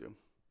really, thing to do.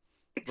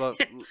 Love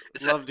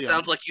Dion.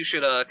 Sounds like you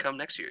should come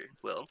next year,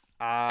 Will.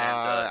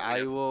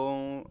 I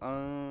will.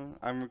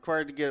 I'm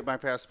required to get my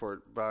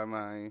passport by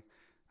my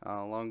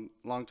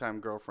longtime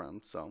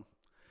girlfriend. So,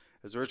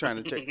 as we're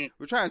trying to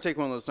take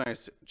one of those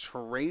nice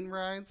train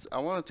rides. I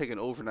want to take an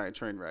overnight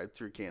train ride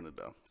through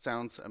Canada.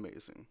 Sounds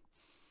amazing.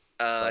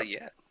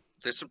 Yeah,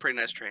 there's some pretty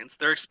nice trains.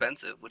 They're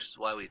expensive, which is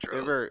why we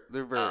drove.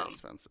 They're very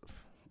expensive,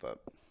 but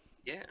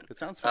yeah, it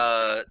sounds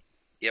fun.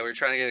 Yeah, we were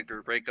trying to get a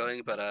group break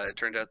going, but it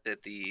turned out that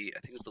I think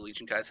it was the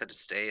Legion guys had to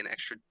stay an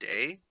extra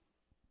day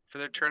for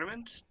their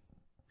tournament,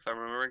 if I'm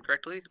remembering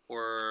correctly,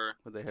 or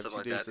Would they have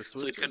something 2 like days that. to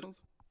switch? So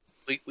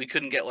we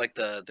couldn't get like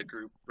the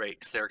group break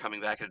because they were coming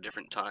back at a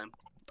different time.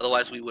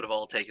 Otherwise, we would have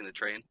all taken the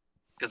train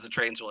because the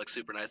trains were like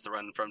super nice to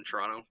run from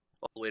Toronto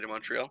all the way to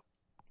Montreal.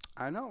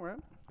 I know, right?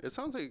 It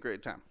sounds like a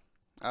great time.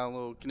 A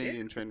little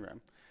Canadian train ride.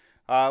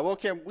 Well,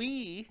 Cam,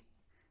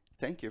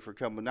 thank you for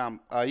coming on.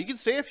 You can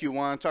stay if you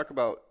want to talk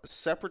about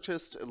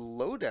separatist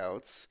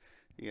loadouts.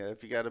 Yeah,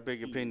 if you got a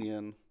big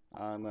opinion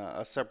on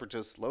a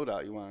separatist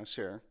loadout you want to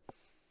share.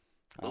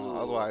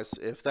 Otherwise,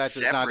 if that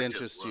does not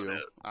interest you,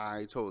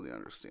 I totally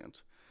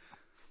understand.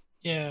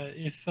 Yeah,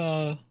 if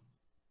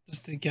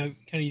just to kind of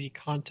give you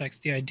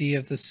context, the idea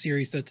of this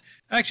series that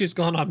actually has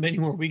gone on many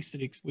more weeks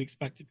than we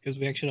expected because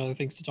we actually had other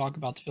things to talk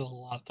about to fill in a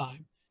lot of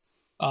time.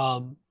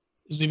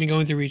 Is we've been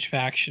going through each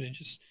faction and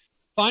just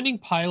finding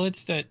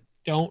pilots that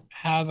don't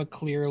have a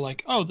clear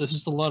like, oh, this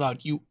is the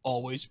loadout you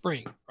always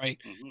bring, right?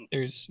 Mm-hmm.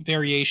 There's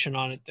variation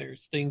on it.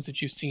 There's things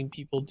that you've seen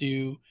people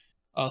do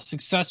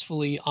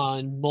successfully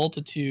on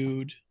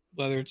multitude,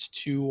 whether it's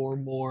 2 or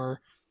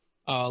more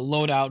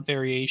loadout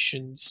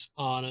variations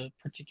on a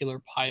particular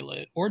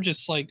pilot, or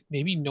just like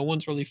maybe no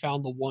one's really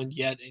found the one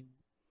yet, and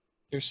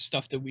there's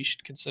stuff that we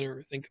should consider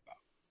or think about.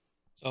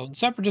 So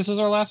Separatist is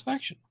our last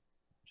faction,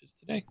 which is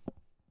today.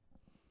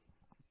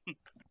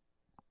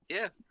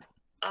 Yeah.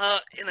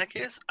 In that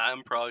case,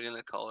 I'm probably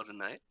gonna call it a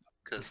night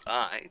because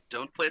I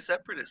don't play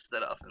Separatists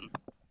that often,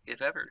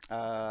 if ever.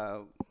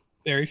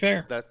 Very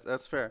fair.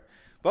 That's fair.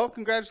 Well,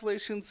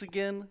 congratulations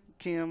again,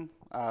 Cam.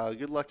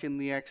 Good luck in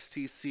the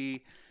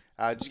XTC.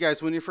 Did you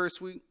guys win your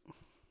first week?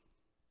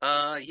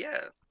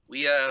 Yeah.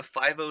 We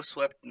 5-0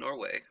 swept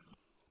Norway.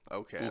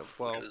 Okay, Oof,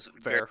 well,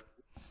 fair.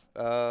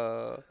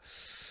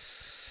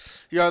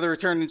 You are the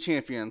returning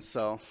champions,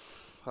 so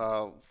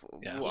I'll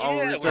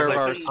reserve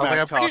our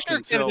smack talk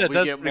until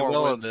we get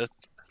more wins.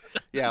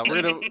 Yeah,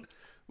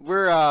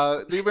 we're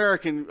the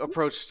American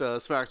approach to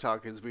smack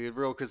talk is being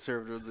real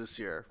conservative this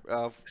year.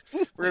 We're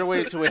gonna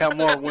wait until we have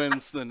more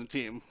wins than a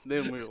team,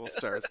 then we will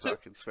start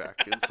talking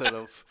smack instead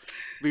of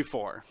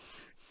before.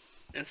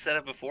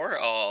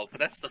 Oh, but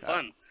that's the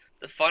fun.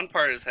 The fun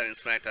part is having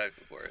smack talk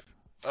before it.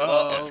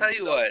 Well, I'll tell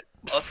you what,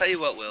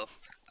 Will.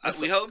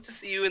 We hope to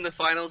see you in the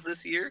finals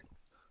this year.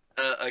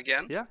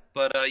 Again. Yeah.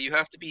 But you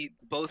have to beat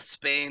both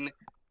Spain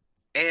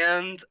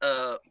and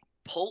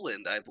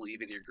Poland, I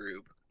believe, in your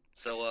group.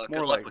 So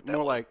good luck with that.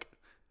 More like,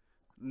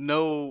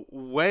 no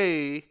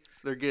way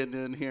they're getting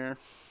in here.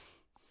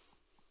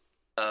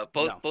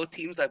 Both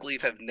teams, I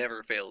believe, have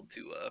never failed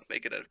to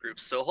make it out of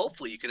groups. So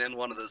hopefully you can end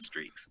one of those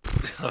streaks.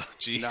 Oh,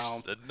 jeez.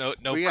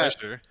 No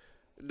pressure.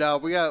 No,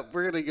 we're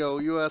gonna go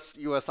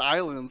U.S.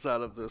 islands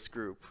out of this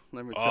group.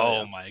 Let me tell you.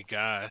 Oh my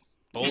god,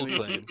 bold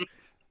claim.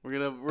 We're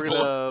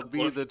gonna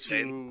be the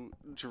two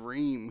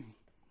dream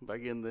by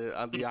getting the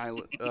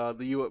island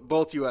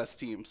both U.S.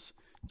 teams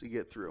to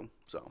get through.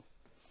 So.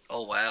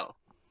 Oh wow!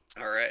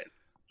 All right.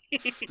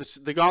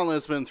 The gauntlet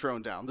has been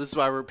thrown down. This is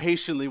why we're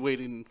patiently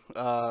waiting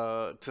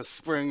to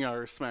spring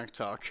our smack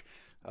talk.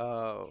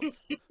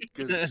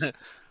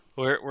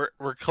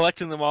 We're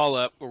collecting them all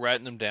up. We're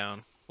writing them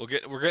down. We're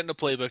getting a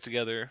playbook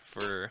together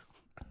for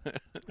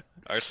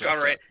our smack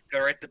talk.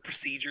 Gotta write the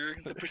procedure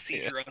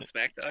on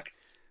smack talk.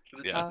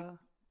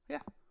 Yeah,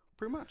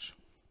 pretty much.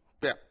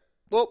 Yeah.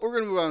 Well, we're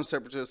gonna move on to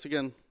Separatists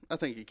again. I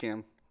think you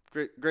can.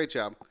 Great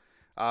job.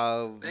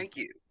 Thank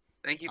you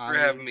for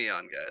having me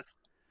on, guys.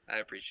 I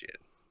appreciate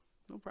it.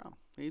 No problem.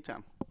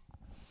 Anytime.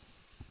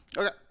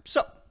 Okay,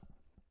 so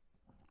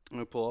I'm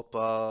gonna pull up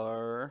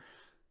our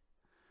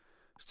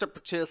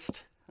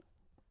Separatist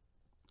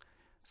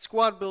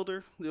squad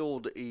builder, the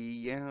old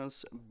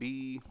Yaz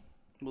B.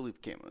 We'll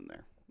leave camo in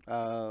there.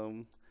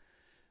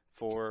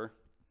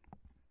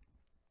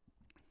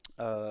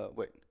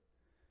 Wait.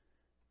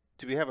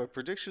 Do we have a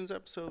predictions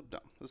episode? No,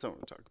 that's not what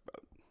we're talking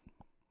about.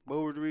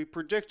 What would we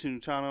predict,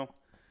 Tano?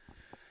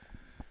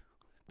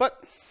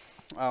 But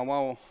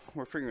while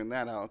we're figuring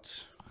that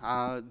out,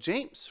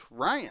 James,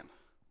 Ryan,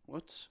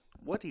 what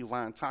do you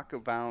want to talk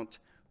about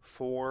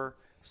for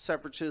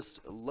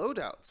Separatist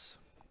loadouts?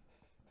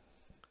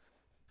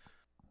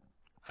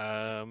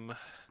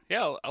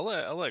 Yeah,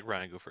 I'll let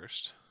Ryan go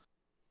first.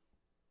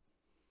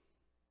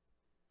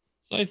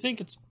 So I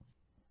think it's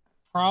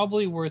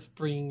probably worth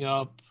bringing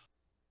up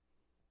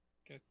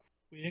a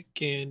quick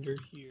gander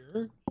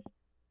here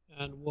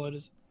and what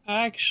is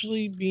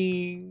actually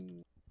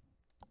being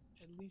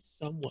at least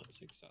somewhat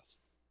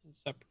successful in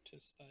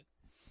Separatists that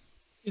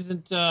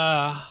isn't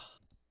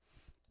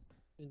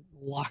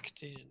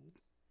locked in.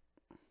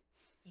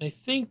 And I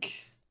think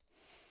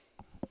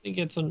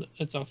it's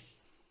to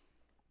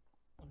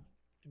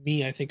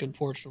me, I think,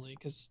 unfortunately,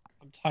 because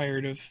I'm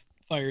tired of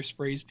fire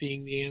sprays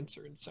being the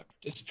answer in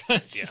Separatist.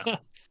 But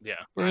yeah.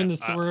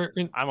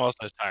 I'm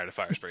also tired of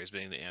fire sprays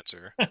being the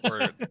answer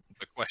or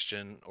the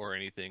question or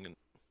anything. And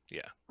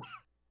yeah.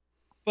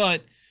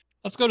 But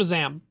let's go to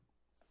Zam.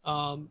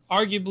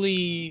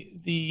 Arguably,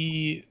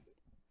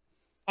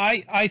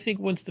 I think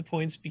once the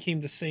points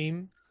became the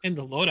same and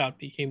the loadout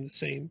became the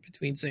same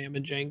between Zam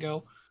and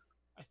Django,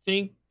 I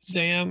think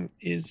Zam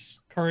is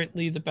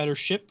currently the better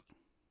ship.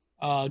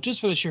 Just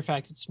for the sheer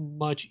fact it's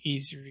much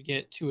easier to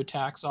get 2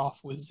 attacks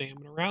off with Zam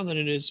in a round than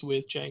it is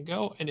with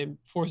Django, and it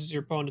forces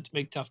your opponent to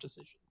make tough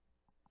decisions.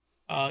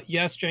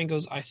 Yes,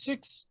 Django's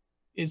I6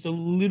 is a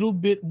little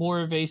bit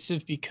more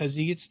evasive because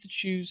he gets to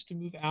choose to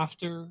move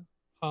after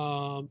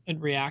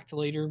and react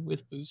later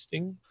with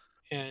boosting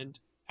and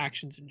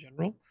actions in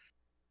general.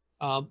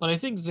 But I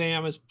think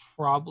Zam is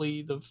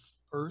probably the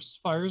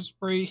first fire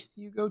spray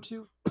you go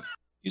to.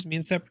 Excuse me,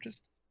 in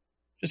Separatist.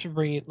 Just for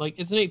bringing it, like,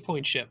 it's an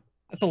 8-point ship.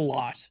 That's a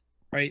lot,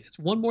 right? It's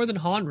one more than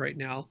Han right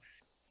now.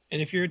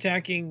 And if you're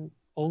attacking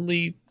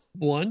only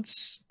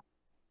once,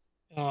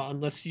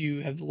 unless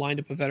you have lined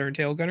up a veteran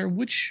tail gunner,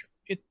 which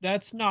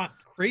that's not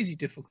crazy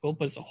difficult,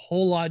 but it's a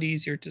whole lot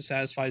easier to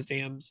satisfy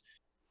Zam's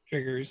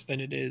triggers than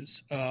it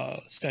is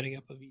setting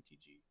up a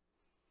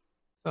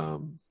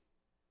VTG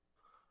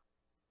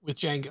with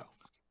Django.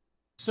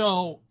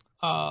 So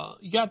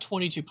you got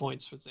 22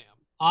 points for Zam.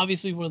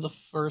 Obviously, one of the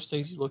first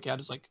things you look at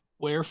is like,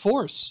 where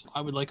force? I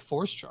would like a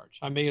force charge.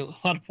 I made a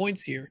lot of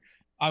points here.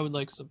 I would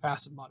like some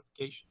passive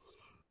modifications.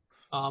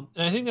 And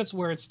I think that's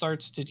where it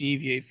starts to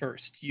deviate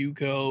first. You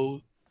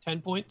go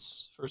 10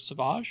 points for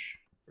Savage,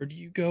 or do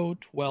you go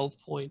 12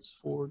 points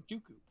for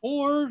Dooku,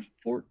 or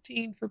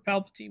 14 for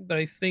Palpatine? But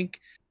I think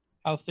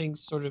how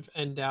things sort of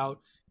end out,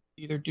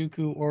 either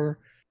Dooku or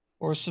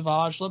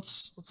Savage.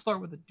 Let's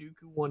start with the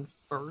Dooku one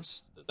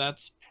first.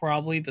 That's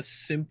probably the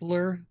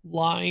simpler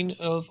line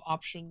of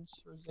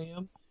options for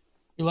Zam.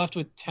 You're left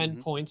with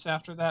 10 points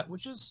after that,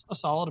 which is a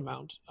solid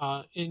amount.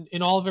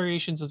 In all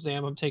variations of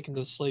Zam, I'm taking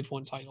the Slave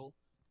 1 title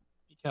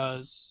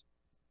because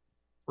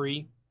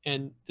free,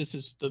 and this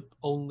is the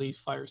only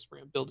fire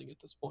spray I'm building at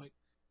this point.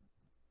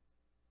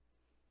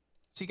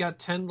 So you got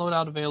 10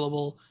 loadout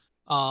available.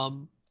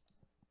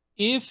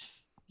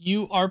 If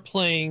you are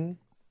playing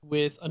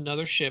with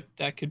another ship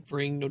that could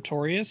bring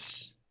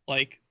Notorious,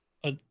 like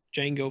a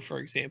Django, for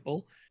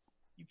example,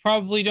 you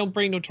probably don't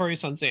bring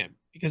Notorious on Zam,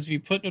 because if you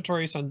put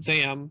Notorious on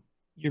Zam,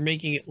 you're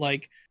making it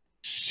like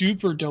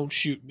super don't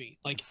shoot me,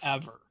 like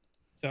ever.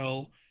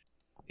 So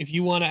if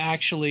you want to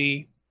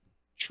actually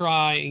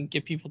try and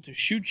get people to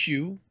shoot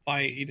you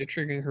by either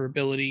triggering her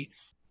ability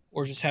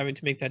or just having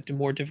to make that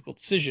more difficult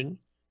decision,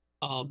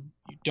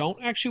 you don't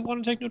actually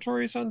want to take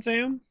Notorious on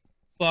Zam,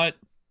 but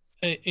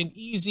an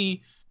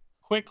easy,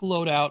 quick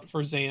loadout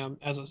for Zam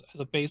as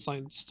a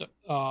baseline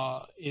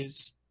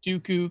is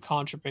Dooku,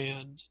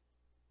 Contraband,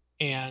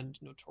 and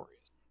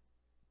Notorious.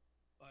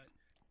 But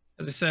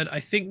as I said,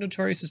 I think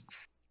Notorious is,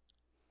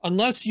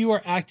 unless you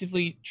are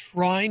actively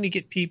trying to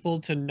get people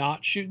to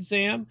not shoot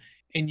Zam,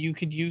 and you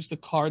could use the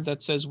card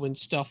that says when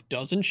stuff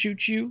doesn't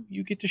shoot you,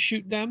 you get to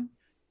shoot them.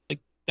 Like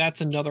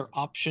that's another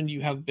option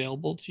you have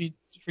available to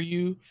for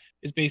you,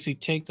 is basically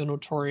take the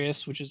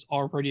Notorious, which is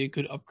already a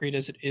good upgrade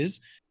as it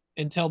is,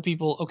 and tell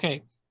people,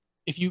 okay,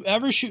 if you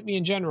ever shoot me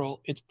in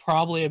general, it's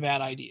probably a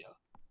bad idea.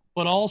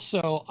 But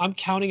also, I'm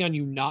counting on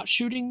you not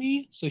shooting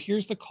me, so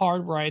here's the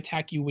card where I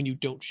attack you when you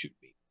don't shoot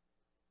me.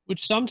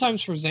 Which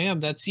sometimes for Zam,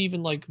 that's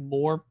even like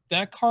more,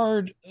 that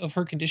card of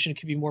her condition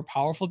could be more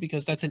powerful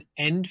because that's an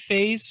end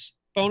phase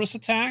bonus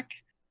attack.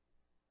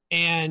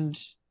 And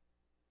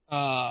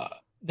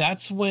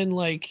that's when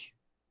like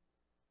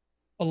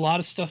a lot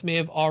of stuff may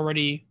have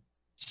already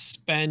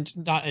spent,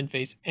 not end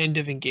phase, end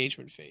of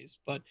engagement phase,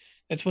 but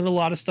that's when a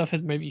lot of stuff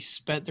has maybe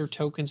spent their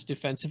tokens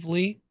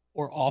defensively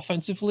or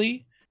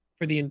offensively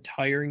for the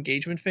entire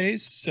engagement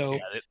phase. So yeah,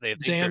 they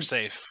think they're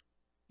safe.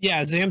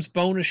 Yeah, Zam's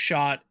bonus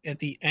shot at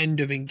the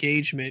end of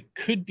engagement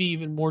could be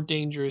even more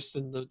dangerous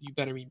than the you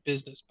better mean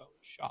business bonus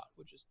shot,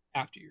 which is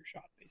after your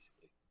shot,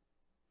 basically.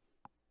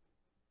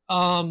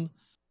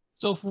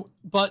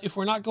 But if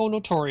we're not going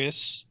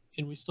Notorious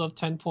and we still have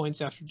 10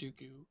 points after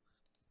Dooku,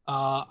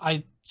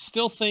 I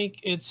still think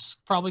it's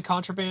probably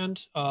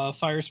Contraband.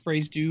 Fire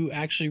Sprays do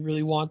actually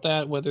really want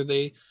that, whether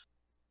they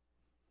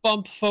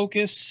bump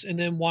focus and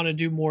then want to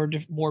do more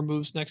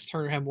moves next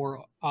turn or have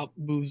more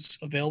moves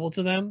available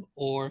to them,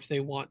 or if they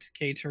want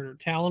K-turn or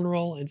Talon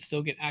roll and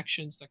still get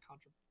actions that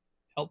contribute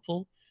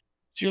helpful.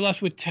 So you're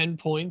left with 10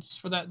 points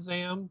for that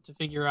Zam to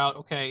figure out,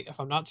 okay, if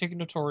I'm not taking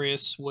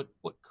Notorious, what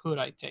could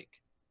I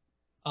take?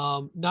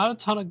 Not a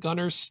ton of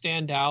gunners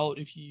stand out.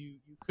 If you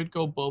could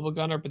go Boba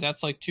Gunner, but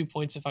that's like 2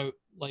 points if I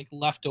like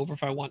left over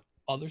if I want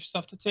other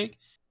stuff to take.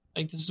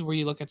 Like this is where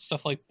you look at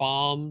stuff like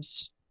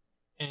bombs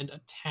and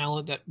a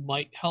talent that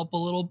might help a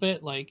little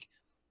bit. Like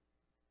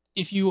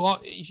if you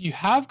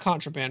have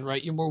Contraband,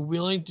 right, you're more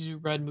willing to do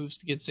red moves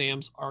to get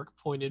Zam's arc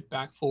pointed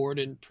back forward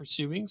and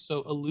pursuing.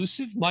 So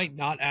Elusive might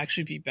not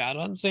actually be bad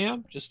on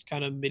Zam, just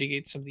kind of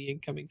mitigate some of the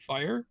incoming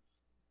fire.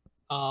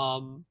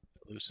 Elusive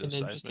and then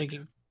seismic. Just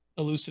taking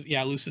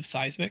elusive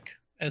seismic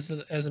as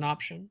an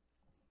option.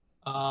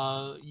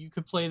 You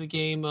could play the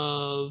game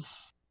of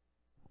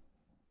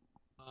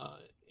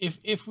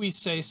if we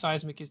say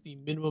seismic is the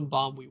minimum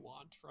bomb we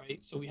want, right?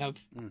 So we have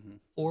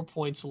 4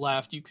 points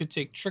left. You could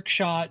take trick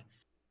shot.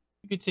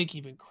 You could take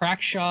even crack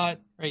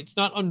shot, right? It's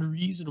not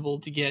unreasonable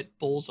to get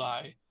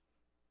bullseye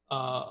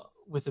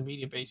with a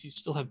medium base. You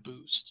still have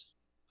boost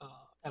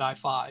at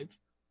I5.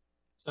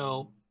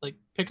 So like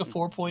pick a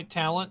 4-point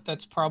talent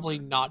that's probably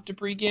not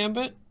Debris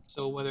Gambit.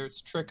 So whether it's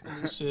trick,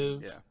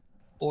 elusive, yeah.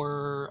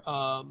 or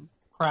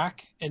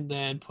crack, and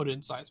then put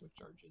in seismic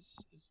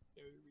charges is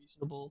very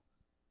reasonable.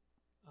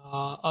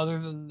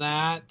 Other than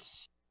that,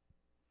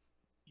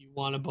 you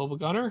want a Boba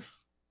Gunner,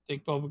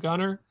 take Boba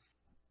Gunner,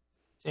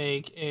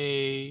 take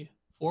a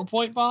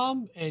 4-point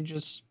bomb, and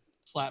just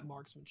slap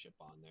marksmanship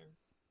on there.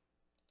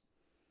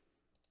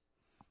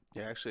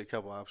 Yeah, actually a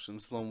couple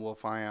options. Lone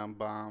Wolf Ion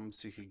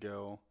Bombs, you could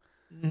go.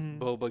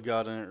 Boba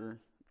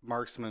Gunner,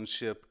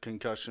 marksmanship,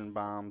 concussion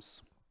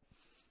bombs.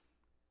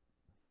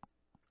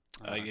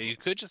 Yeah, you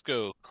could just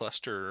go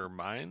cluster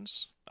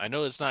mines. I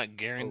know it's not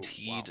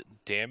guaranteed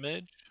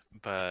damage,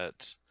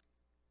 but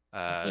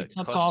it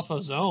cuts off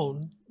a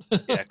zone.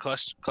 Yeah,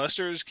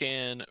 clusters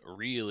can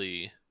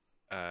really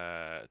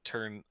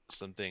turn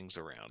some things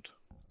around.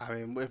 I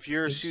mean, if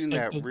you're shooting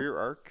at rear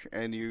arc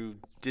and you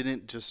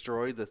didn't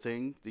destroy the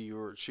thing that you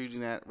were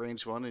shooting at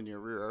range 1 in your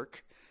rear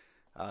arc,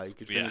 you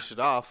could finish it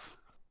off,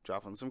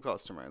 dropping some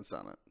cluster mines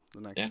on it the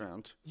next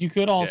round. You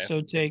could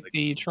also take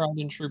the tried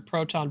and true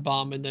proton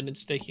bomb, and then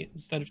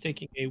instead of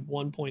taking a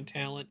 1-point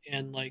talent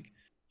and like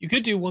you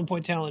could do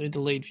 1-point talent and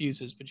delayed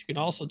fuses, but you could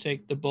also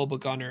take the Boba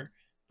Gunner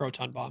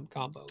proton bomb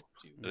combo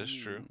too. That is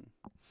true.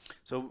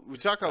 So we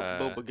talk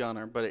about Boba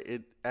Gunner, but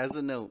it as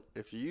a note,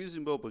 if you're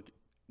using Boba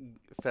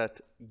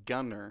Fett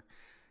Gunner,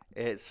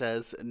 it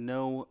says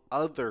no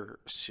other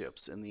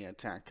ships in the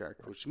attack arc,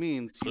 which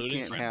means you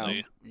can't have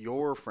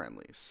your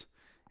friendlies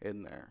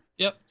in there.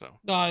 Yep. So.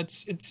 No,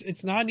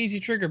 it's not an easy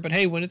trigger, but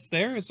hey, when it's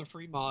there, it's a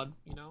free mod,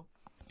 you know.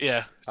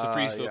 Yeah, it's a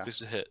free focus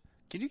to hit.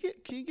 Can you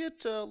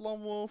get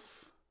Lone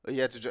Wolf?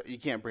 You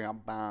can't bring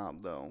out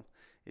Bomb though.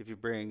 If you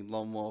bring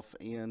Lone Wolf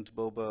and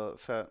Boba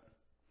Fett.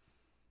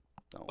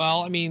 No.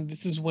 Well, I mean,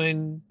 this is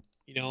when,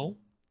 you know,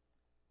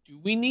 do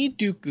we need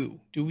Dooku?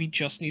 Do we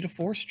just need a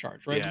force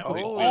charge, right? Yeah,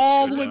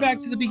 all the way back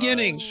to the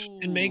beginning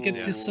and make it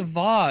to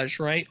Savage,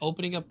 right?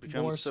 Opening up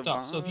more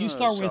stuff. So if you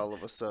start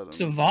with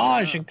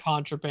Savage and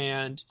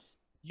Contraband,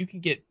 you can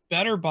get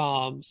better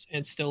bombs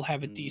and still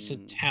have a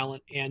decent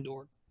talent and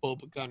or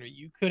Boba Gunner.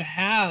 You could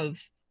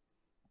have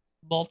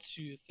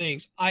multitude of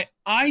things.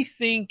 I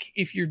think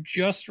if you're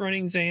just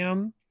running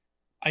Zam,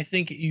 I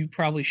think you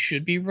probably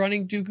should be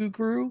running Dooku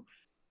Crew.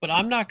 But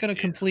I'm not going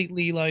to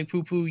completely like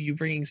poo-poo you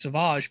bringing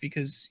Savage,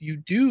 because you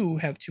do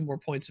have 2 more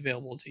points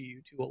available to you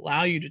to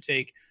allow you to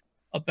take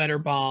a better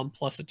bomb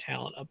plus a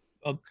talent,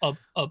 a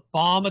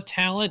bomb, a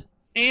talent,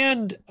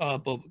 and a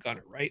Boba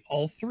Gunner, right?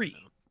 All 3.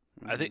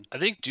 I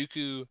think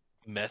Dooku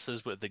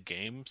messes with the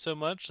game so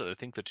much that I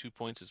think the 2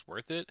 points is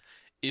worth it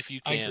if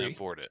you can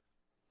afford it.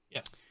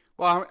 Yes.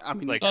 Well, I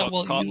mean, like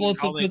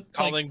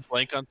calling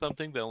blank on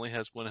something that only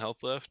has 1 health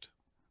left.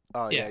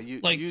 Oh yeah,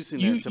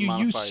 using you, it to you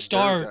modify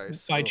start their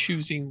dice by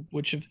choosing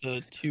which of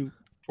the 2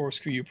 force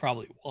crew you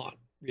probably want,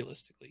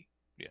 realistically.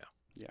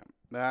 Yeah,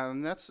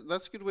 and that's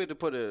a good way to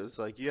put it. It's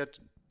like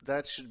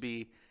that should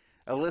be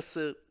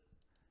illicit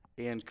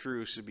and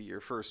crew should be your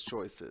first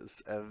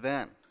choices, and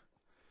then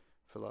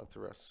fill out the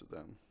rest of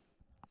them.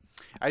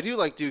 I do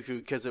like Dooku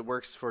because it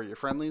works for your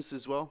friendlies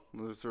as well.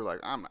 If they're like,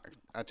 I'm not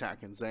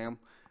attacking Zam,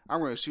 I'm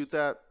going to shoot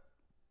that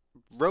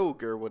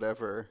rogue or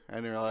whatever,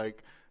 and you're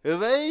like,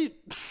 evade,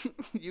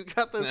 you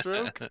got this,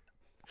 rogue.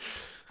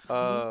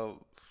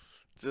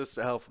 Just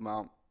to help them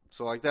out.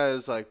 So like that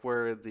is like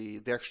where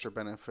the extra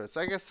benefits.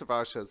 I guess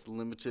Savage has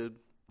limited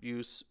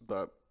use,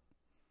 but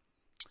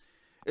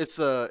it's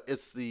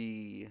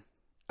the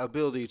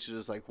ability to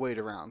just like wait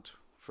around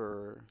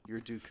for your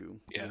Dooku.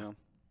 Yeah. You know?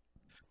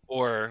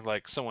 Or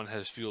like someone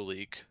has fuel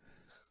leak,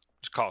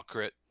 just call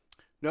crit.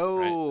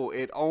 No, right?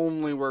 It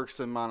only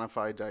works in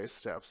modified dice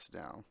steps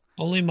now.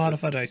 Only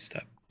modified dice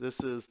step.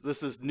 This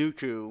is new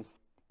crew.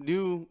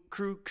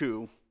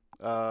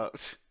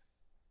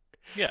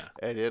 Yeah.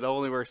 And it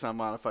only works on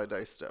modified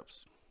dice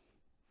steps.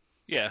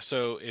 Yeah,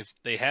 so if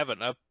they have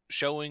an up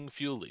showing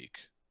fuel leak,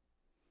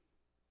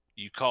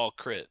 you call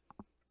crit.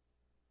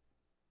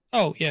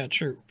 Oh yeah,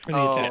 true. For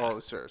the attack. Oh,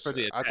 sure. For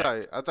the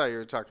attack. I thought you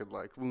were talking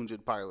like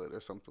wounded pilot or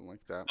something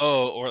like that.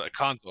 Oh, or like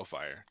console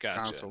fire. Gotcha.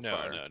 Console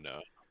fire. No.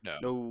 Yeah,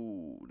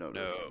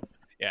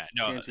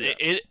 no.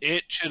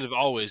 It should have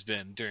always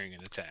been during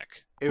an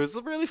attack. It was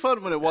really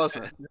fun when it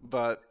wasn't,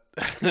 but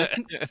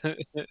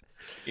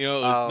you know,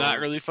 it was not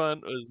really fun.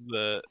 It was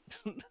the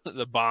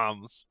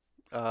bombs.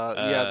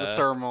 Yeah, the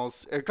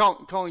thermals.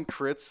 Calling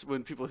crits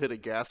when people hit a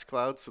gas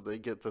cloud, so they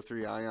get the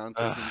 3 ion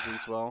tokens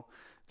as well.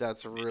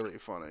 That's really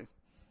funny.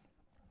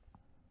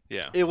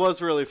 Yeah, it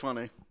was really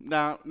funny.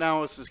 Now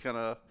it's just kind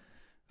of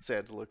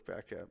sad to look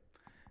back at.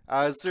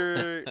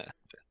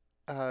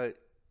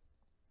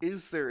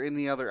 Is there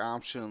any other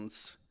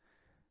options,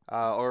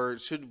 or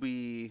should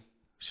we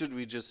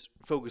just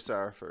focus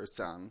our efforts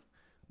on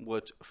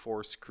what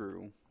force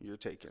crew you're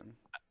taking?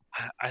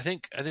 I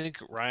think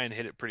Ryan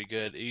hit it pretty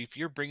good. If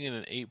you're bringing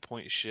an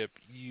 8-point ship,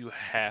 you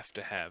have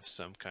to have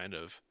some kind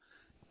of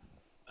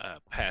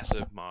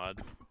passive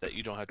mod that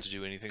you don't have to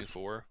do anything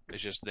for.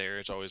 It's just there.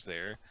 It's always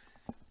there.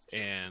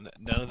 And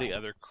none of the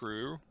other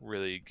crew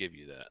really give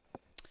you that.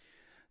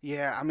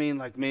 Yeah, I mean,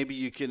 like maybe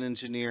you can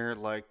engineer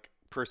like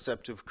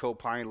Perceptive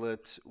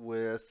Co-Pilot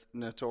with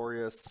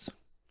Notorious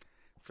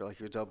for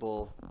like your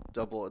double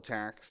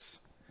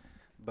attacks,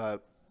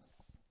 but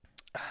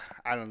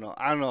I don't know.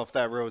 I don't know if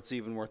that road's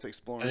even worth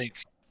exploring.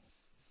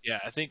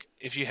 I think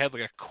if you had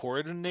like a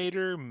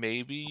coordinator,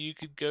 maybe you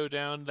could go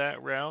down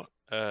that route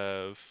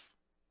of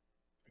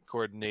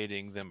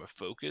coordinating them a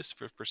focus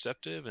for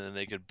perceptive, and then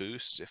they could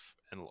boost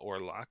or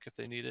lock if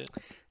they need it.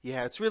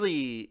 Yeah, it's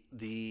really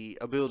the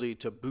ability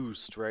to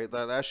boost, right?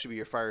 That should be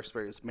your fire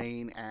spray's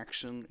main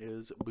action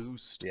is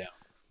boost. Yeah.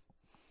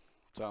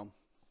 So.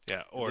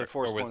 Yeah, or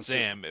with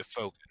Zam, if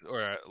focus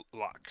or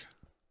lock.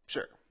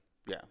 Sure.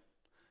 Yeah.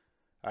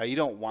 You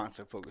don't want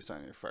to focus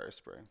on your fire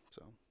spray,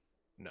 so.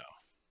 No.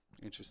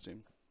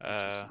 Interesting.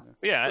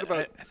 Yeah,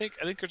 I think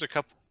there's a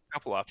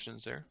couple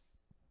options there.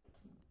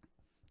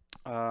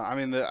 I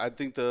mean, I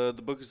think the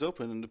book is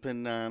open, and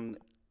depending on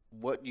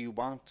what you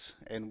want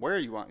and where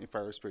you want your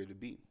fire spray to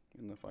be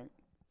in the fight.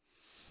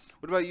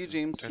 What about you,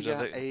 James? You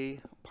got a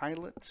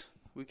pilot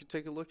we could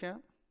take a look at?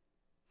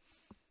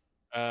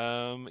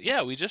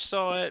 Yeah, we just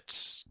saw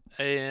it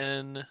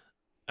in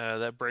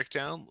that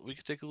breakdown. We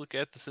could take a look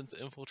at the synth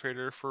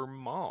infiltrator for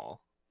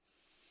Maul.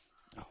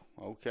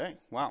 Oh, okay.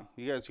 Wow,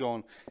 you guys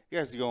going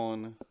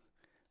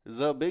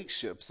the big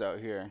ships out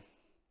here.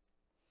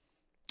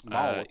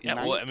 Maul, yeah,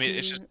 well, I mean,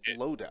 it's just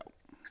loadout.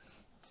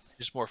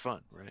 Just more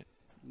fun, right?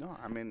 No,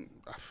 I mean,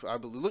 I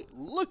believe.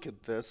 Look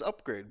at this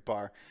upgrade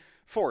bar: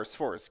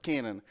 force,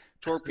 cannon,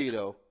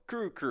 torpedo,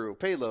 crew,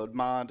 payload,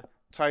 mod,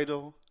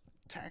 title,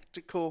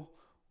 tactical,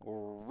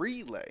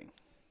 relay.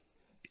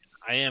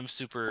 I am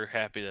super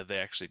happy that they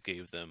actually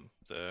gave them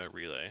the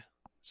relay.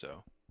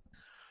 So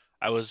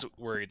I was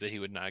worried that he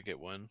would not get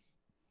one,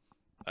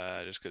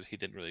 just because he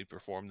didn't really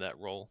perform that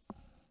role.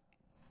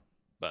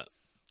 But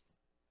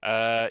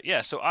yeah,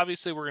 so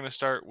obviously we're going to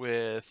start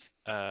with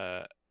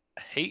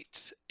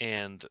Hate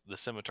and the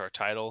Scimitar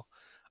title.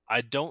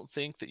 I don't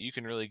think that you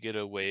can really get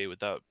away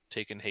without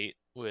taking Hate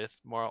with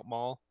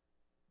Maul.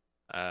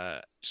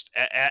 Just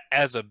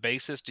as a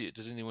basis,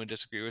 does anyone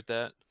disagree with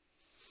that?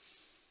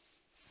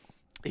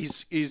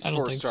 He's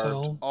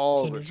 4-star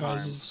all the time.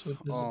 With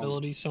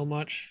visibility so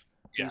much.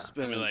 Yeah,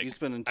 you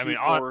spend 2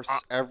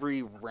 force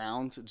every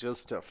round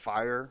just to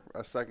fire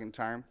a second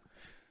time.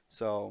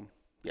 So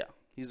yeah,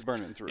 he's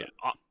burning through it.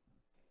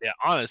 Yeah,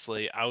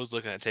 honestly, I was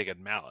looking at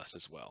taking Malice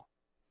as well.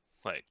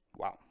 Like,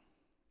 wow.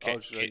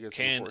 Should I get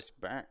some force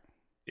back?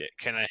 Yeah,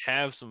 can I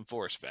have some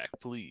force back,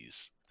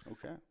 please?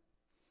 Okay.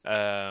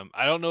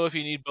 I don't know if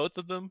you need both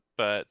of them,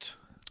 but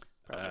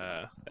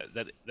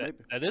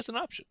That is an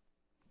option.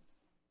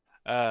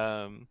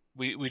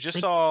 We just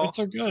Crits, saw crits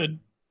are good.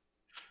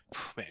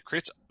 Man,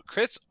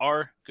 crits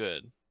are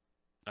good.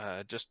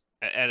 Just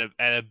at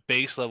a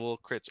base level,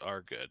 crits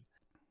are good.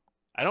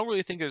 I don't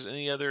really think there's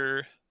any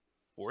other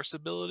force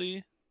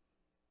ability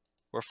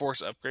or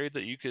force upgrade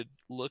that you could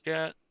look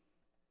at.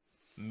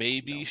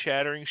 Maybe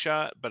Shattering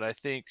Shot, but I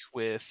think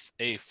with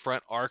a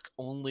front arc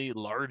only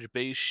large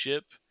base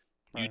ship,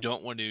 you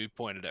don't want to be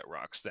pointed at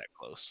rocks that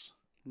close.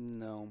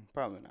 No,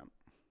 probably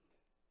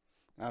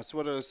not. So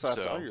what other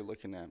slots are you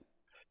looking at?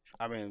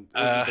 I mean,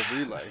 is it the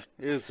relay?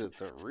 Is it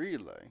the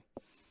relay?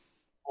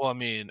 Well, I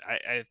mean,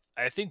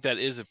 I think that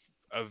is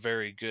a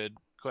very good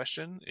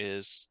question.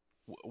 Is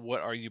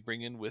what are you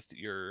bringing with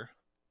the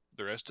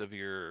rest of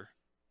your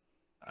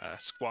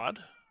squad?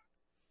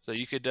 So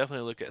you could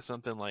definitely look at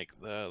something like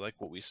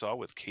what we saw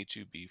with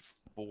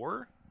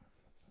K2B4,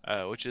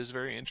 which is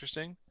very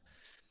interesting.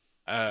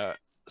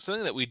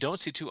 Something that we don't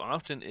see too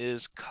often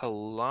is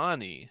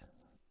Kalani.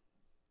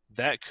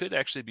 That could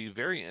actually be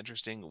very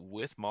interesting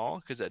with Maul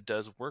because that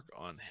does work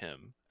on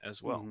him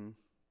as well. Mm-hmm.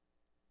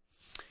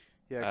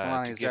 Yeah,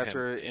 Kalani is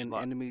after an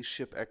enemy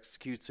ship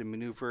executes a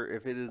maneuver.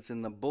 If it is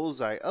in the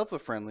bullseye of a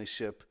friendly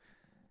ship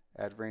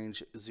at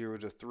range 0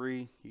 to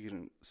 3, you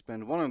can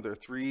spend one of their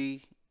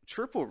 3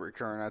 triple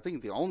recurring. I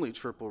think the only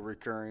triple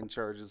recurring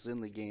charges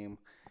in the game.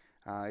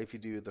 If you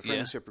do, the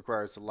friendly ship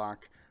requires a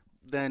lock,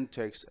 then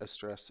takes a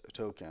stress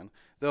token.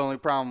 The only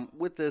problem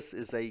with this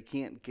is that you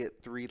can't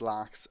get 3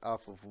 locks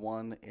off of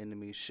one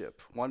enemy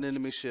ship. One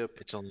enemy ship.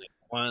 It's only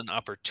one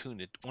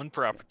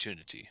per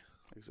opportunity.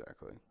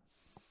 Exactly.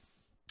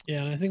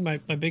 Yeah, and I think my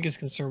biggest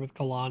concern with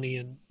Kalani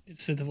and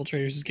Sith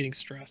Infiltrators is getting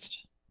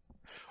stressed.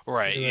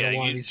 Right. You don't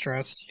want to be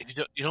stressed.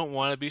 You don't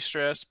want to be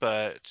stressed,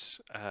 but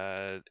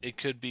it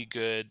could be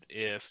good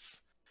if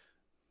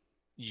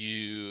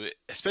you,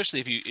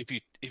 especially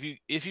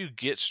if you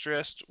get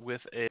stressed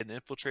with an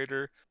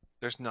infiltrator.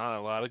 There's not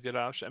a lot of good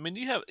options. I mean,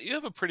 you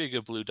have a pretty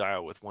good blue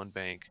dial with 1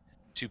 bank,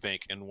 2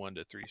 bank, and 1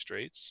 to 3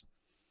 straights.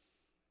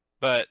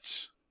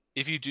 But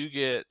if you do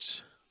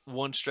get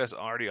 1 stress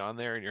already on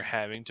there and you're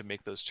having to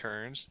make those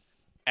turns,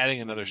 adding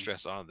another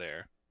stress on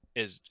there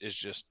is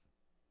just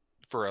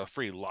for a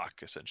free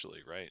lock, essentially,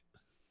 right?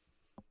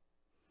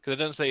 Because it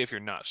doesn't say if you're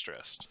not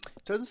stressed.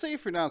 It doesn't say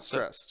if you're not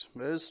stressed.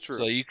 That is true.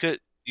 So you could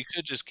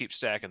just keep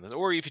stacking this,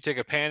 or if you take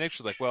a panic,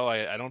 it's like, well,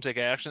 I don't take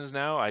actions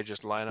now. I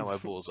just line up my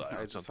bullseye.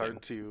 I just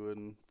hard to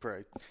and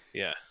pray.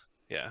 Yeah.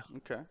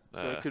 Okay,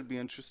 so that could be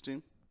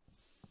interesting.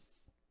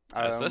 So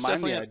I that's don't mind the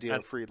definitely idea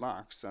of free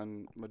locks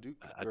on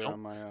Maduka.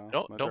 Don't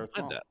Darth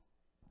mind Maul.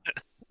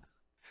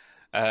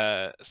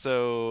 that.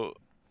 So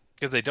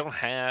because they don't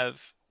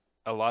have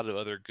a lot of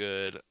other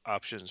good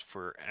options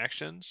for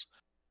actions,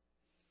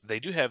 they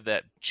do have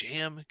that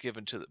jam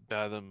given to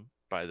them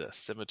by the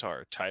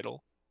Scimitar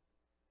title.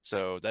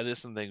 So that is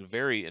something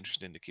very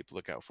interesting to keep a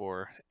lookout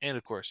for. And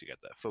of course, you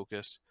got that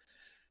focus.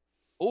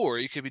 Or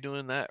you could be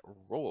doing that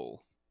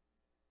roll.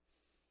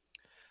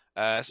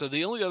 So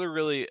the only other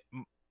really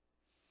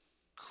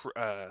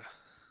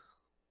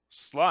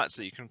slots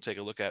that you can take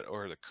a look at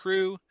are the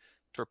crew,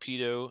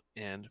 torpedo,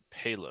 and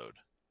payload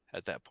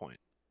at that point.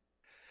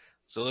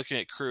 So looking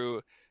at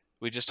crew,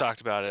 we just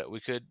talked about it.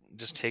 We could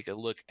just take a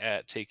look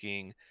at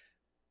taking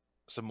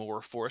some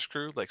more force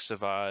crew like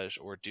Savage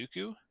or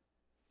Dooku.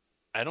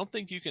 I don't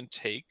think you can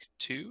take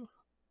 2.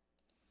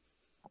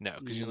 No,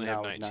 because you only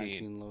have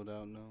 19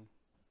 loadout, no.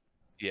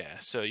 Yeah,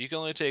 so you can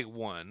only take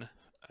 1.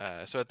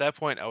 So at that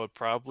point, I would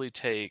probably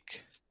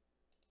take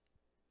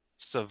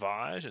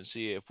Savage and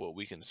see if what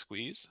we can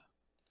squeeze.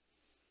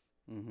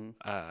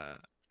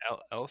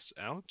 Else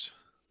out,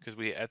 because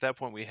at that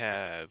point we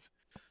have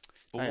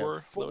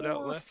 4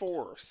 loadout left.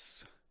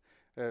 Force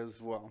as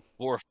well.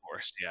 4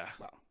 force, yeah.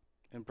 Wow,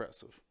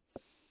 impressive.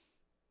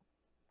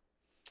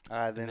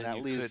 Then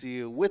that leaves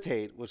you with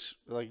hate, which,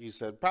 like you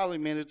said, probably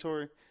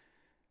mandatory.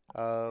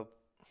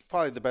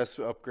 Probably the best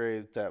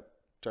upgrade that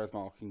Darth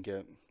Maul can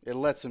get. It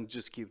lets him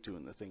just keep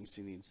doing the things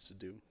he needs to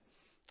do.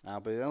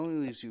 But it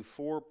only leaves you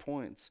 4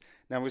 points.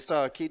 Now we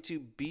saw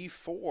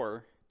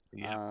K2B4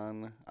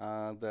 on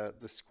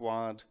the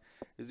squad.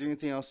 Is there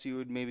anything else you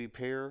would maybe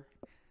pair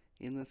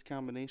in this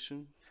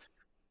combination?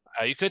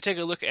 You could take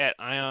a look at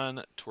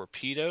ion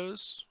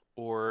torpedoes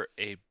or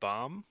a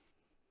bomb.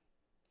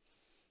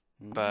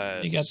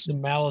 But you got the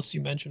Malice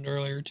you mentioned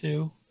earlier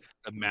too.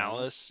 The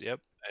Malice, yep,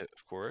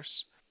 of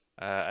course.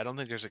 I don't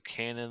think there's a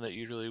cannon that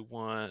you really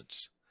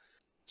want.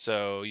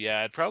 So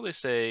yeah, I'd probably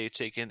say you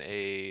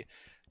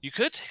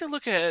could take a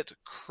look at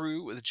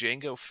crew with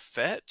Jango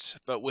Fett,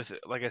 but with,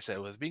 like I said,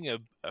 with being a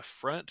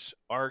front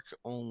arc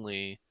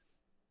only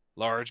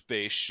large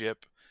base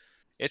ship,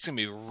 it's gonna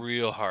be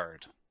real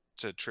hard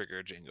to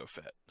trigger Jango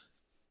Fett.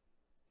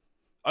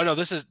 Oh no,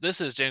 this is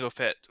Jango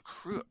Fett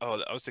crew.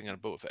 Oh, I was thinking of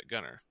Boba Fett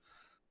gunner.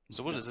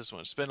 So what is this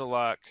one? Spend a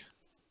lock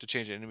to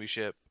change an enemy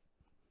ship.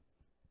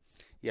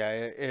 Yeah,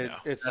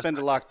 it's spend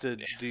a lock to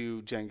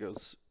do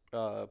Jango's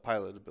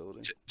pilot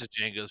ability. To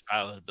Django's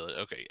pilot ability.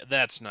 Okay,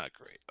 that's not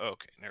great.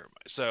 Okay, never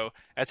mind. So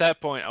at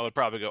that point, I would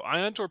probably go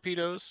ion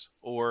torpedoes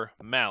or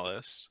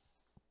malice,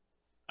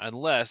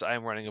 unless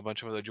I'm running a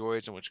bunch of other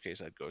droids, in which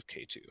case I'd go with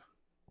K2.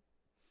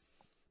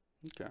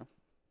 Okay.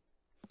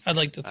 I'd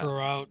like to throw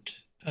out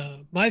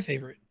my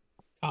favorite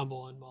combo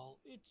on Maul.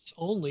 It's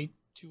only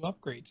 2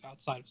 upgrades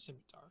outside of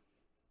Scimitar.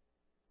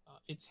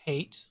 It's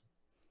Hate,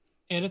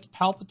 and it's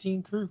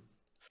Palpatine Crew.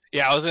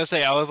 Yeah, I was gonna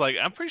say, I was like,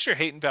 I'm pretty sure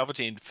Hate and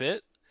Palpatine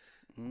fit.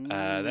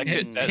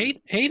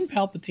 Hate and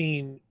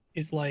Palpatine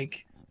is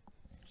like,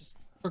 just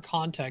for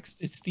context,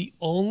 it's the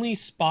only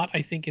spot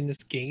I think in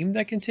this game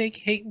that can take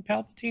Hate and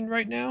Palpatine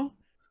right now.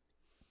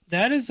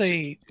 That is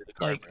a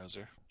like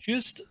browser.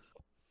 Just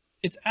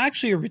it's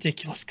actually a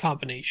ridiculous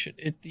combination.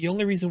 The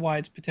only reason why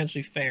it's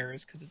potentially fair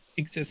is because it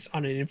exists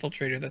on an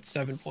infiltrator that's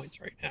 7 points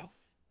right now.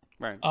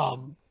 Right.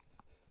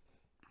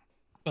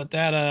 But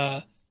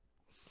that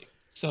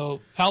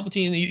so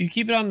Palpatine, you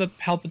keep it on the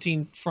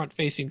Palpatine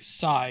front-facing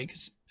side,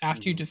 because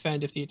after you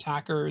defend, if the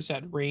attacker is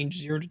at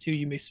range 0 to 2,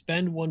 you may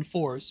spend 1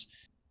 force.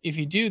 If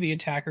you do, the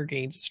attacker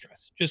gains a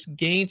stress. Just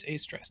gains a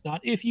stress.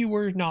 Not if you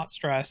were not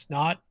stressed.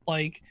 Not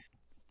like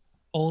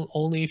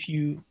only if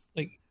you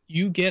like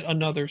you get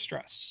another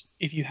stress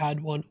if you had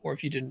one or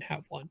if you didn't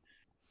have one,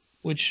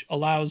 which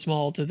allows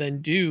Maul to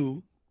then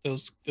do the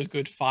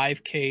good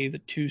 5k, the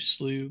 2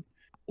 slew,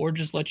 or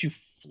just let you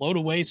float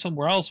away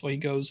somewhere else while he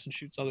goes and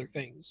shoots other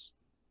things.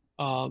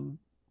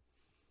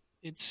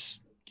 It's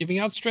giving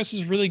out stress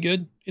is really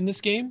good in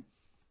this game,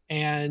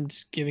 and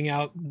giving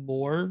out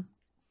more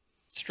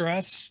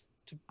stress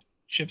to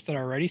ships that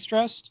are already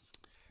stressed,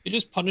 it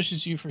just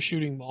punishes you for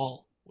shooting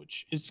Maul,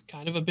 which is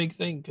kind of a big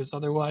thing, because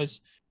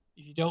otherwise,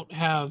 if you don't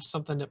have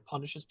something that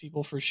punishes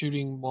people for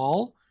shooting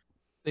Maul,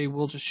 they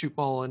will just shoot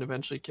Maul and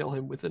eventually kill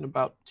him within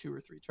about 2 or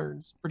 3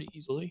 turns pretty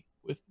easily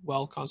with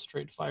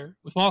well-concentrated fire.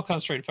 With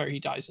well-concentrated fire, he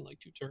dies in like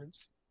 2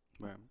 turns.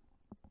 Right.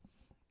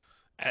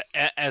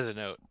 As a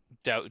note,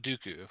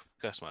 Dooku,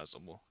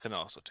 customizable, can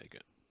also take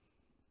it.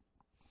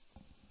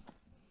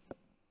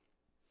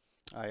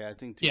 I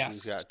think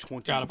Dooku's got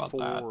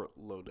 24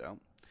 loadout.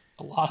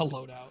 A lot of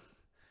loadout.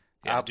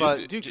 Yeah,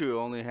 but Dooku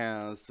only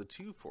has the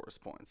 2 force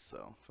points,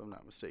 though, if I'm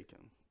not mistaken.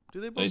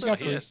 Do they both have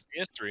 3? He has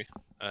 3.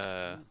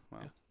 Wow.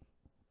 Yeah.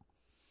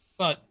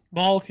 But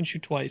Maul can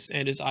shoot twice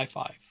and is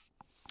I5.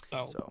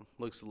 So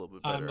looks a little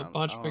bit better. I'm a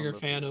much bigger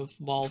fan of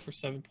Maul for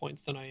 7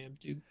 points than I am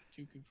Dooku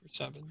for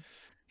 7.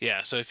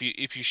 Yeah, so if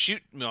you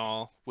shoot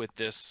Maul with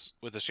the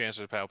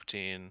Chancellor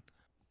Palpatine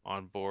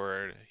on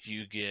board,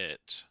 you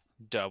get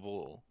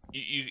double.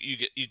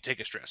 You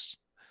take a stress.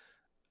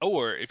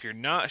 Or if you're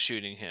not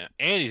shooting him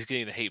and he's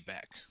getting the hate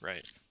back,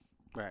 right?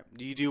 Right.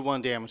 You do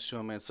 1 damage to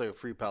him, and it's like a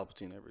free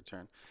Palpatine every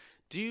turn.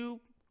 Do you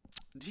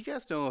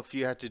guys know if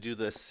you had to do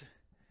this?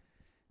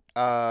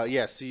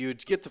 Yeah, so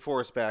you'd get the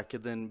force back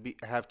and then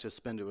have to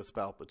spend it with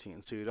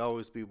Palpatine. So you'd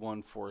always be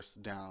 1 force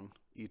down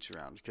each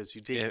round, because you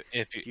take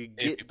if you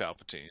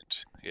Palpatine,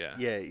 yeah.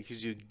 Yeah,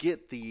 because you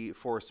get the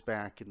force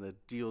back in the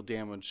deal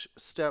damage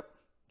step,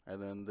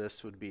 and then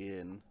this would be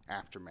in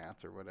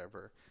aftermath or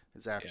whatever.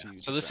 Is after you.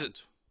 So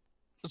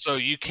So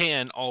you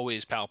can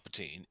always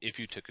Palpatine if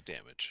you took a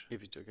damage.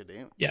 If you took a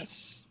damage.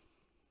 Yes.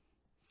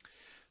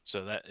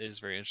 So that is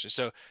very interesting.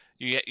 So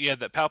you have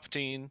that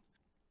Palpatine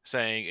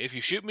saying, if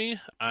you shoot me,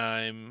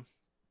 I'm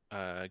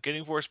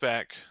getting force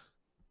back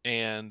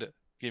and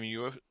giving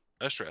you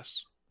a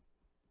stress.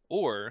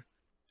 Or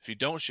if you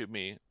don't shoot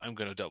me, I'm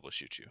going to double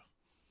shoot you.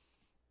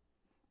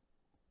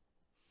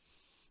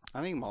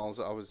 I think Maul's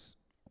always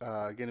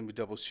going to be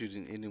double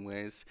shooting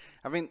anyways.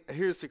 I mean,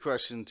 here's the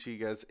question to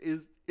you guys.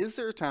 Is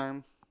there a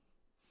time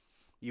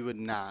you would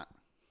not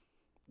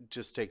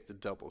just take the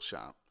double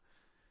shot?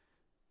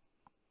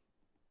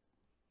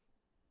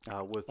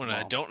 With when Maul?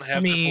 I don't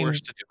have the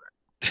force to do it.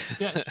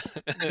 Yeah,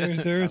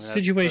 there's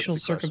situational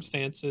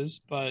circumstances,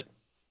 but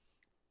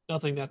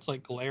nothing that's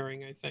like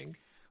glaring, I think.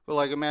 Well,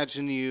 like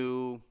imagine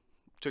you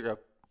took a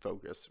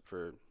focus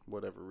for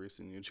whatever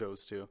reason you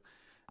chose to,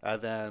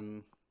 and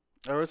then,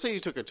 or let's say you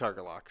took a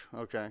target lock,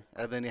 okay,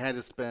 and then you had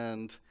to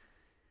spend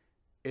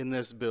in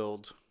this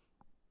build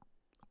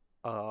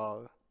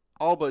all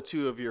but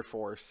 2 of your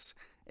force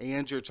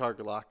and your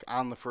target lock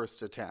on the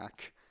first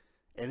attack,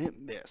 and it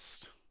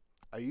missed.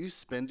 Are you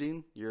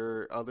spending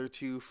your other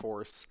 2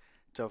 force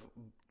to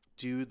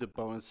do the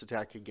bonus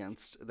attack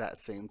against that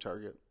same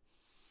target?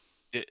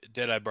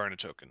 Did I burn a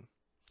token?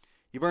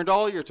 You burned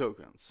all your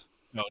tokens.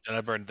 No, did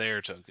I burn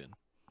their token?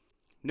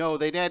 No,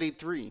 they'd added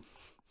 3.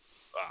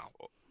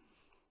 Wow.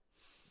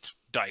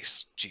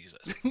 Dice,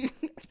 Jesus.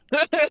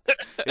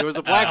 It was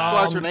a Black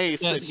Squadron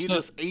ace, and he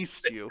just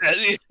aced you.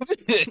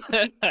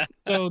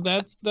 So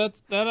that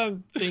I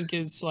think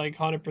is like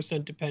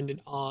 100%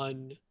 dependent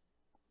on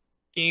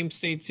game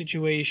state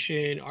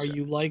situation. Are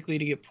you likely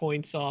to get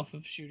points off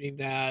of shooting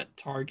that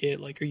target?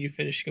 Like, are you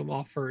finishing them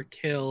off for a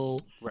kill?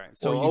 Right.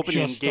 So or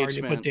opening just starting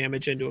engagement, to put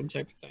damage into them,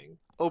 type of thing.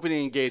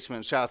 Opening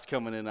engagement, shots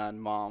coming in on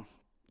Maul,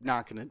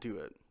 not gonna do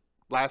it.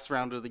 Last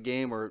round of the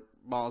game, or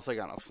Maul's like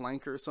on a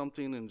flank or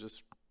something, and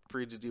just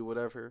free to do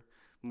whatever.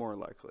 more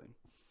likely.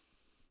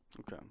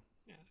 Okay.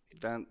 Yeah.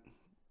 Then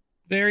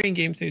Varying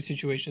game state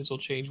situations will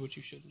change what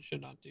you should and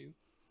should not do.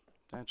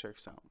 that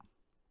checks out.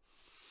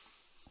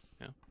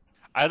 Yeah.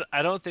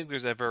 I don't think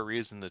there's ever a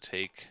reason to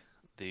take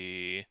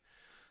the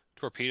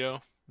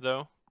torpedo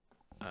though.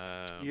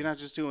 You're not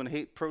just doing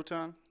hate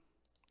proton?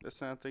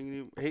 That's not a thing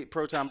you hate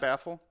proton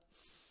baffle?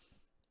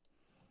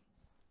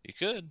 You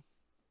could.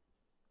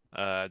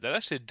 That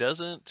actually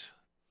doesn't.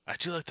 I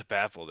do like the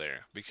baffle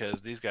there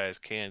because these guys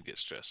can get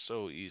stressed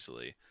so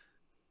easily.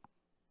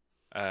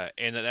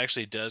 And that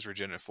actually does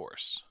regenerate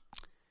force.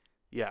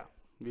 Yeah.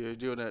 You're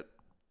doing it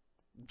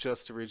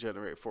just to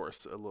regenerate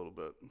force a little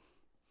bit.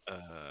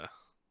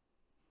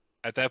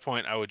 At that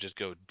point, I would just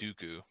go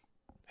Dooku.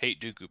 Hate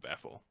Dooku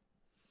baffle.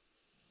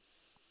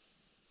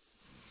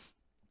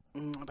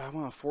 But I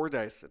want a 4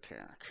 dice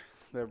attack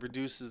that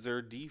reduces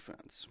their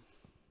defense.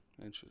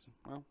 Interesting.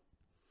 Well,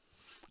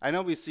 I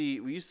know we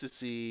used to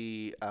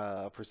see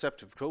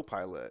Perceptive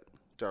Co-Pilot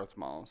Darth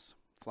Mauls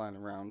flying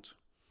around.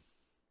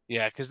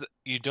 Yeah, because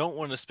you don't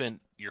want to spend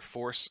your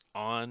force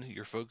on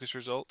your focus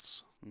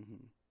results.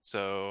 Mm-hmm.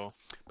 So,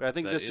 but I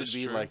think this would is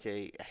be true. like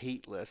a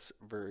hateless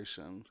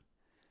version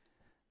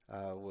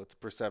with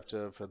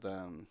Perceptive, and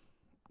then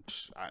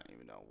I don't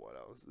even know what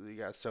else. You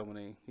got so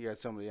many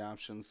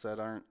options that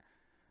aren't.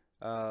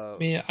 I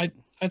mean,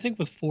 I think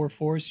with 4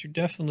 force, you're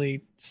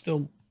definitely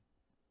still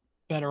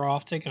better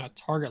off taking a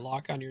target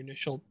lock on your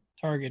initial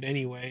target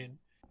anyway, and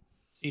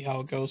see how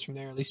it goes from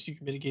there. At least you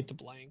can mitigate the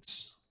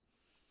blanks.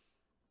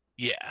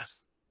 Yeah,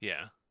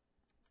 yeah,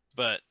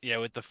 but yeah,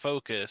 with the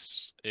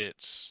focus,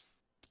 it's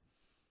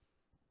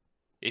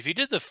if you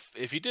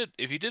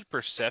did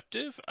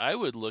perceptive, I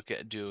would look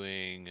at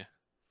doing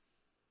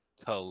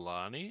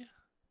Kalani.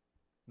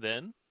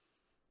 Then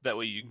that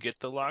way you get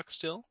the lock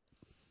still.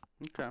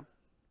 Okay.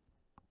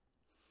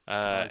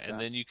 And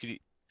then you could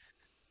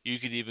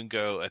even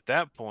go at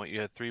that point.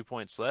 You have 3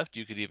 points left.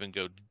 You could even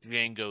go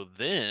Django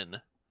then,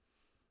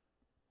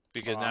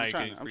 because now you're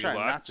getting 3 I'm trying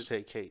locks. not to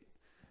take hate.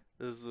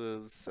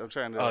 I'm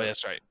trying to. Oh,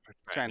 that's right.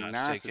 Trying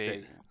not to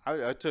take.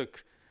 I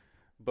took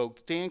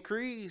Bo-Katan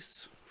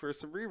Kryze for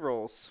some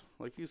rerolls,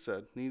 like you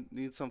said.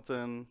 Need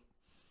something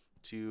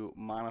to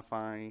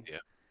modify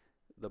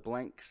the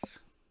blanks.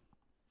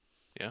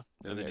 Yeah,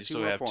 and then you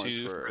still have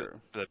 2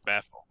 for the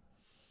baffle.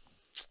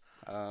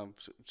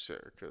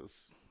 Sure,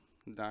 because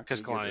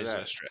Kalani's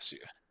going to stress you.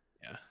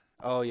 Yeah.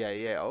 Oh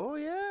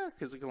yeah,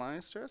 because the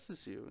Kalani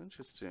stresses you.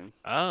 Interesting.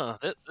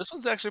 This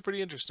one's actually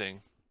pretty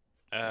interesting.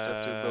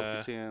 Perceptive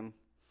Bo-Katan.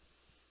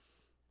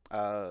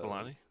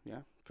 Kalani?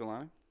 Yeah,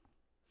 Kalani.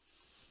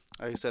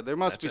 Like I said, there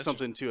must be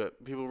something to it.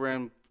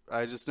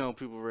 I just know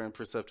people ran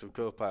Perceptive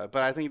Co-Pilot,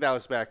 but I think that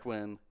was back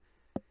when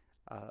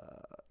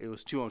it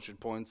was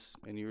 200 points,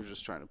 and you were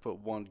just trying to put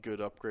one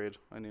good upgrade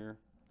on your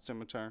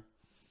scimitar.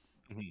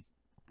 Mm-hmm.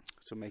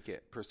 So make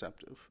it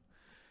perceptive.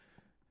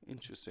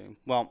 Interesting.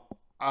 Well,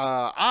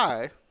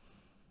 I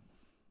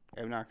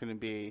am not going to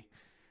be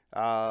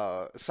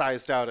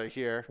sized out of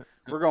here.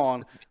 We're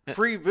going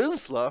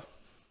Pre-Vizsla,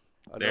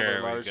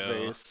 another large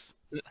base.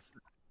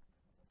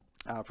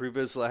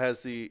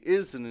 Pre-Vizsla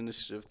is an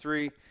initiative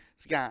 3.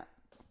 It's got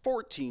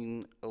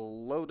 14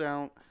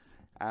 loadout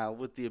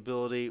with the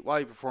ability, while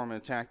you perform an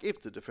attack,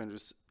 if the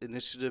defender's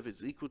initiative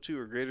is equal to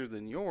or greater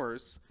than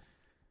yours,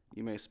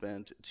 you may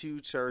spend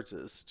 2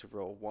 charges to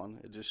roll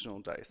 1 additional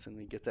dice, and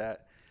you get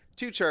that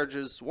 2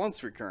 charges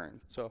once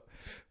recurring. So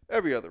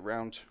every other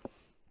round.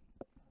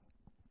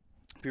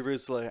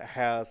 Pre-Vizsla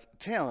has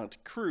talent,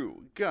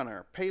 crew,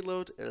 gunner,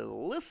 payload,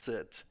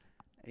 illicit,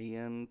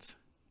 and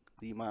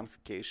the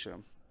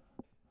modification.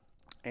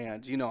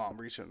 And you know I'm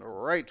reaching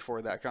right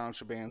for that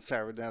contraband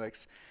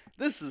cybernetics.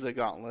 This is a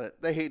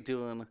gauntlet. They hate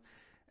doing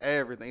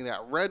everything. They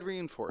got red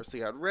reinforce. They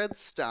got red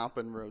stop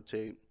and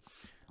rotate.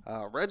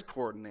 Red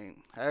coordinate.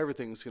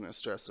 Everything's going to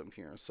stress them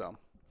here. So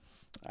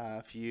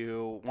if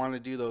you want to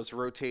do those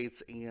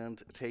rotates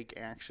and take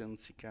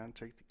actions, you got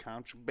to take the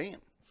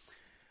contraband.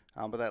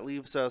 But that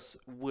leaves us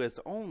with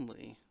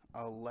only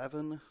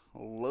 11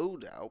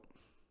 loadout.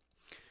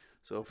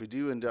 So if we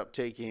do end up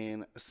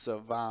taking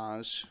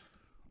Savage,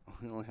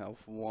 we only have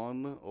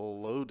 1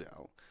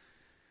 loadout.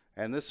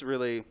 And this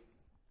really,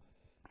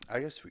 I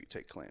guess we could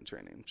take clan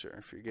training, sure,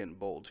 if you're getting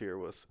bold here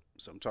with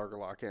some target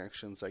lock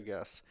actions, I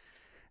guess.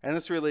 And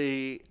this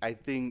really, I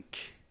think,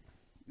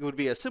 it would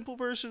be a simple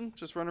version.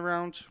 Just run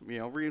around,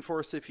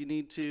 reinforce if you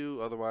need to.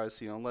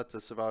 Otherwise, let the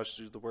Savage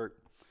do the work.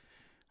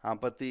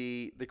 But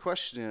the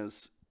question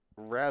is,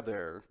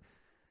 rather,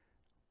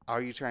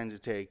 are you trying to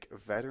take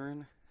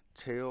veteran,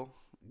 tail,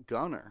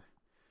 gunner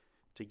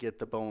to get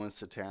the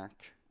bonus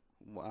attack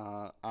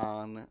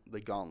on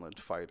the gauntlet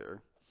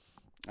fighter?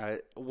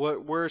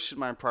 Where should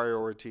my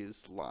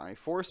priorities lie?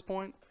 Force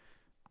point,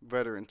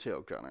 veteran,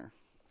 tail, gunner.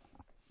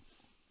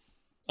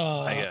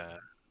 I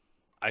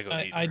go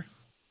neither.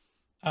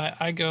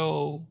 I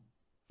go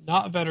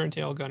not veteran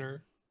tail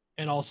gunner,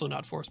 and also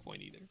not force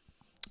point either.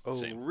 Oh,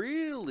 same.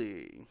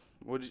 Really?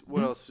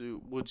 What else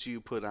would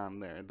you put on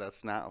there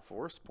that's not a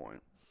force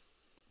point?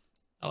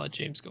 I'll let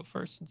James go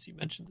first since you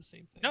mentioned the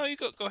same thing. No, you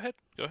go ahead.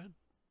 Go ahead.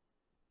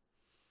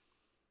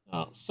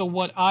 So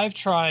what I've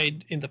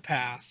tried in the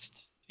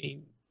past,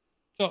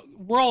 so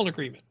we're all in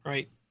agreement,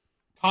 right?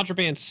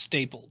 Contraband's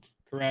stapled,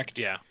 correct?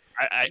 Yeah.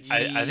 I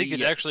think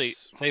it's actually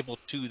Yes. stapled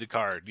to the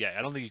card. Yeah,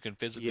 I don't think you can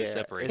physically Yeah,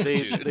 separate and the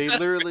they two. they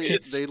literally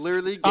they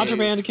literally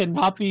Contraband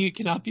gave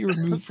cannot be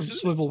removed from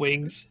swivel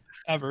wings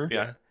ever.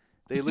 Yeah.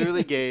 they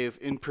literally gave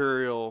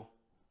Imperial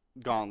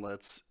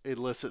gauntlets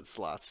illicit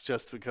slots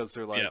just because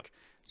they're Yeah.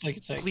 like,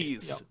 It's like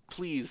please,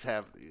 please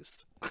have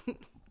these.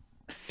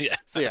 Yeah.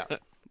 So yeah,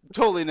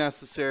 totally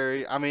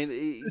necessary. I mean,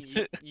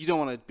 you don't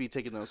want to be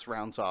taking those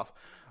rounds off.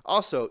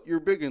 Also, you're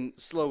big and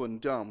slow and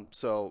dumb,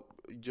 so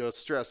your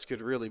stress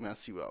could really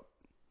mess you up.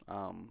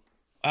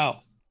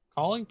 Wow.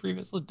 Calling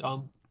previously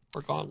dumb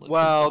or gauntlets.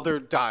 Well, dumb. their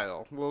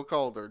dial. We'll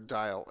call their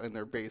dial and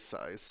their base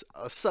size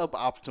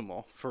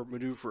suboptimal for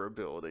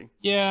maneuverability.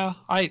 Yeah,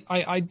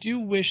 I do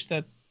wish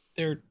that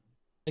they're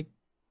like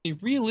they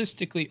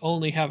realistically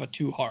only have a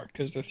 2 hard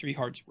because they're 3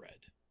 hards red.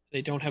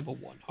 They don't have a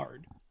 1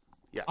 hard.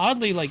 Yeah.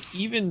 Oddly, like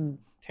even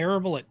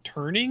terrible at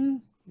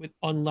turning with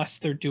unless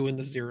they're doing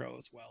the 0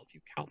 as well. If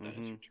you count that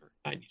as your turn,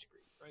 90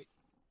 degrees, right?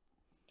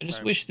 I just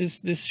Right. wish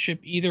this ship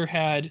either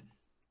had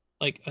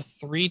like a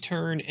 3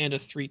 turn and a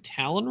 3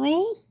 talon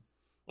roll.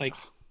 Like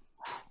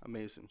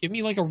Amazing. give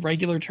me like a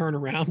regular turn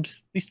around,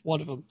 at least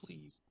one of them,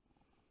 please.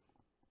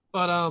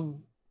 But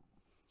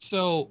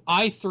so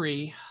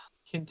I3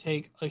 can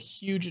take a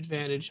huge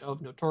advantage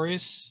of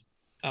Notorious.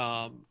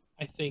 I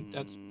think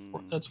that's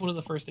one of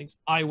the first things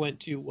I went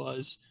to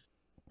was,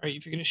 all right,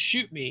 if you're gonna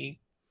shoot me,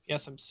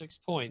 yes, I'm 6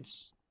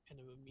 points and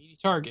I'm a meaty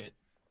target,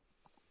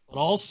 but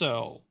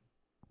also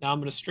now I'm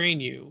gonna strain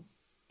you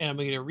and I'm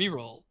gonna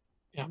reroll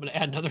and I'm gonna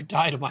add another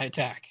die to my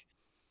attack.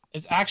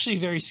 It's actually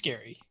very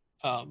scary.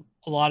 A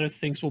lot of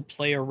things will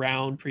play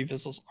around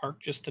Pre-Vissal's arc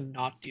just to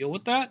not deal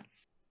with that.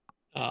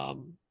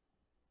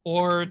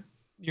 Or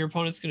your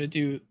opponent's going to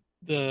do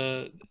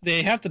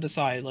they have to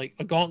decide, like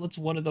a gauntlet's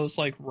one of those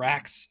like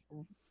racks,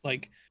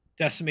 like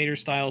decimator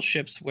style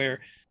ships where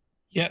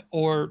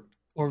or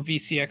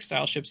VCX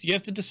style ships. You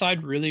have to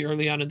decide really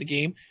early on in the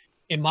game,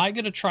 am I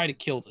going to try to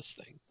kill this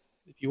thing?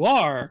 If you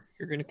are,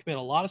 you're going to commit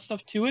a lot of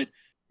stuff to it.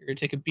 You're going to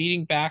take a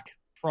beating back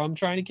from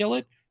trying to kill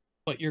it,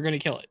 but you're going to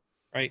kill it,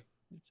 right?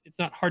 It's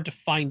not hard to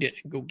find it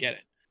and go get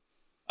it.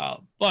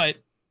 But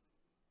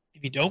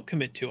if you don't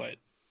commit to it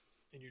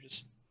and you're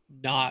just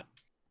not,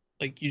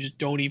 like, you just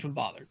don't even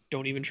bother,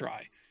 don't even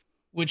try,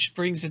 which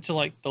brings it to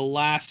like the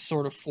last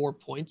sort of 4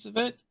 points of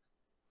it.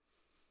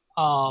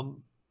 I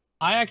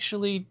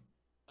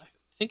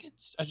think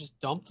I just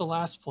dumped the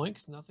last point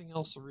because nothing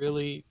else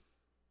really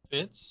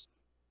fits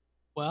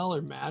well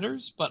or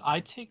matters, but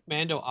I take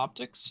Mando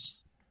Optics,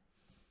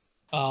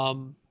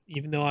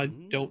 even though I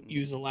don't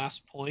use the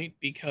last point,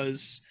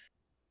 because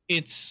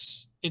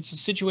it's a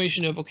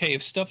situation of, okay,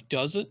 if stuff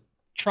doesn't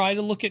try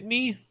to look at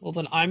me, well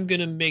then I'm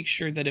gonna make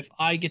sure that if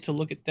I get to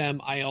look at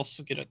them, I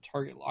also get a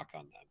target lock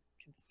on them,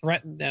 can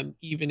threaten them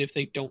even if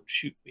they don't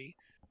shoot me.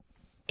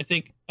 I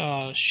think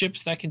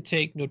ships that can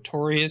take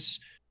Notorious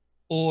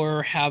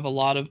or have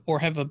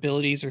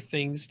abilities or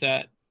things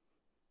that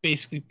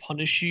basically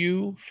punish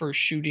you for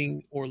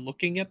shooting or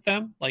looking at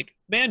them, like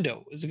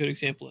Mando is a good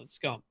example in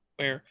Scum,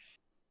 where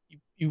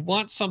you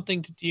want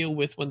something to deal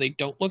with when they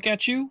don't look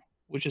at you,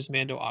 which is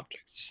Mando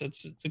Optics.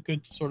 It's a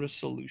good sort of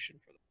solution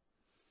for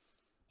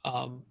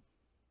them.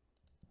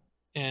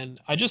 And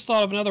I just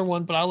thought of another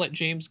one, but I'll let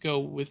James go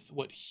with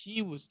what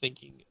he was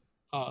thinking,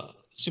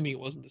 assuming it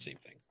wasn't the same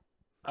thing.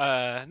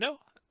 No.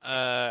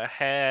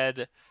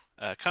 Had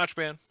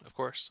Contraband, of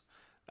course.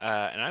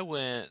 And I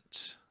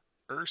went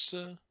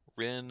Ursa,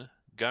 Rin,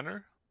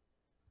 Gunner,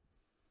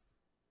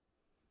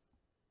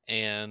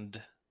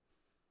 and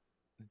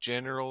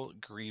General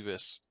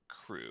Grievous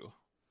crew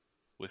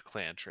with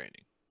clan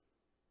training.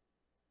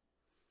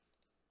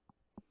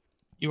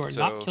 You are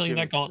not killing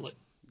that gauntlet.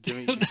 Give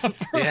me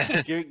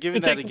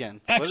that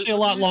again. Actually, a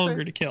lot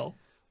longer to kill.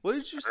 What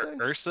did you say?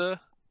 Ursa,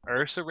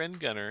 Rin,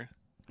 Gunner,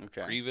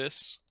 okay.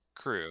 Grievous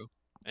crew,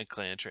 and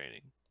clan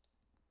training.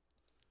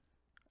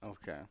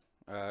 Okay.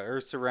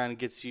 Ursa Ren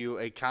gets you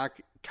a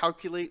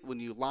calculate when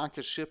you lock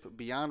a ship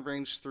beyond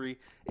range 3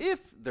 if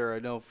there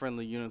are no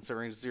friendly units at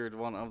range 0 to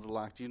 1 of the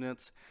locked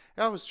units.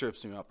 It always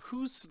trips me up.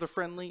 Who's the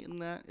friendly in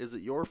that? Is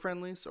it your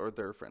friendlies or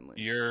their friendlies?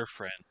 Your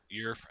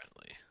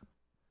friendly.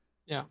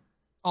 Yeah.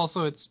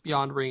 Also, it's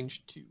beyond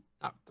range 2,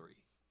 not 3.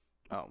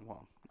 Oh,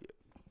 well.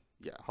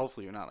 Yeah,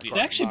 hopefully you're not. It'd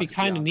actually be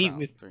kind of neat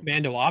with 3.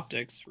 Mando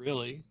Optics,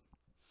 really.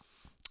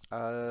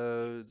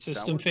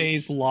 System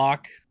phase,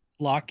 lock,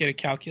 get a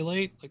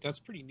calculate. Like, that's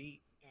pretty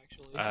neat,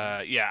 actually.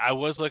 Yeah, I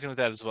was looking at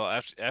that as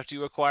well. After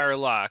you acquire a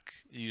lock,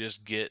 you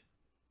just get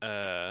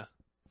a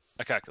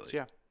calculate. So,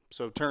 yeah.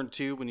 So turn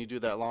 2 when you do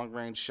that long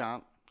range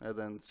shot, and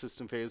then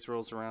system phase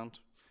rolls around.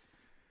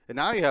 And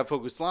now you have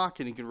focus lock,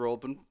 and you can roll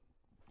up and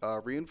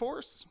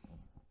reinforce.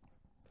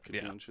 Could be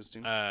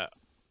interesting. Yeah,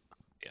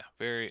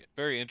 very,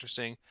 very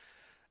interesting.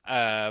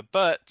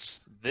 But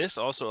this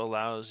also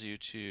allows you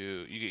get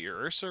your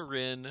Ursa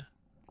Rin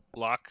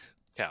lock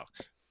calc.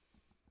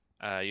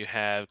 You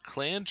have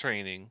clan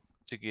training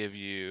to give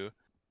you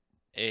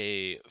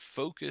a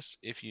focus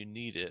if you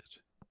need it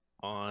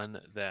on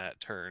that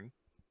turn.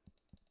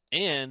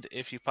 And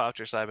if you popped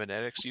your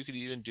cybernetics, you could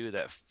even do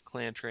that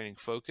clan training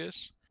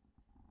focus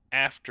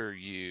after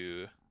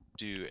you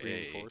do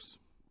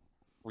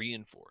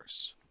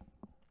reinforce.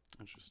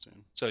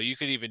 Interesting. So you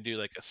could even do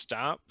like a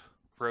stop,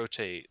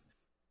 rotate,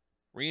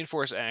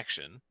 reinforce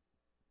action,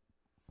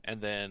 and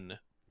then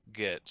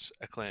get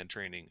a clan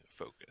training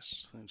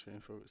focus. Clan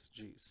training focus,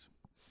 jeez.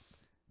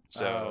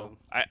 So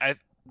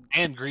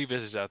and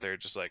Grievous is out there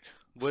just like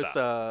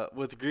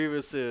with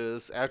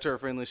Grievous's after a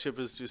friendly ship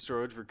is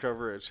destroyed,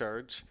 recover a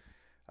charge.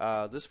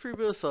 This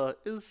previous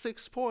is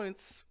 6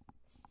 points.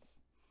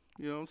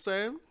 You know what I'm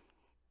saying?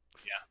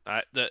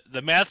 Yeah,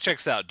 the math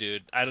checks out,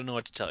 dude. I don't know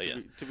what to tell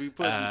you. To be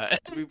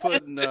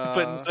putting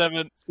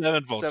seven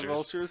vultures. 7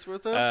 vultures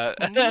worth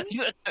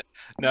it.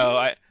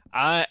 No,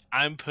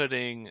 I'm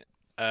putting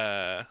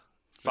 5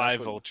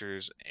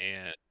 vultures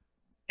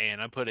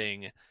and I'm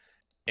putting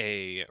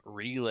a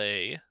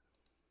relay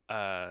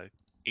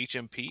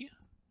HMP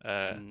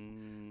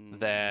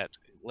that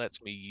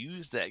lets me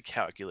use that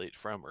calculate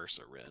from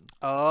Ursa Wren.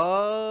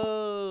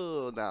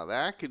 Oh, now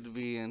that could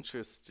be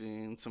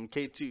interesting. Some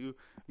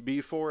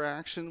K2B4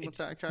 action with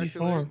that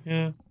calculate.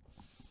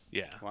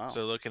 Yeah. Wow.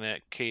 So looking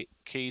at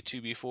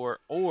K2B4,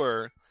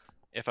 or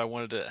if I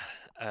wanted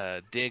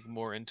to dig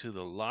more into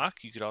the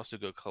lock, you could also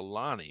go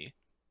Kalani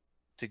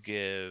to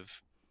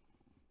give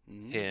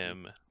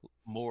him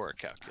more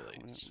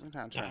calculates. We're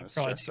not trying to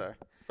stress that.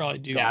 Probably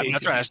do. Yeah, I'm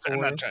not trying.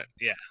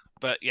 Yeah,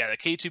 but yeah, the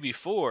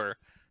K2B4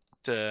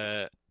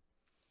 to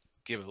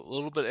give a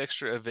little bit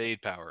extra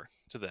evade power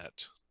to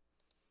that.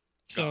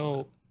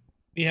 So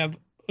we have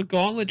a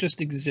gauntlet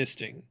just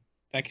existing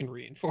that can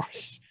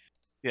reinforce.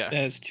 Yeah. That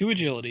has 2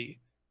 agility,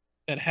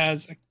 that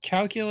has a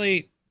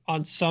calculate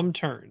on some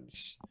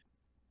turns,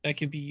 that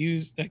can be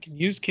used, that can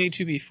use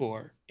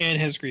K2B4,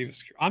 and has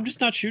Grievous. I'm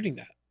just not shooting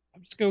that.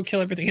 I'm just gonna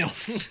kill everything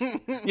else.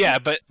 Yeah,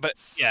 but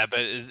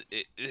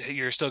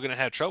you're still gonna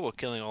have trouble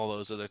killing all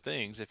those other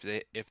things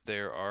if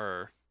there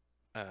are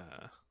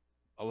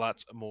a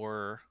lot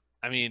more.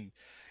 I mean,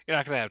 you're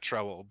not gonna have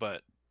trouble,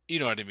 but you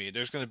know what I mean.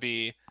 There's gonna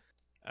be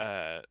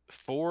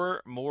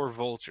 4 more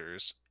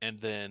vultures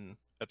and then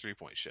a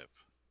 3-point ship.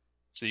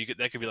 So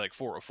that could be like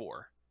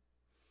 404.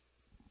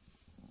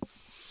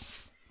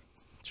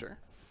 Sure.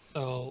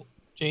 So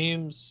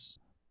James,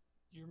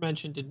 your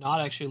mention did not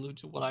actually allude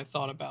to what I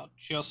thought about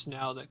just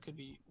now that could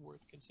be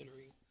worth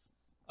considering.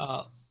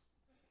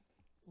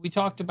 We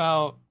talked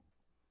about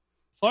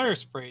flyer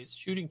sprays.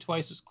 Shooting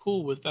twice is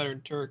cool with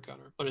veteran turret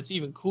gunner, but it's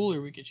even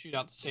cooler we could shoot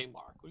out the same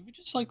mark. Would we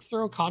just like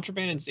throw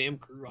contraband and Zam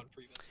crew on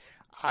previous?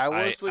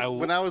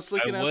 When I was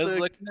looking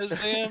at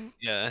Zam,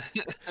 yeah.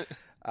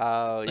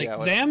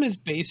 Zam is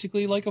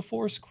basically like a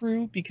force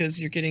crew because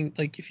you're getting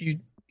like if you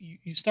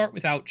start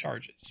without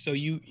charges, so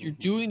you're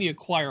doing the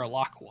acquire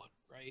lock one.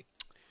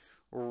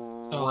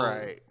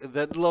 Right.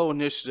 That low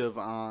initiative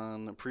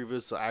on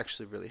previous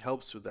actually really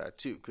helps with that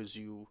too, because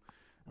you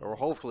or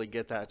hopefully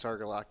get that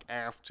target lock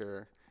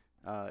after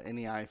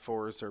any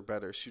I4s or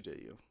better shoot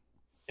at you.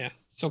 Yeah.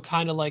 So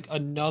kind of like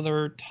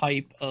another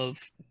type of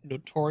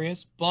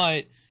notorious,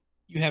 but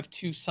you have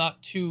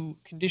two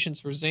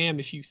conditions for Zam.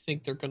 If you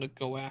think they're going to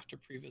go after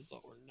Previsla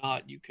or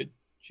not, you could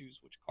choose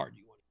which card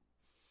you want.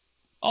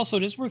 Also,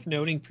 it is worth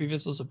noting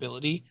Previsla's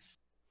ability.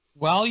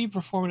 While you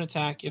perform an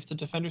attack, if the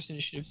defender's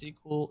initiative is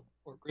equal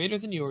or greater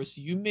than yours,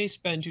 you may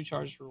spend 2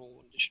 charges to roll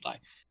 1 additional die.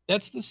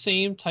 That's the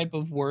same type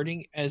of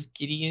wording as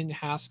Gideon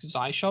Hask's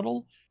Eye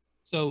Shuttle.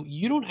 So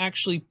you don't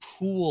actually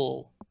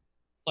pool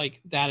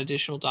like that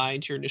additional die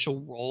into your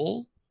initial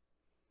roll.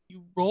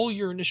 You roll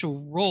your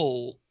initial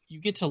roll, you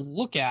get to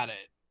look at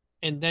it,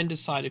 and then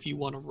decide if you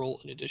want to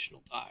roll an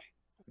additional die.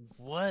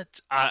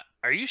 What?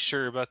 Are you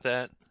sure about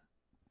that?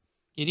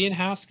 Gideon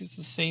Hask is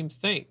the same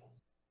thing.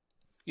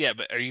 Yeah,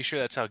 but are you sure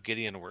that's how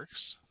Gideon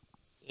works?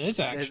 It is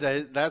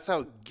actually. That's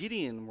how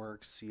Gideon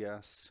works,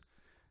 yes.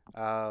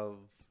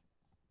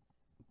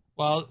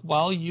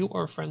 While you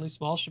or a friendly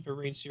small ship at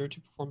range 0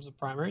 performs a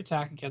primary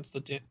attack against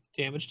the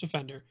damaged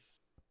defender,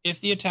 if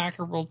the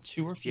attacker rolled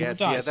 2 or fewer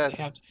dice, they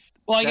have to.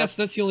 Well, I guess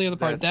that's the only other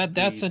part.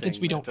 That sentence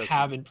we don't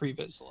have in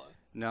Previsla.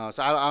 No,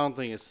 so I don't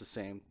think it's the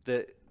same.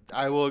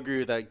 I will agree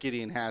with that.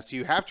 Gideon has.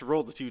 You have to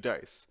roll the 2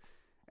 dice,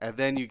 and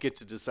then you get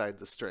to decide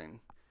the string,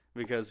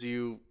 because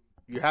you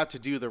have to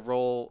do the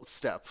roll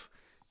step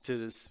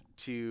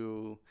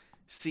to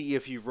see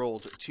if you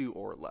rolled 2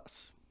 or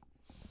less.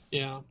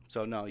 Yeah.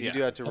 So no, you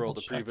do have to roll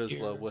the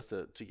Previsla with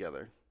it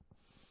together.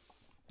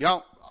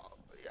 Yeah,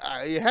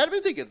 you had me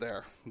thinking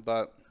there,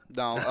 but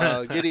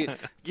no.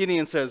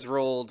 Gideon says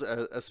rolled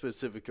a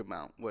specific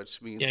amount,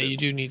 which means you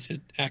do need to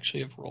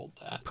actually have rolled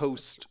that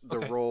post the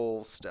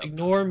roll step.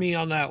 Ignore me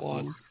on that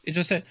one. It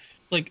just said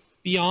like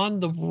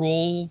beyond the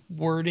roll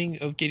wording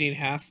of Gideon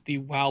Hask, the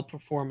while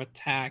perform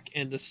attack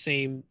and the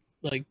same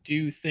like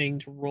do thing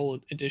to roll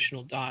an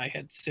additional die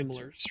had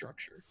similar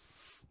structure.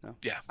 No.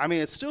 Yeah, I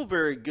mean it's still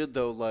very good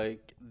though.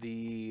 Like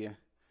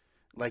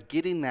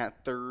getting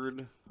that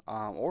 3rd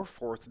or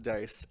 4th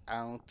dice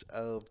out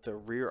of the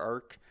rear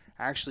arc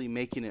actually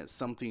making it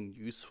something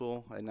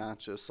useful and not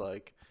just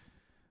like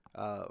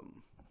a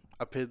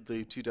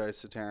piddly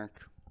 2-dice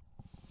attack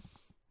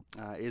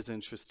is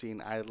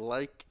interesting. I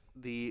like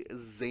the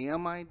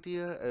Zam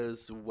idea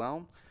as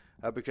well,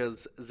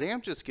 because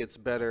Zam just gets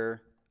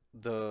better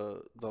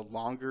the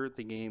longer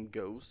the game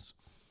goes.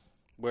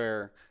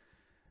 Where,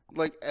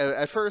 like,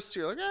 at first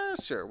you're like,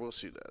 sure, we'll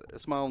shoot at it.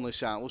 It's my only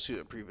shot. We'll shoot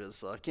at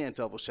previous. I can't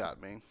double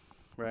shot me,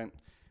 right?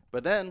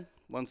 But then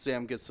once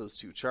Zam gets those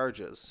 2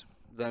 charges,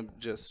 then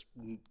just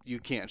you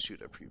can't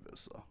shoot at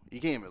previous. You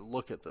can't even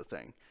look at the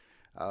thing.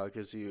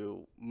 Because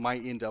you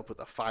might end up with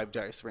a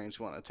 5-dice range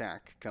 1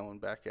 attack coming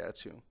back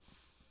at you.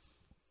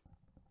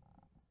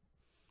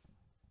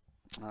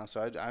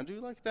 So I do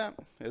like that.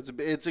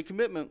 It's a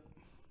commitment.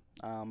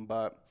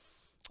 But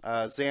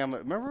Zam,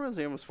 remember when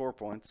Zam was 4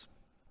 points?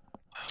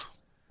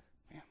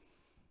 Man,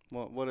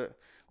 what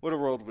a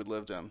world we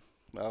lived in.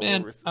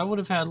 Man, I would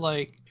have had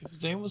like, if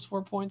Zam was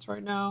 4 points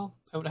right now,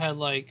 I would have had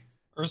like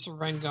Ursa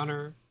Wren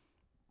Gunner,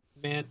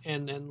 man,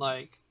 and then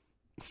like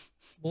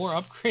more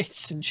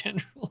upgrades in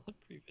general on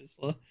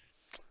previously.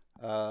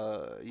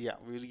 Yeah,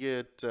 we'd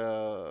get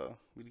a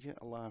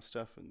lot of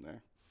stuff in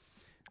there.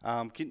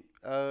 Can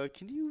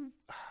you,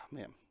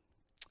 man,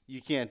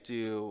 you can't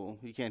do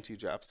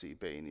drop seat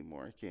bay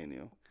anymore, can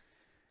you?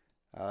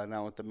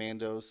 Now with the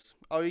Mandos.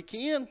 Oh, you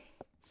can.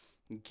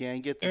 You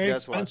can get the Very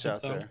Death Watch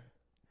out though. there.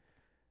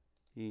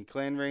 You can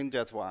Clan Rain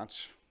Death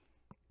Watch.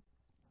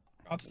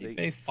 Drop seat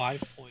bay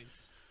 5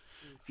 points.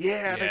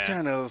 Yeah, they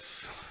kind of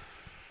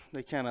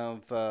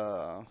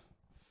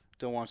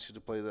don't want you to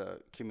play the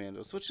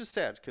Commandos, which is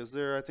sad because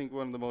they're, I think,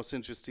 one of the most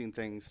interesting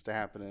things to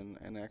happen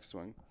in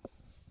X-Wing,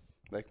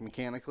 like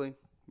mechanically,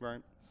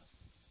 right?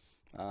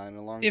 In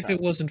a long if time.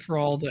 It wasn't for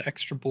all the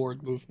extra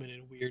board movement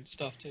and weird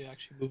stuff to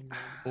actually move them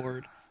around the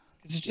board,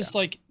 because it's just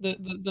like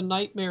the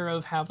nightmare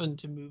of having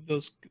to move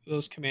those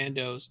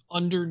commandos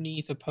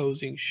underneath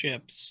opposing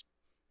ships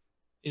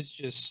is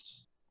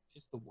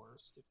the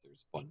worst.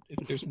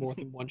 If there's more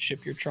than one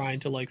ship you're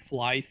trying to like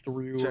fly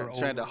through,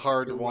 trying to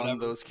hard one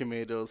those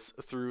commandos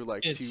through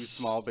like 2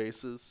 small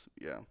bases,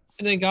 yeah.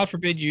 And then God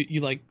forbid you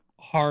like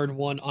hard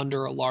one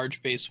under a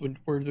large base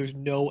where there's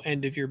no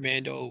end of your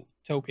Mando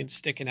token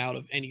sticking out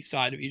of any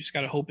side of it. You just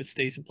gotta hope it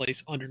stays in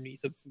place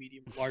underneath a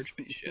medium large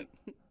base ship.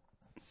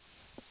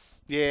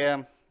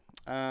 Yeah,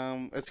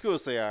 as cool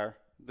as they are,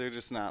 they're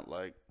just not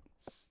like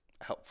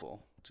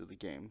helpful to the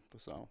game.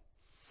 So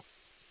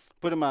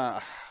put them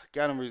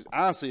got them.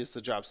 Honestly, it's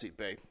the drop seat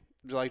bay.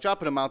 Like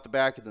dropping them out the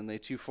back and then they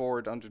 2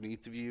 forward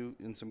underneath of you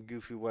in some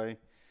goofy way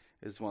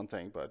is one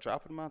thing, but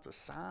dropping them out the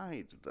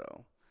side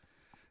though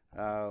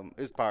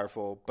is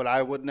powerful. But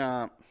I would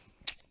not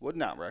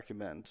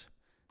recommend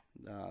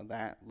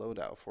that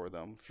loadout for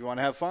them. If you want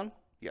to have fun,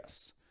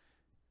 yes.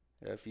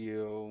 If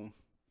you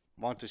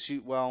want to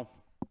shoot well,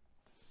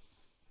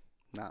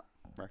 not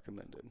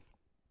recommended.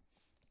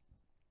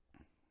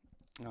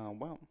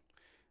 Well,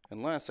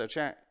 unless our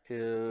chat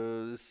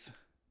is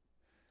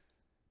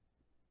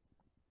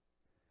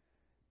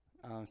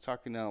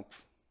talking up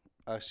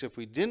a ship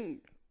we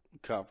didn't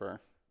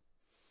cover.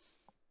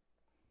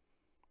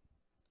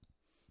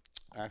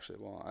 Actually,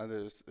 well,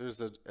 there's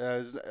a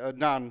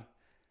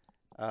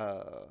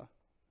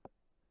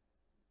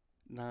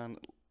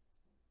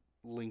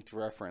non-linked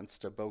reference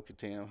to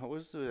Bo-Katan. What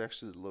was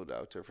actually the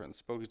loadout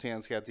difference?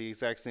 Bo-Katan's got the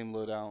exact same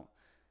loadout,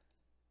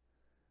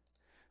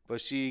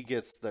 but she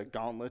gets the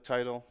Gauntlet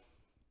title.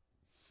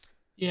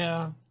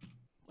 Yeah.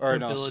 Or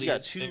no, she's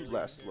got 2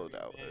 less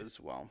loadout as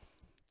well.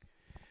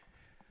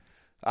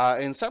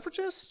 In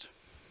Separatist,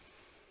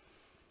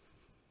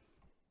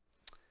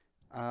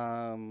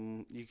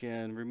 you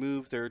can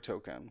remove their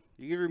token.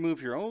 You can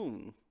remove your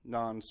own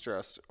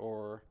non-stress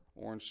or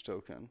orange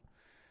token,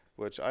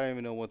 which I don't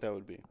even know what that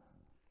would be.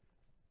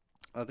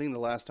 I think the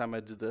last time I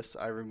did this,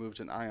 I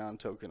removed an ion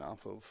token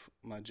off of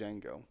my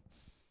Django.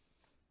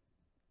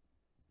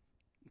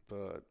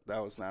 But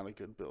that was not a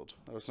good build.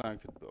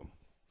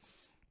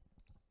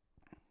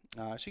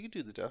 She could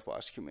do the Death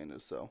Watch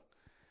commandos though,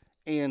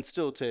 and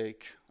still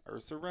take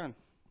Ursa Wren.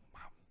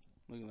 Wow,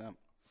 look at that.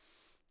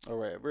 All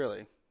right,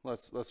 really.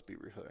 Let's be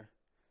real here.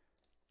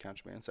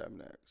 Contraband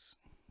cybernetics.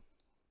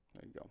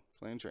 There you go.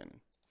 Clan training.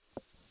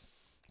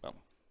 Well,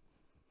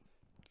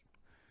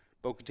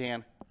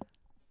 Bo-Katan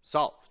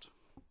solved.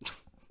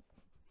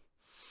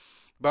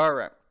 But all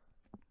right.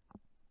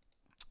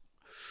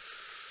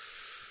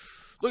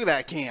 Look at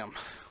that cam.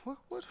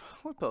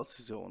 What belts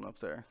is he holding up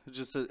there?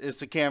 It's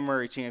the Cam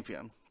Murray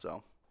champion.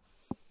 So.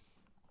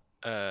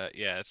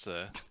 Yeah, it's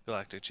a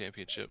Galactic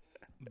Championship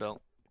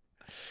belt.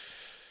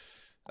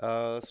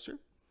 That's true.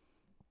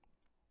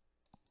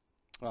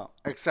 Well,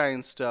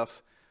 exciting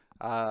stuff.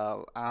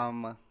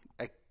 I'm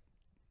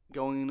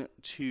going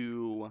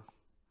to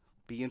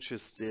be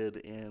interested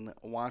in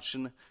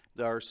watching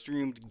our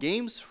streamed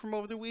games from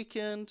over the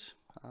weekend.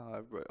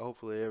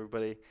 Hopefully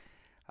everybody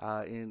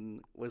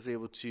was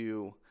able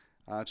to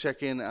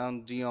check in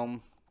on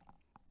Dion,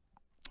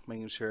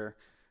 making sure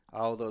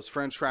all those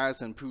French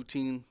fries and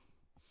poutine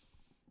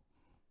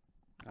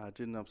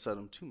didn't upset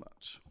him too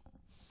much.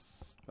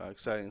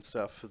 exciting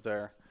stuff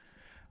there.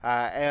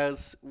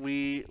 As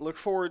we look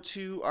forward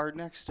to our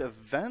next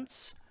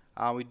events,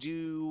 we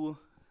do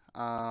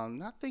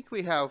not think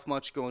we have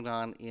much going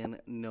on in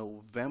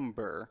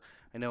November.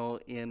 I know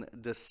in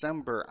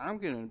December I'm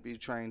going to be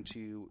trying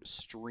to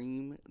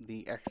stream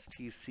the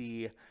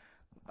XTC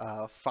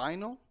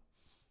final,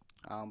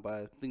 but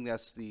I think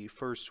that's the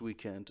first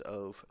weekend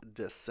of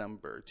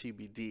December,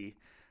 TBD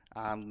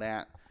on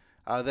that.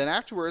 Then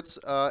afterwards,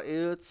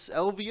 it's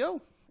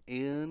LVO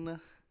in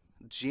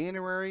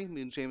January.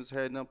 Me and James are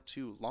heading up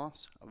to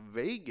Las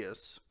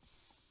Vegas.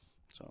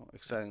 So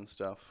exciting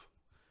stuff.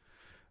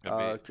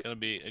 Gonna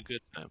be a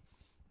good time.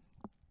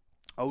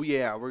 Oh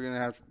yeah, we're gonna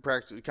have to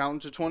practice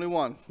counting to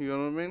 21. You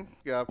know what I mean?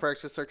 Gotta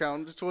practice our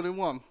counting to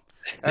 21.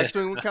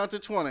 X-Wing we count to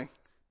 20.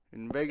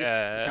 In Vegas,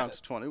 we count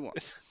to 21.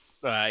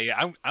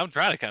 Yeah, I'm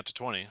trying to count to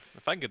 20.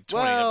 If I can get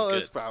 20, well, that'd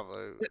be it's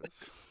probably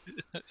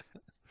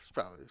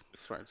a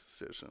smart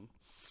decision.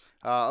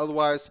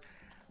 Otherwise,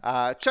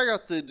 check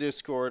out the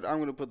Discord. I'm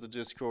gonna put the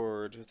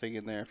Discord thing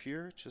in there. If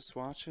you're just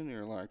watching,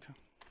 you're like,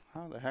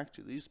 how the heck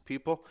do these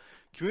people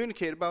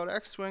communicate about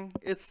X-Wing?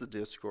 It's the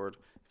Discord.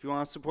 If you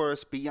want to support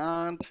us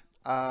beyond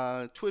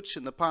Twitch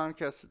and the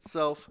podcast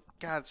itself,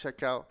 gotta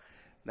check out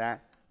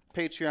that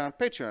Patreon,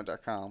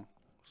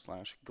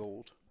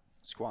 patreon.com/Gold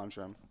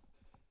Squadron.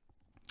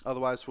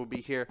 Otherwise, we'll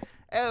be here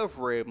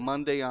every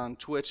Monday on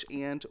Twitch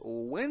and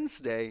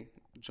Wednesday.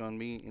 Join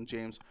me and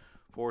James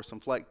for some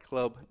Flight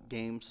Club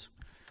games.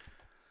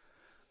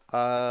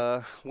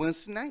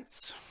 Wednesday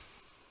nights.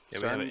 Yeah,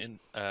 we have an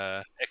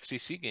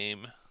XCC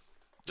game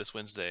this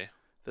Wednesday.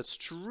 That's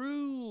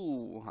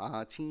true.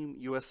 Team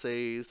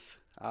USA's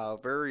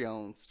very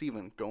own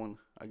Steven going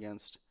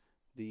against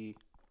the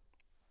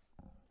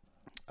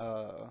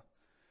I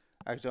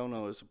don't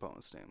know his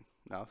opponent's name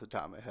now off the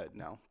top of my head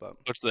now, but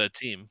What's the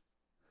team?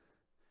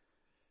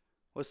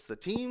 What's the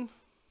team?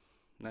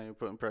 Now you're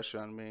putting pressure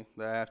on me.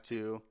 I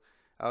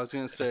was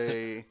gonna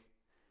say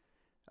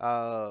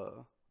I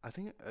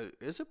think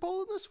is it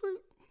Poland this week?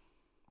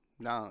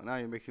 No, now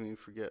you're making me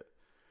forget.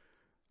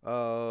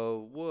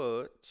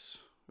 What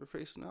we're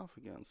facing off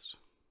against?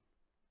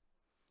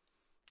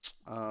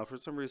 For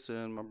some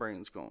reason, my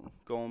brain's going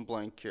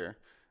blank here.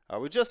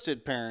 We just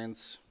did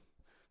parents.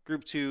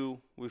 Group 2,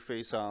 we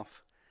face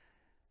off.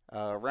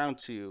 Round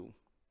 2,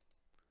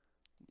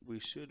 we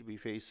should be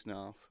facing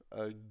off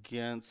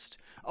against.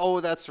 Oh,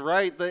 that's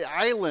right, the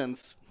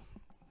islands.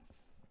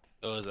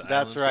 Oh, is it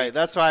That's right. Team?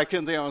 That's why I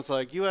couldn't think. I was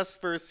like, U.S.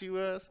 versus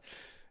U.S.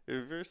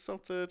 or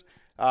something.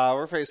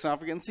 We're facing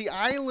off against the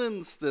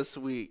islands this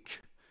week.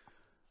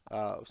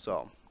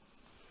 So,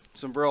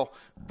 some real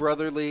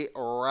brotherly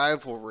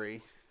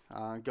rivalry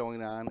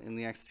going on in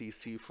the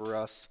XTC for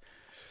us.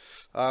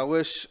 I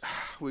wish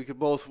we could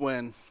both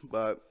win,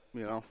 but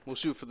you know, we'll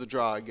shoot for the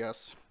draw, I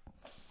guess.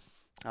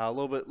 A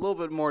little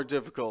bit more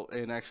difficult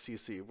in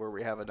XTC, where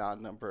we have an odd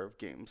number of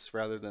games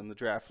rather than the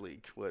draft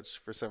league, which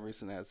for some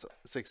reason has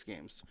 6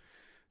 games.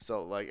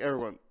 So like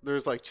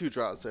there's like 2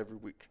 draws every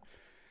week.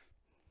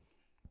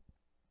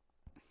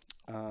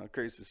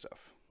 Crazy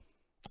stuff.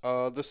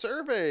 The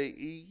survey,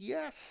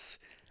 yes.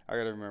 I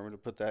gotta remember to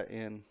put that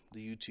in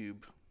the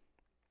YouTube.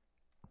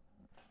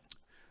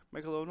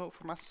 Make a little note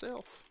for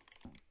myself.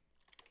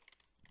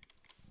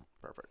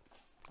 Perfect.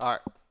 All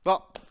right.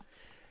 Well,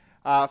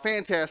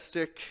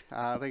 fantastic.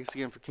 Thanks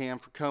again for Cam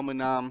for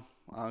coming on,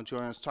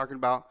 joining us, talking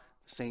about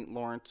the St.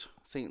 Lawrence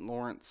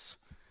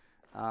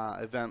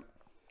event.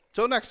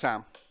 Till next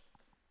time,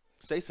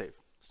 stay safe,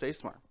 stay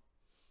smart.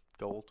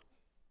 Gold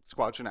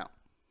Squadron out.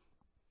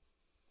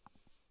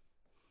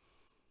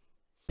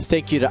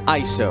 Thank you to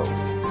ISO,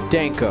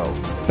 Danko,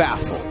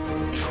 Baffle,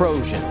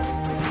 Trojan,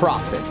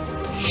 Prophet,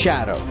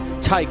 Shadow,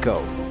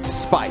 Tycho,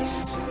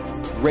 Spice,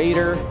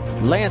 Raider,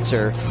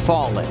 Lancer,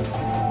 Fallen,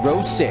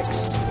 Row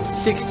 6,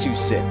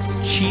 626,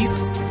 Chief,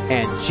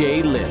 and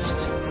J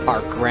List, our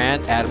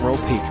Grand Admiral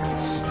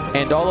patrons.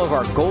 And all of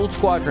our Gold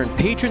Squadron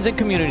patrons and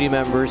community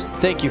members,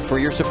 thank you for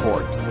your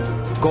support.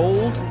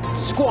 Gold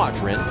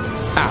Squadron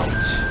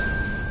out.